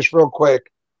change dish real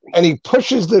quick, and he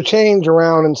pushes the change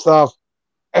around and stuff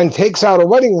and takes out a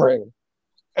wedding ring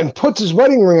and puts his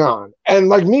wedding ring on. And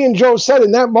like me and Joe said,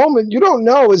 in that moment, you don't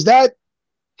know, is that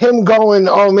him going,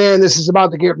 oh man, this is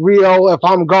about to get real. If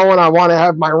I'm going, I want to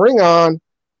have my ring on.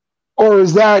 Or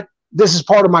is that this is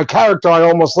part of my character? I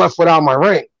almost left without my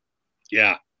ring.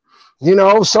 Yeah.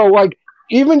 So like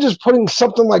even just putting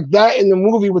something like that in the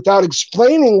movie without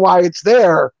explaining why it's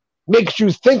there makes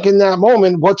you think in that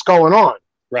moment what's going on.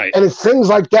 Right. And it's things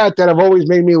like that that have always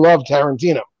made me love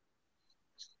Tarantino.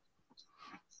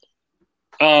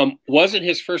 Wasn't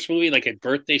his first movie like a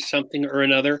birthday something or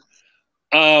another?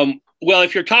 Well,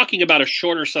 if you're talking about a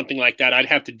short or something like that, I'd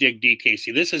have to dig deep,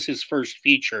 Casey. This is his first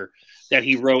feature that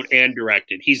he wrote and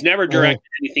directed. He's never directed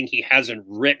anything he hasn't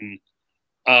written,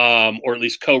 or at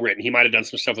least co-written. He might have done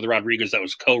some stuff with Rodriguez that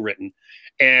was co-written.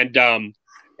 And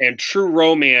True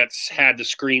Romance had the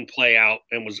screenplay out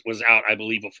and was out, I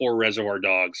believe, before Reservoir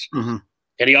Dogs. Mm-hmm.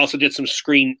 And he also did some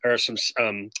screenplay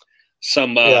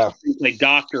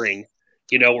doctoring,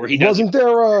 where he wasn't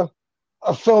there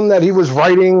a film that he was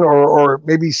writing or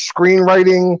maybe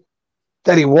screenwriting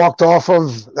that he walked off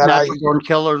of that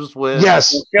Killers with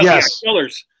yes. Yeah,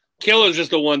 Killers is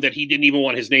the one that he didn't even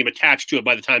want his name attached to it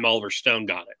by the time Oliver Stone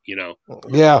got it,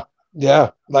 Yeah.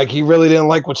 Like he really didn't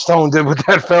like what Stone did with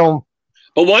that film.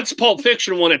 But once Pulp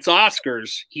Fiction won its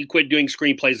Oscars, he quit doing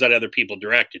screenplays that other people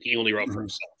directed. He only wrote for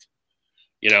himself,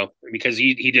 because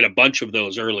he did a bunch of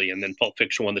those early, and then Pulp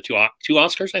Fiction won the two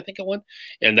Oscars, I think it won,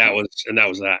 and that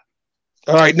was that.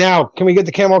 All right, now can we get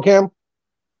the camo cam?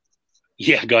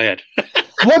 Yeah, go ahead.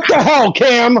 What the hell,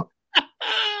 Cam?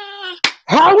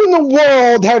 How in the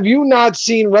world have you not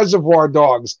seen Reservoir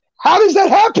Dogs? How does that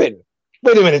happen?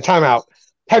 Wait a minute, time out.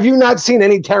 Have you not seen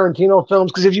any Tarantino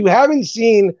films? Because if you haven't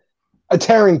seen a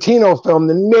Tarantino film,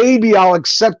 then maybe I'll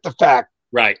accept the fact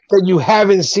that you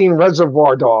haven't seen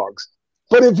Reservoir Dogs.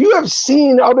 But if you have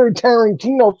seen other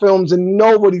Tarantino films and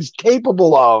know what he's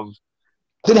capable of,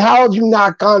 then how have you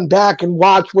not gone back and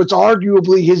watched what's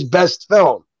arguably his best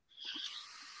film?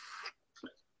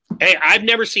 Hey, I've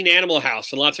never seen Animal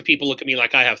House, and lots of people look at me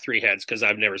like I have three heads because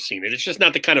I've never seen it. It's just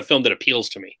not the kind of film that appeals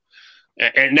to me.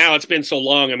 And now it's been so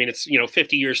long. I mean, it's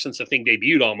 50 years since the thing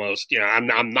debuted almost. I'm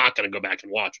not going to go back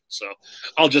and watch it. So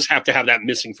I'll just have to have that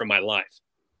missing from my life.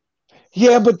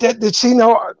 Yeah, but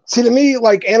to me,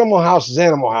 like Animal House is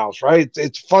Animal House, right?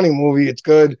 It's a funny movie. It's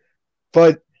good.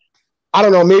 But I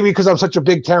don't know, maybe because I'm such a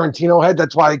big Tarantino head,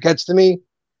 that's why it gets to me.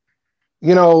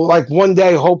 Like one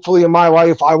day, hopefully in my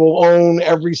life, I will own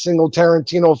every single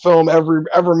Tarantino film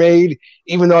ever made,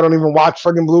 even though I don't even watch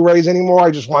friggin' Blu-rays anymore. I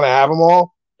just want to have them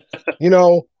all.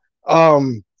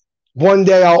 One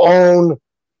day I'll own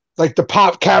like the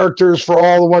pop characters for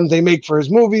all the ones they make for his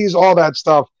movies, all that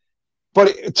stuff.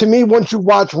 But to me, once you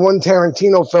watch one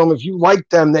Tarantino film, if you like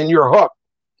them, then you're hooked.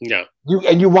 Yeah.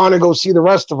 You want to go see the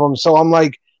rest of them. So I'm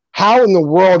like, how in the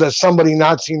world has somebody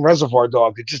not seen Reservoir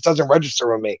Dogs? It just doesn't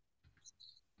register with me.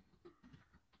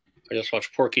 I just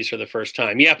watched Porky's for the first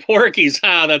time. Yeah, Porky's.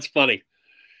 Ah, that's funny.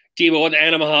 Diva, what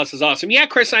Animal House is awesome. Yeah,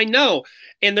 Chris, I know.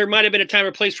 And there might have been a time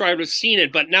or place where I would have seen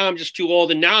it, but now I'm just too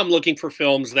old, and now I'm looking for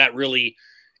films that really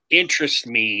interest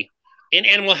me. And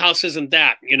Animal House isn't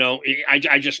that, you know.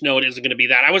 I just know it isn't going to be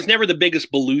that. I was never the biggest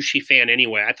Belushi fan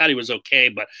anyway. I thought he was okay,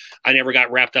 but I never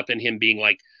got wrapped up in him being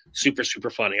like super, super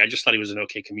funny. I just thought he was an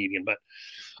okay comedian. But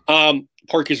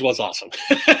Porky's was awesome,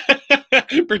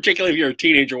 particularly if you're a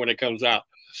teenager when it comes out.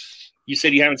 You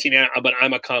said you haven't seen it, but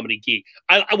I'm a comedy geek.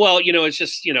 Well, you know, it's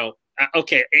just, you know,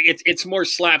 okay, it's more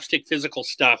slapstick physical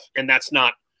stuff, and that's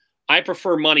not. I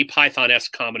prefer Monty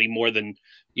Python-esque comedy more than,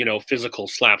 you know, physical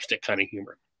slapstick kind of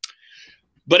humor.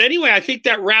 But anyway, I think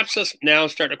that wraps us. Now I'm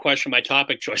starting to question my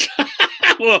topic choice.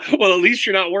 well, at least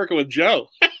you're not working with Joe.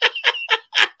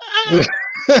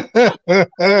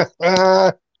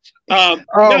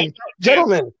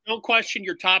 Gentlemen, don't question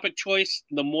your topic choice.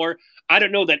 The more, I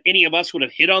don't know that any of us would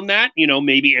have hit on that. You know,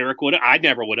 maybe Eric would have. I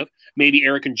never would have. Maybe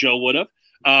Eric and Joe would have.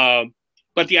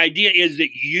 But the idea is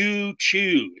that you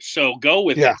choose. So go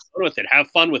with it. Go with it. Have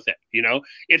fun with it. You know,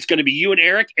 it's going to be you and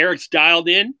Eric. Eric's dialed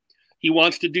in. He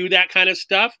wants to do that kind of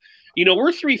stuff. You know,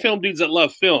 we're three film dudes that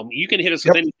love film. You can hit us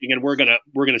with anything, and we're gonna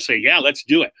say, yeah, let's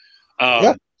do it.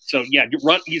 So yeah,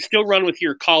 you still run with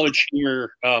your college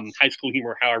humor, high school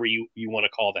humor, however you want to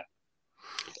call that.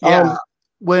 Yeah.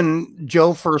 When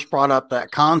Joe first brought up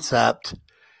that concept,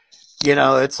 you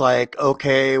know, it's like,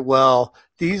 okay, well,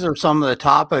 these are some of the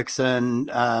topics, and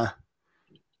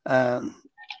Joe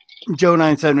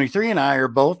 973 and I are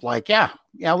both like, yeah,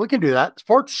 we can do that.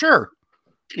 Sports, sure.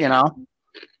 You know,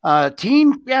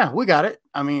 teen, yeah, we got it.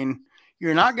 I mean,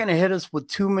 you're not going to hit us with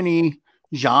too many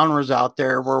genres out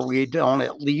there where we don't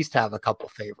at least have a couple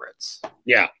favorites.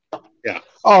 Yeah.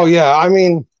 Oh yeah. I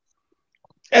mean,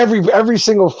 every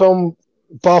single film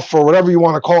buff or whatever you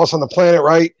want to call us on the planet,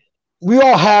 right? We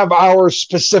all have our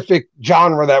specific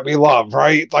genre that we love,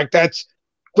 right? Like that's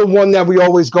the one that we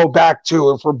always go back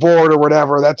to if we're bored or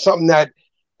whatever. That's something that,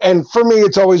 and for me,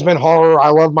 it's always been horror.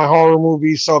 I love my horror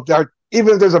movies. So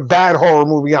even if there's a bad horror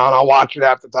movie on, I'll watch it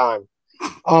half the time.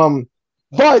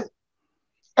 But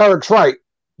Eric's right.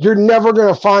 You're never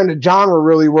going to find a genre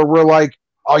really where we're like,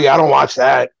 oh yeah, I don't watch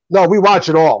that. No, we watch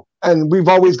it all. And we've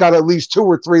always got at least 2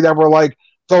 or 3 that were like,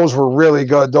 those were really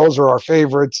good. Those are our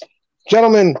favorites.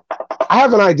 Gentlemen, I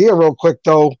have an idea real quick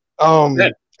though.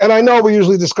 And I know we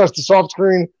usually discuss this off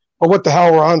screen, but what the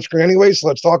hell, we're on screen anyway, so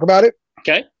let's talk about it.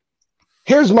 Okay.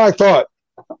 Here's my thought.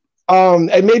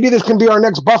 And maybe this can be our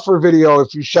next buffer video,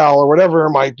 if you shall, or whatever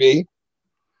it might be.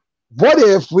 What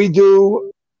if we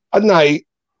do a night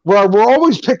where we're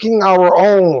always picking our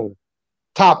own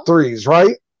top 3s,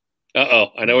 right?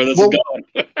 I know where this is going.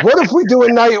 What if we do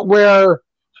a night where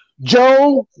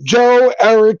Joe,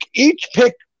 Eric each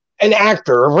pick an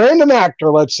actor, a random actor,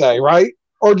 let's say, right?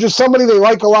 Or just somebody they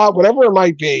like a lot, whatever it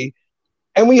might be,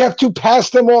 and we have to pass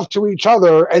them off to each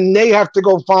other, and they have to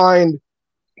go find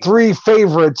 3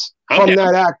 favorites from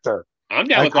that actor. I'm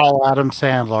down with call Adam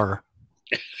Sandler.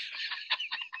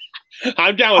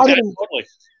 I'm down with that totally.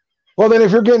 Well, then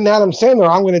if you're getting Adam Sandler,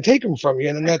 I'm going to take him from you,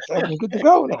 and then I'm good to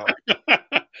go now.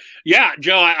 Yeah,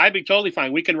 Joe, I'd be totally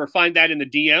fine. We can refine that in the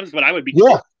DMs, but I would be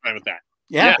totally fine with that.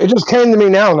 Yeah. It just came to me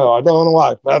now, though. I don't know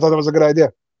why, but I thought that was a good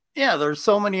idea. Yeah, there's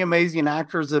so many amazing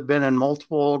actors that have been in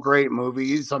multiple great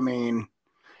movies. I mean,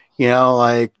 you know,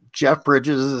 like Jeff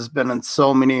Bridges has been in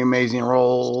so many amazing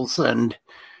roles, and,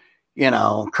 you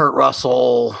know, Kurt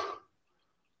Russell,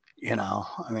 you know,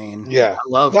 I mean, yeah, I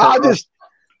love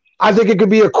I think it could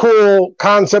be a cool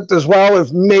concept as well.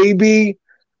 If maybe,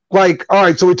 like, all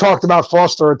right, so we talked about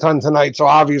Foster a ton tonight, so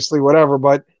obviously whatever,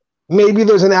 but maybe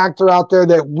there's an actor out there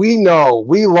that we know,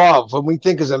 we love, and we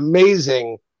think is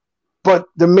amazing, but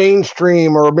the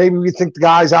mainstream, or maybe we think the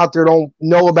guys out there don't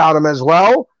know about him as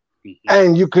well,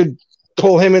 and you could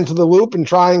pull him into the loop and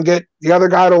try and get the other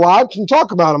guy to watch and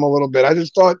talk about him a little bit. I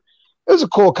just thought it was a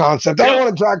cool concept. I don't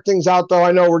want to drag things out, though.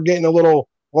 I know we're getting a little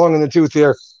long in the tooth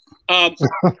here.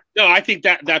 No, I think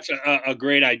that's a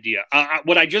great idea.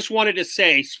 What I just wanted to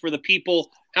say is for the people,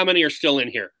 how many are still in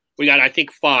here? We got, I think,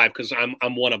 5 because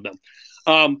I'm one of them.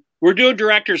 We're doing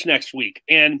directors next week,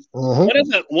 and one of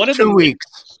the 2 weeks.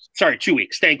 Sorry, 2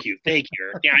 weeks. Thank you.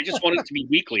 Yeah, I just wanted it to be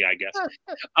weekly, I guess.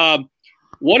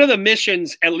 One of the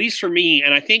missions, at least for me,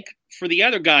 and I think for the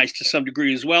other guys to some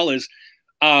degree as well, is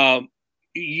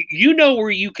you know where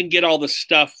you can get all the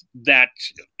stuff that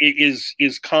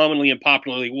is commonly and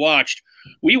popularly watched.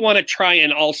 We want to try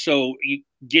and also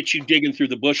get you digging through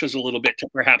the bushes a little bit to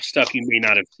perhaps stuff you may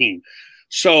not have seen.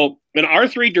 So in our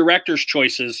 3 directors'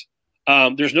 choices,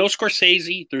 there's no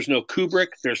Scorsese, there's no Kubrick,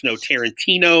 there's no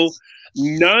Tarantino,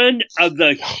 none of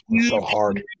the huge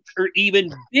or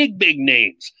even big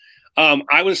names.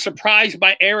 I was surprised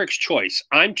by Eric's choice.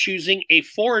 I'm choosing a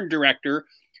foreign director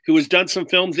who has done some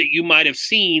films that you might have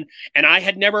seen, and I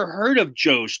had never heard of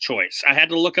Joe's choice. I had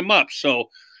to look him up. So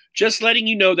just letting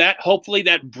you know that. Hopefully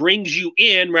that brings you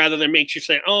in rather than makes you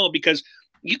say, oh, because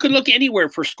you could look anywhere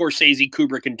for Scorsese,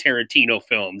 Kubrick, and Tarantino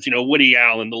films, Woody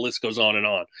Allen, the list goes on and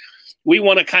on. We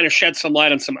want to kind of shed some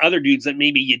light on some other dudes that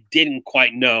maybe you didn't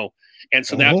quite know. And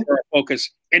so that's where our focus.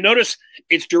 And notice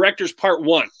it's directors part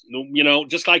 1,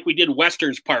 just like we did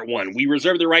Westerns part 1. We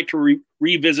reserve the right to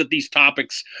revisit these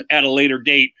topics at a later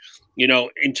date.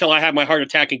 Until I have my heart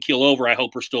attack and keel over, I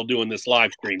hope we're still doing this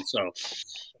live stream. So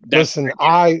listen,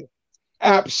 I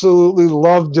absolutely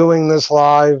love doing this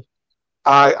live.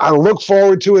 I look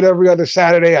forward to it every other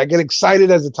Saturday. I get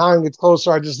excited as the time gets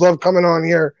closer. I just love coming on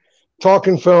here,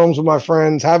 talking films with my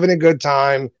friends, having a good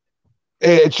time.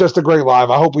 It's just a great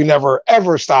live. I hope we never,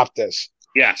 ever stop this.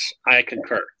 Yes, I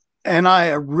concur. And I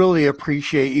really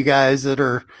appreciate you guys that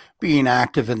are being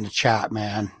active in the chat,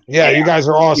 man. Yeah, you guys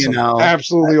are awesome.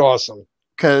 Absolutely awesome.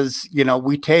 Because,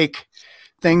 we take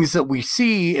things that we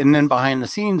see, and then behind the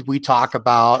scenes, we talk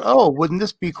about, oh, wouldn't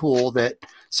this be cool that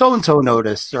so-and-so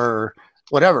noticed or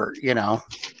whatever,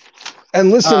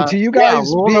 And listen, to you guys.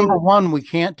 Rule number 1, we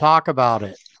can't talk about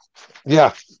it.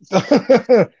 Yeah.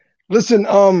 Listen,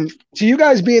 to you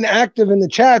guys being active in the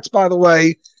chats, by the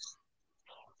way,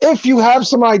 if you have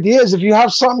some ideas, if you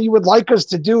have something you would like us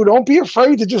to do, don't be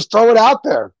afraid to just throw it out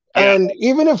there. Yeah. And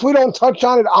even if we don't touch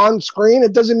on it on screen,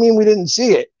 it doesn't mean we didn't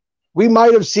see it. We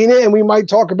might have seen it and we might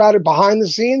talk about it behind the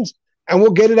scenes and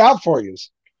we'll get it out for you.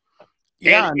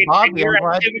 Yeah. And Bobby,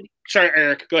 sorry,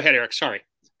 Eric. Go ahead, Eric. Sorry.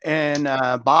 And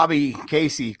Bobby,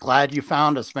 Casey, glad you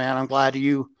found us, man. I'm glad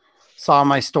you saw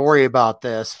my story about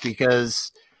this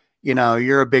because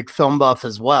you're a big film buff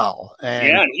as well.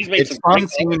 And he's made it's fun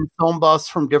seeing film buffs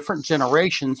from different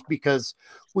generations because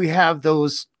we have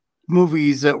those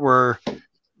movies that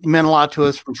meant a lot to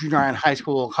us from junior high and high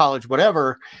school, college,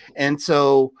 whatever. And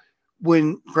so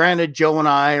granted, Joe and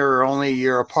I are only a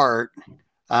year apart,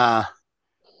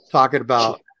 talking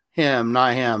about him,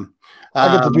 not him.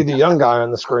 I get to be the young guy on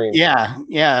the screen. Yeah.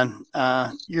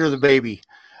 You're the baby.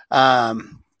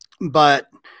 But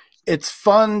it's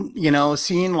fun,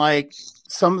 seeing like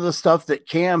some of the stuff that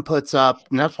Cam puts up.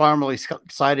 And that's why I'm really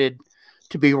excited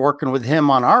to be working with him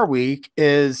on our week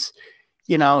is,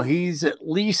 he's at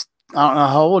least, I don't know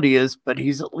how old he is, but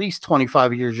he's at least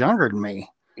 25 years younger than me.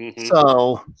 Mm-hmm.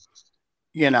 So,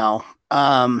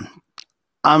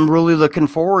 I'm really looking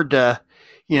forward to,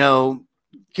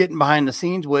 getting behind the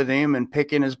scenes with him and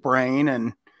picking his brain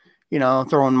and,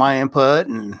 throwing my input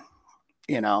and,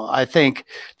 I think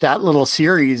that little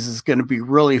series is going to be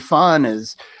really fun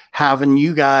is having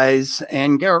you guys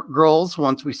and girls,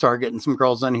 once we start getting some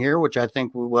girls in here, which I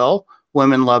think we will,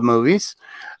 women love movies,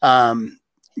 having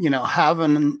you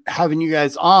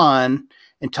guys on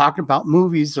and talking about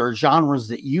movies or genres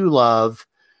that you love,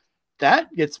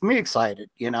 that gets me excited,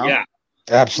 Yeah,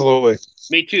 absolutely.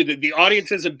 Me too. The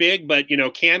audience isn't big, but,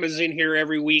 Cam is in here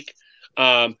every week.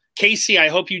 Casey, I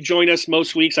hope you join us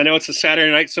most weeks. I know it's a Saturday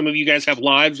night. Some of you guys have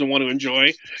lives and want to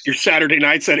enjoy your Saturday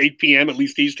nights at 8 p.m., at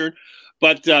least Eastern.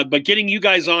 But getting you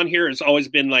guys on here has always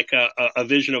been like a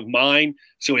vision of mine,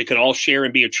 so we could all share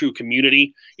and be a true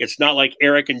community. It's not like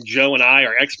Eric and Joe and I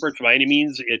are experts by any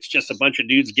means. It's just a bunch of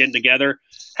dudes getting together,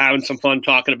 having some fun,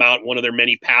 talking about one of their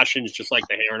many passions, just like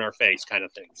the hair in our face kind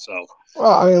of thing. So,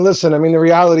 well, listen, the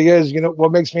reality is,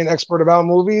 what makes me an expert about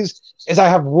movies is I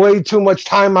have way too much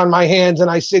time on my hands and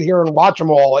I sit here and watch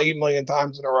them all 8 million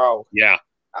times in a row. Yeah.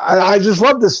 I just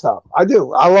love this stuff. I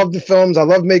do. I love the films. I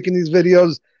love making these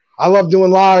videos. I love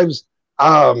doing lives.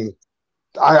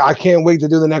 I can't wait to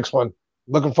do the next one.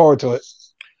 Looking forward to it.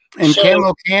 And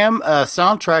Camo Cam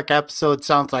soundtrack episode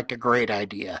sounds like a great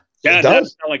idea. Yeah, it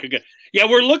does sound like a good. Yeah,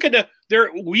 we're looking to there.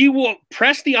 We will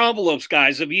press the envelopes,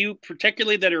 guys. Of you,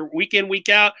 particularly that are week in, week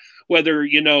out. Whether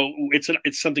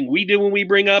it's something we do when we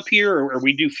bring up here, or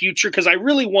we do future. Because I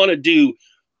really want to do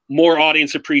more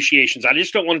audience appreciations. I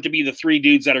just don't want it to be the 3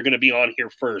 dudes that are going to be on here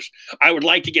first. I would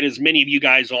like to get as many of you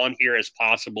guys on here as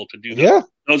possible to do that. Yeah.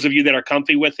 Those of you that are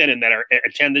comfy with it and that are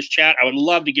attend this chat, I would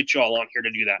love to get you all on here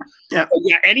to do that. Yeah.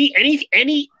 Yeah.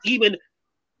 Any even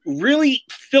really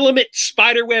filament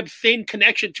spiderweb thin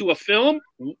connection to a film,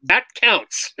 that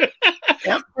counts.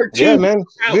 Yeah, man.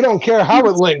 We don't care how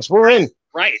it links. We're in.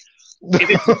 Right. If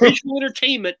it's visual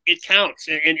entertainment, it counts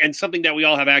and something that we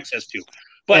all have access to.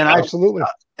 But absolutely.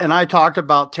 And I talked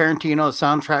about Tarantino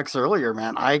soundtracks earlier,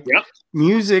 man.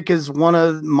 Music is one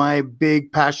of my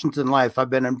big passions in life.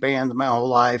 I've been in bands my whole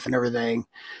life and everything.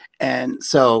 And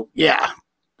so, yeah,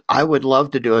 I would love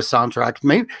to do a soundtrack.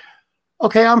 Maybe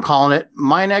Okay, I'm calling it.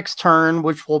 My next turn,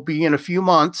 which will be in a few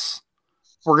months,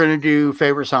 we're going to do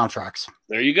favorite soundtracks.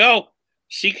 There you go.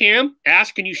 C-Cam,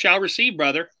 ask and you shall receive,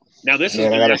 brother. Now this Man,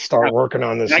 is. I got to start working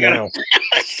on this now.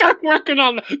 Start working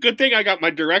on. Good thing I got my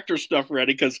director stuff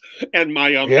ready and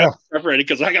my stuff ready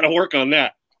because I got to work on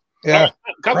that. Yeah.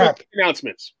 A couple of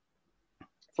announcements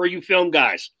for you film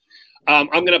guys. I'm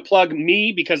going to plug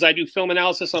me because I do film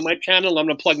analysis on my channel. I'm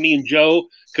going to plug me and Joe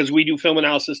because we do film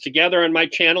analysis together on my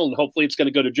channel, and hopefully it's going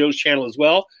to go to Joe's channel as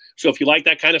well. So if you like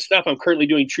that kind of stuff, I'm currently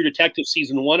doing True Detective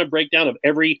Season 1, a breakdown of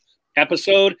every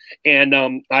episode, and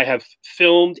I have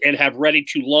filmed and have ready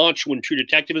to launch when True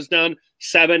Detective is done,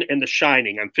 7 and The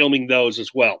Shining. I'm filming those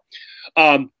as well.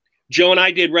 Joe and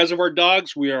I did Reservoir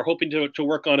Dogs. We are hoping to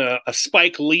work on a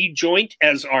Spike Lee joint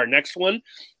as our next one.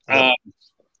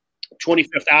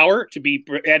 25th Hour to be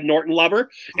Ed Norton lover.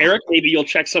 Eric, maybe you'll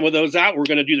check some of those out. We're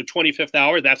going to do the 25th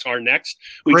Hour. That's our next.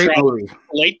 We Great tried movie.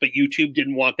 late, but YouTube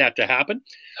didn't want that to happen.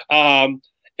 And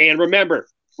remember,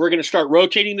 we're going to start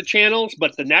rotating the channels,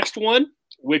 but the next one,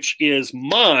 which is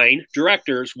mine,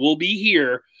 directors, will be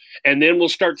here. And then we'll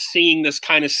start seeing this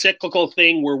kind of cyclical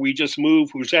thing where we just move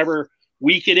whoever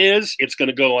week it is, it's going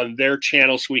to go on their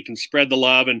channel so we can spread the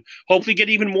love and hopefully get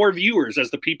even more viewers,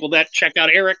 as the people that check out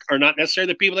Eric are not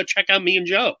necessarily the people that check out me and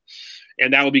Joe.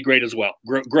 And that will be great as well.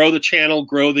 Grow the channel,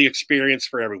 grow the experience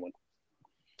for everyone.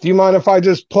 Do you mind if I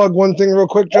just plug one thing real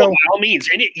quick, Joe? By all means.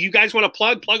 You guys want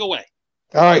to plug away.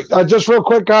 All right. Just real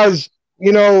quick, guys.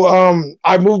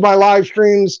 I moved my live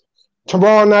streams.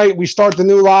 Tomorrow night, we start the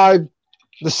new live.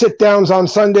 The sit-downs on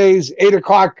Sundays, 8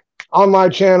 o'clock on my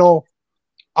channel.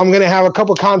 I'm going to have a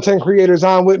couple content creators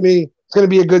on with me. It's going to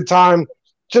be a good time.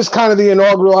 Just kind of the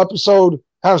inaugural episode.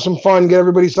 Have some fun, get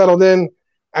everybody settled in.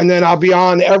 And then I'll be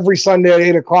on every Sunday at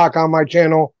 8 o'clock on my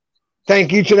channel.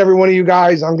 Thank each and every one of you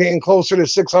guys. I'm getting closer to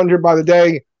 600 by the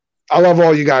day. I love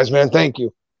all you guys, man. Thank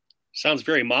you. Sounds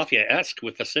very Mafia-esque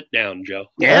with the sit-down, Joe.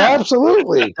 Yeah,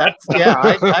 absolutely.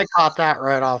 I caught that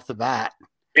right off the bat.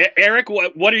 Eric,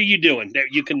 what are you doing that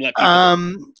you can let people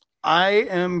know? I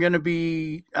am going to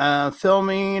be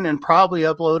filming and probably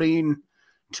uploading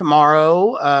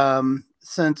tomorrow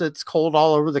since it's cold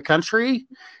all over the country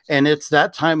and it's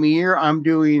that time of year. I'm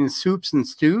doing soups and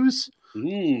stews.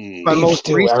 My most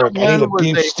recent one, I need a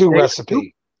beef stew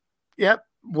recipe. Yep.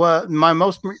 Well, my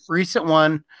most recent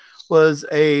one was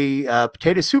a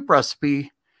potato soup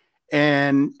recipe,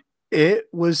 and it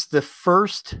was the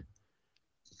first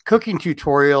cooking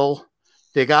tutorial.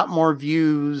 They got more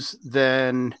views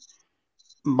than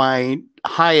my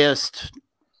highest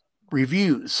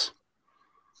reviews,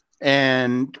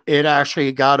 and it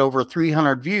actually got over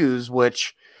 300 views,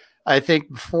 which I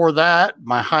think before that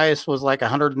my highest was like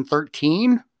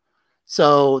 113.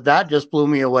 So that just blew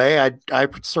me away. I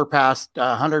surpassed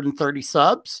 130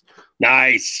 subs.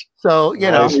 Nice. So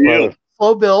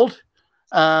slow build,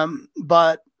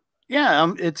 but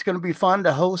yeah, it's going to be fun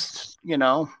to host,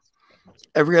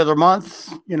 every other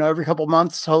month, every couple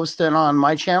months, hosting on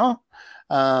my channel.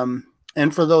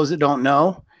 And for those that don't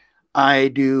know, I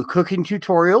do cooking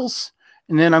tutorials,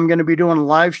 and then I'm going to be doing a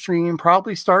live stream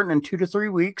probably starting in 2 to 3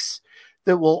 weeks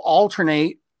that will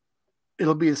alternate.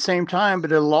 It'll be the same time,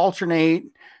 but it'll alternate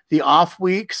the off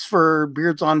weeks for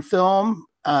Beards on Film.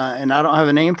 And I don't have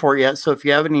a name for it yet. So if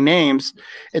you have any names,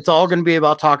 it's all going to be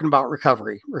about talking about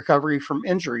recovery from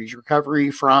injuries, recovery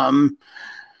from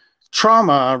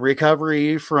trauma,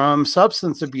 recovery from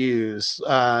substance abuse,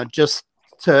 just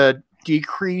to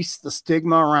decrease the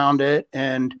stigma around it.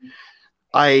 And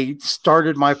I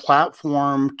started my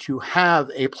platform to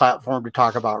have a platform to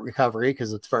talk about recovery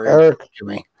because it's very important to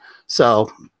me.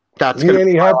 So that's going to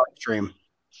be my stream.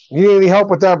 You need any help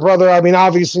with that, brother? I mean,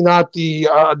 obviously not the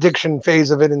addiction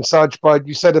phase of it and such, but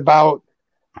you said about,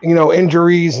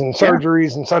 injuries and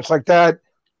surgeries and such like that.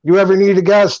 You ever need a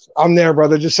guest? I'm there,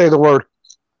 brother. Just say the word.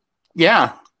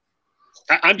 Yeah.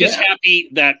 I'm just happy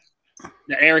that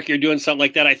Eric, you're doing something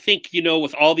like that. I think,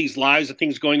 with all these lives and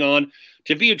things going on,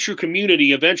 to be a true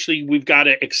community, eventually we've got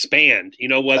to expand,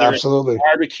 whether Absolutely. it's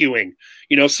barbecuing,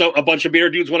 so a bunch of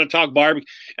beard dudes want to talk barbecue.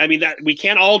 I mean, that we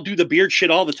can't all do the beard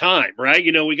shit all the time, right?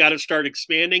 We got to start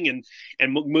expanding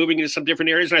and moving into some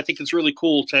different areas. And I think it's really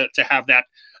cool to have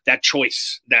that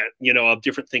choice that, of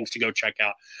different things to go check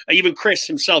out. Even Chris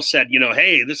himself said,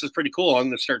 hey, this is pretty cool. I'm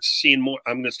going to start seeing more.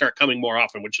 I'm going to start coming more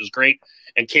often, which is great.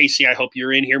 And Casey, I hope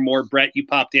you're in here more. Brett, you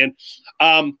popped in.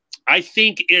 I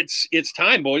think it's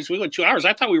time, boys. We went 2 hours.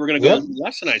 I thought we were going to go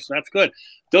less tonight, so that's good.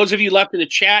 Those of you left in the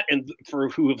chat and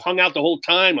who have hung out the whole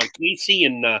time, like Casey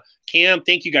and Cam,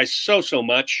 thank you guys so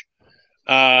much.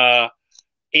 And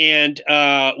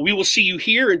we will see you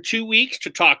here in 2 weeks to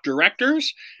talk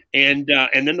directors. And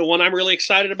then the one I'm really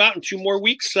excited about in 2 more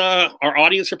weeks, our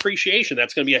audience appreciation.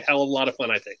 That's going to be a hell of a lot of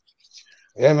fun, I think.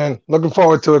 Yeah, man. Looking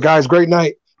forward to it, guys. Great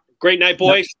night. Great night,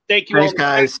 boys. Thank you Thanks, all,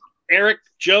 guys. Eric,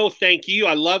 Joe, thank you.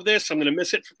 I love this. I'm going to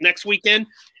miss it next weekend,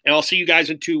 and I'll see you guys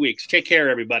in 2 weeks. Take care,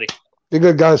 everybody. Be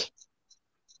good, guys.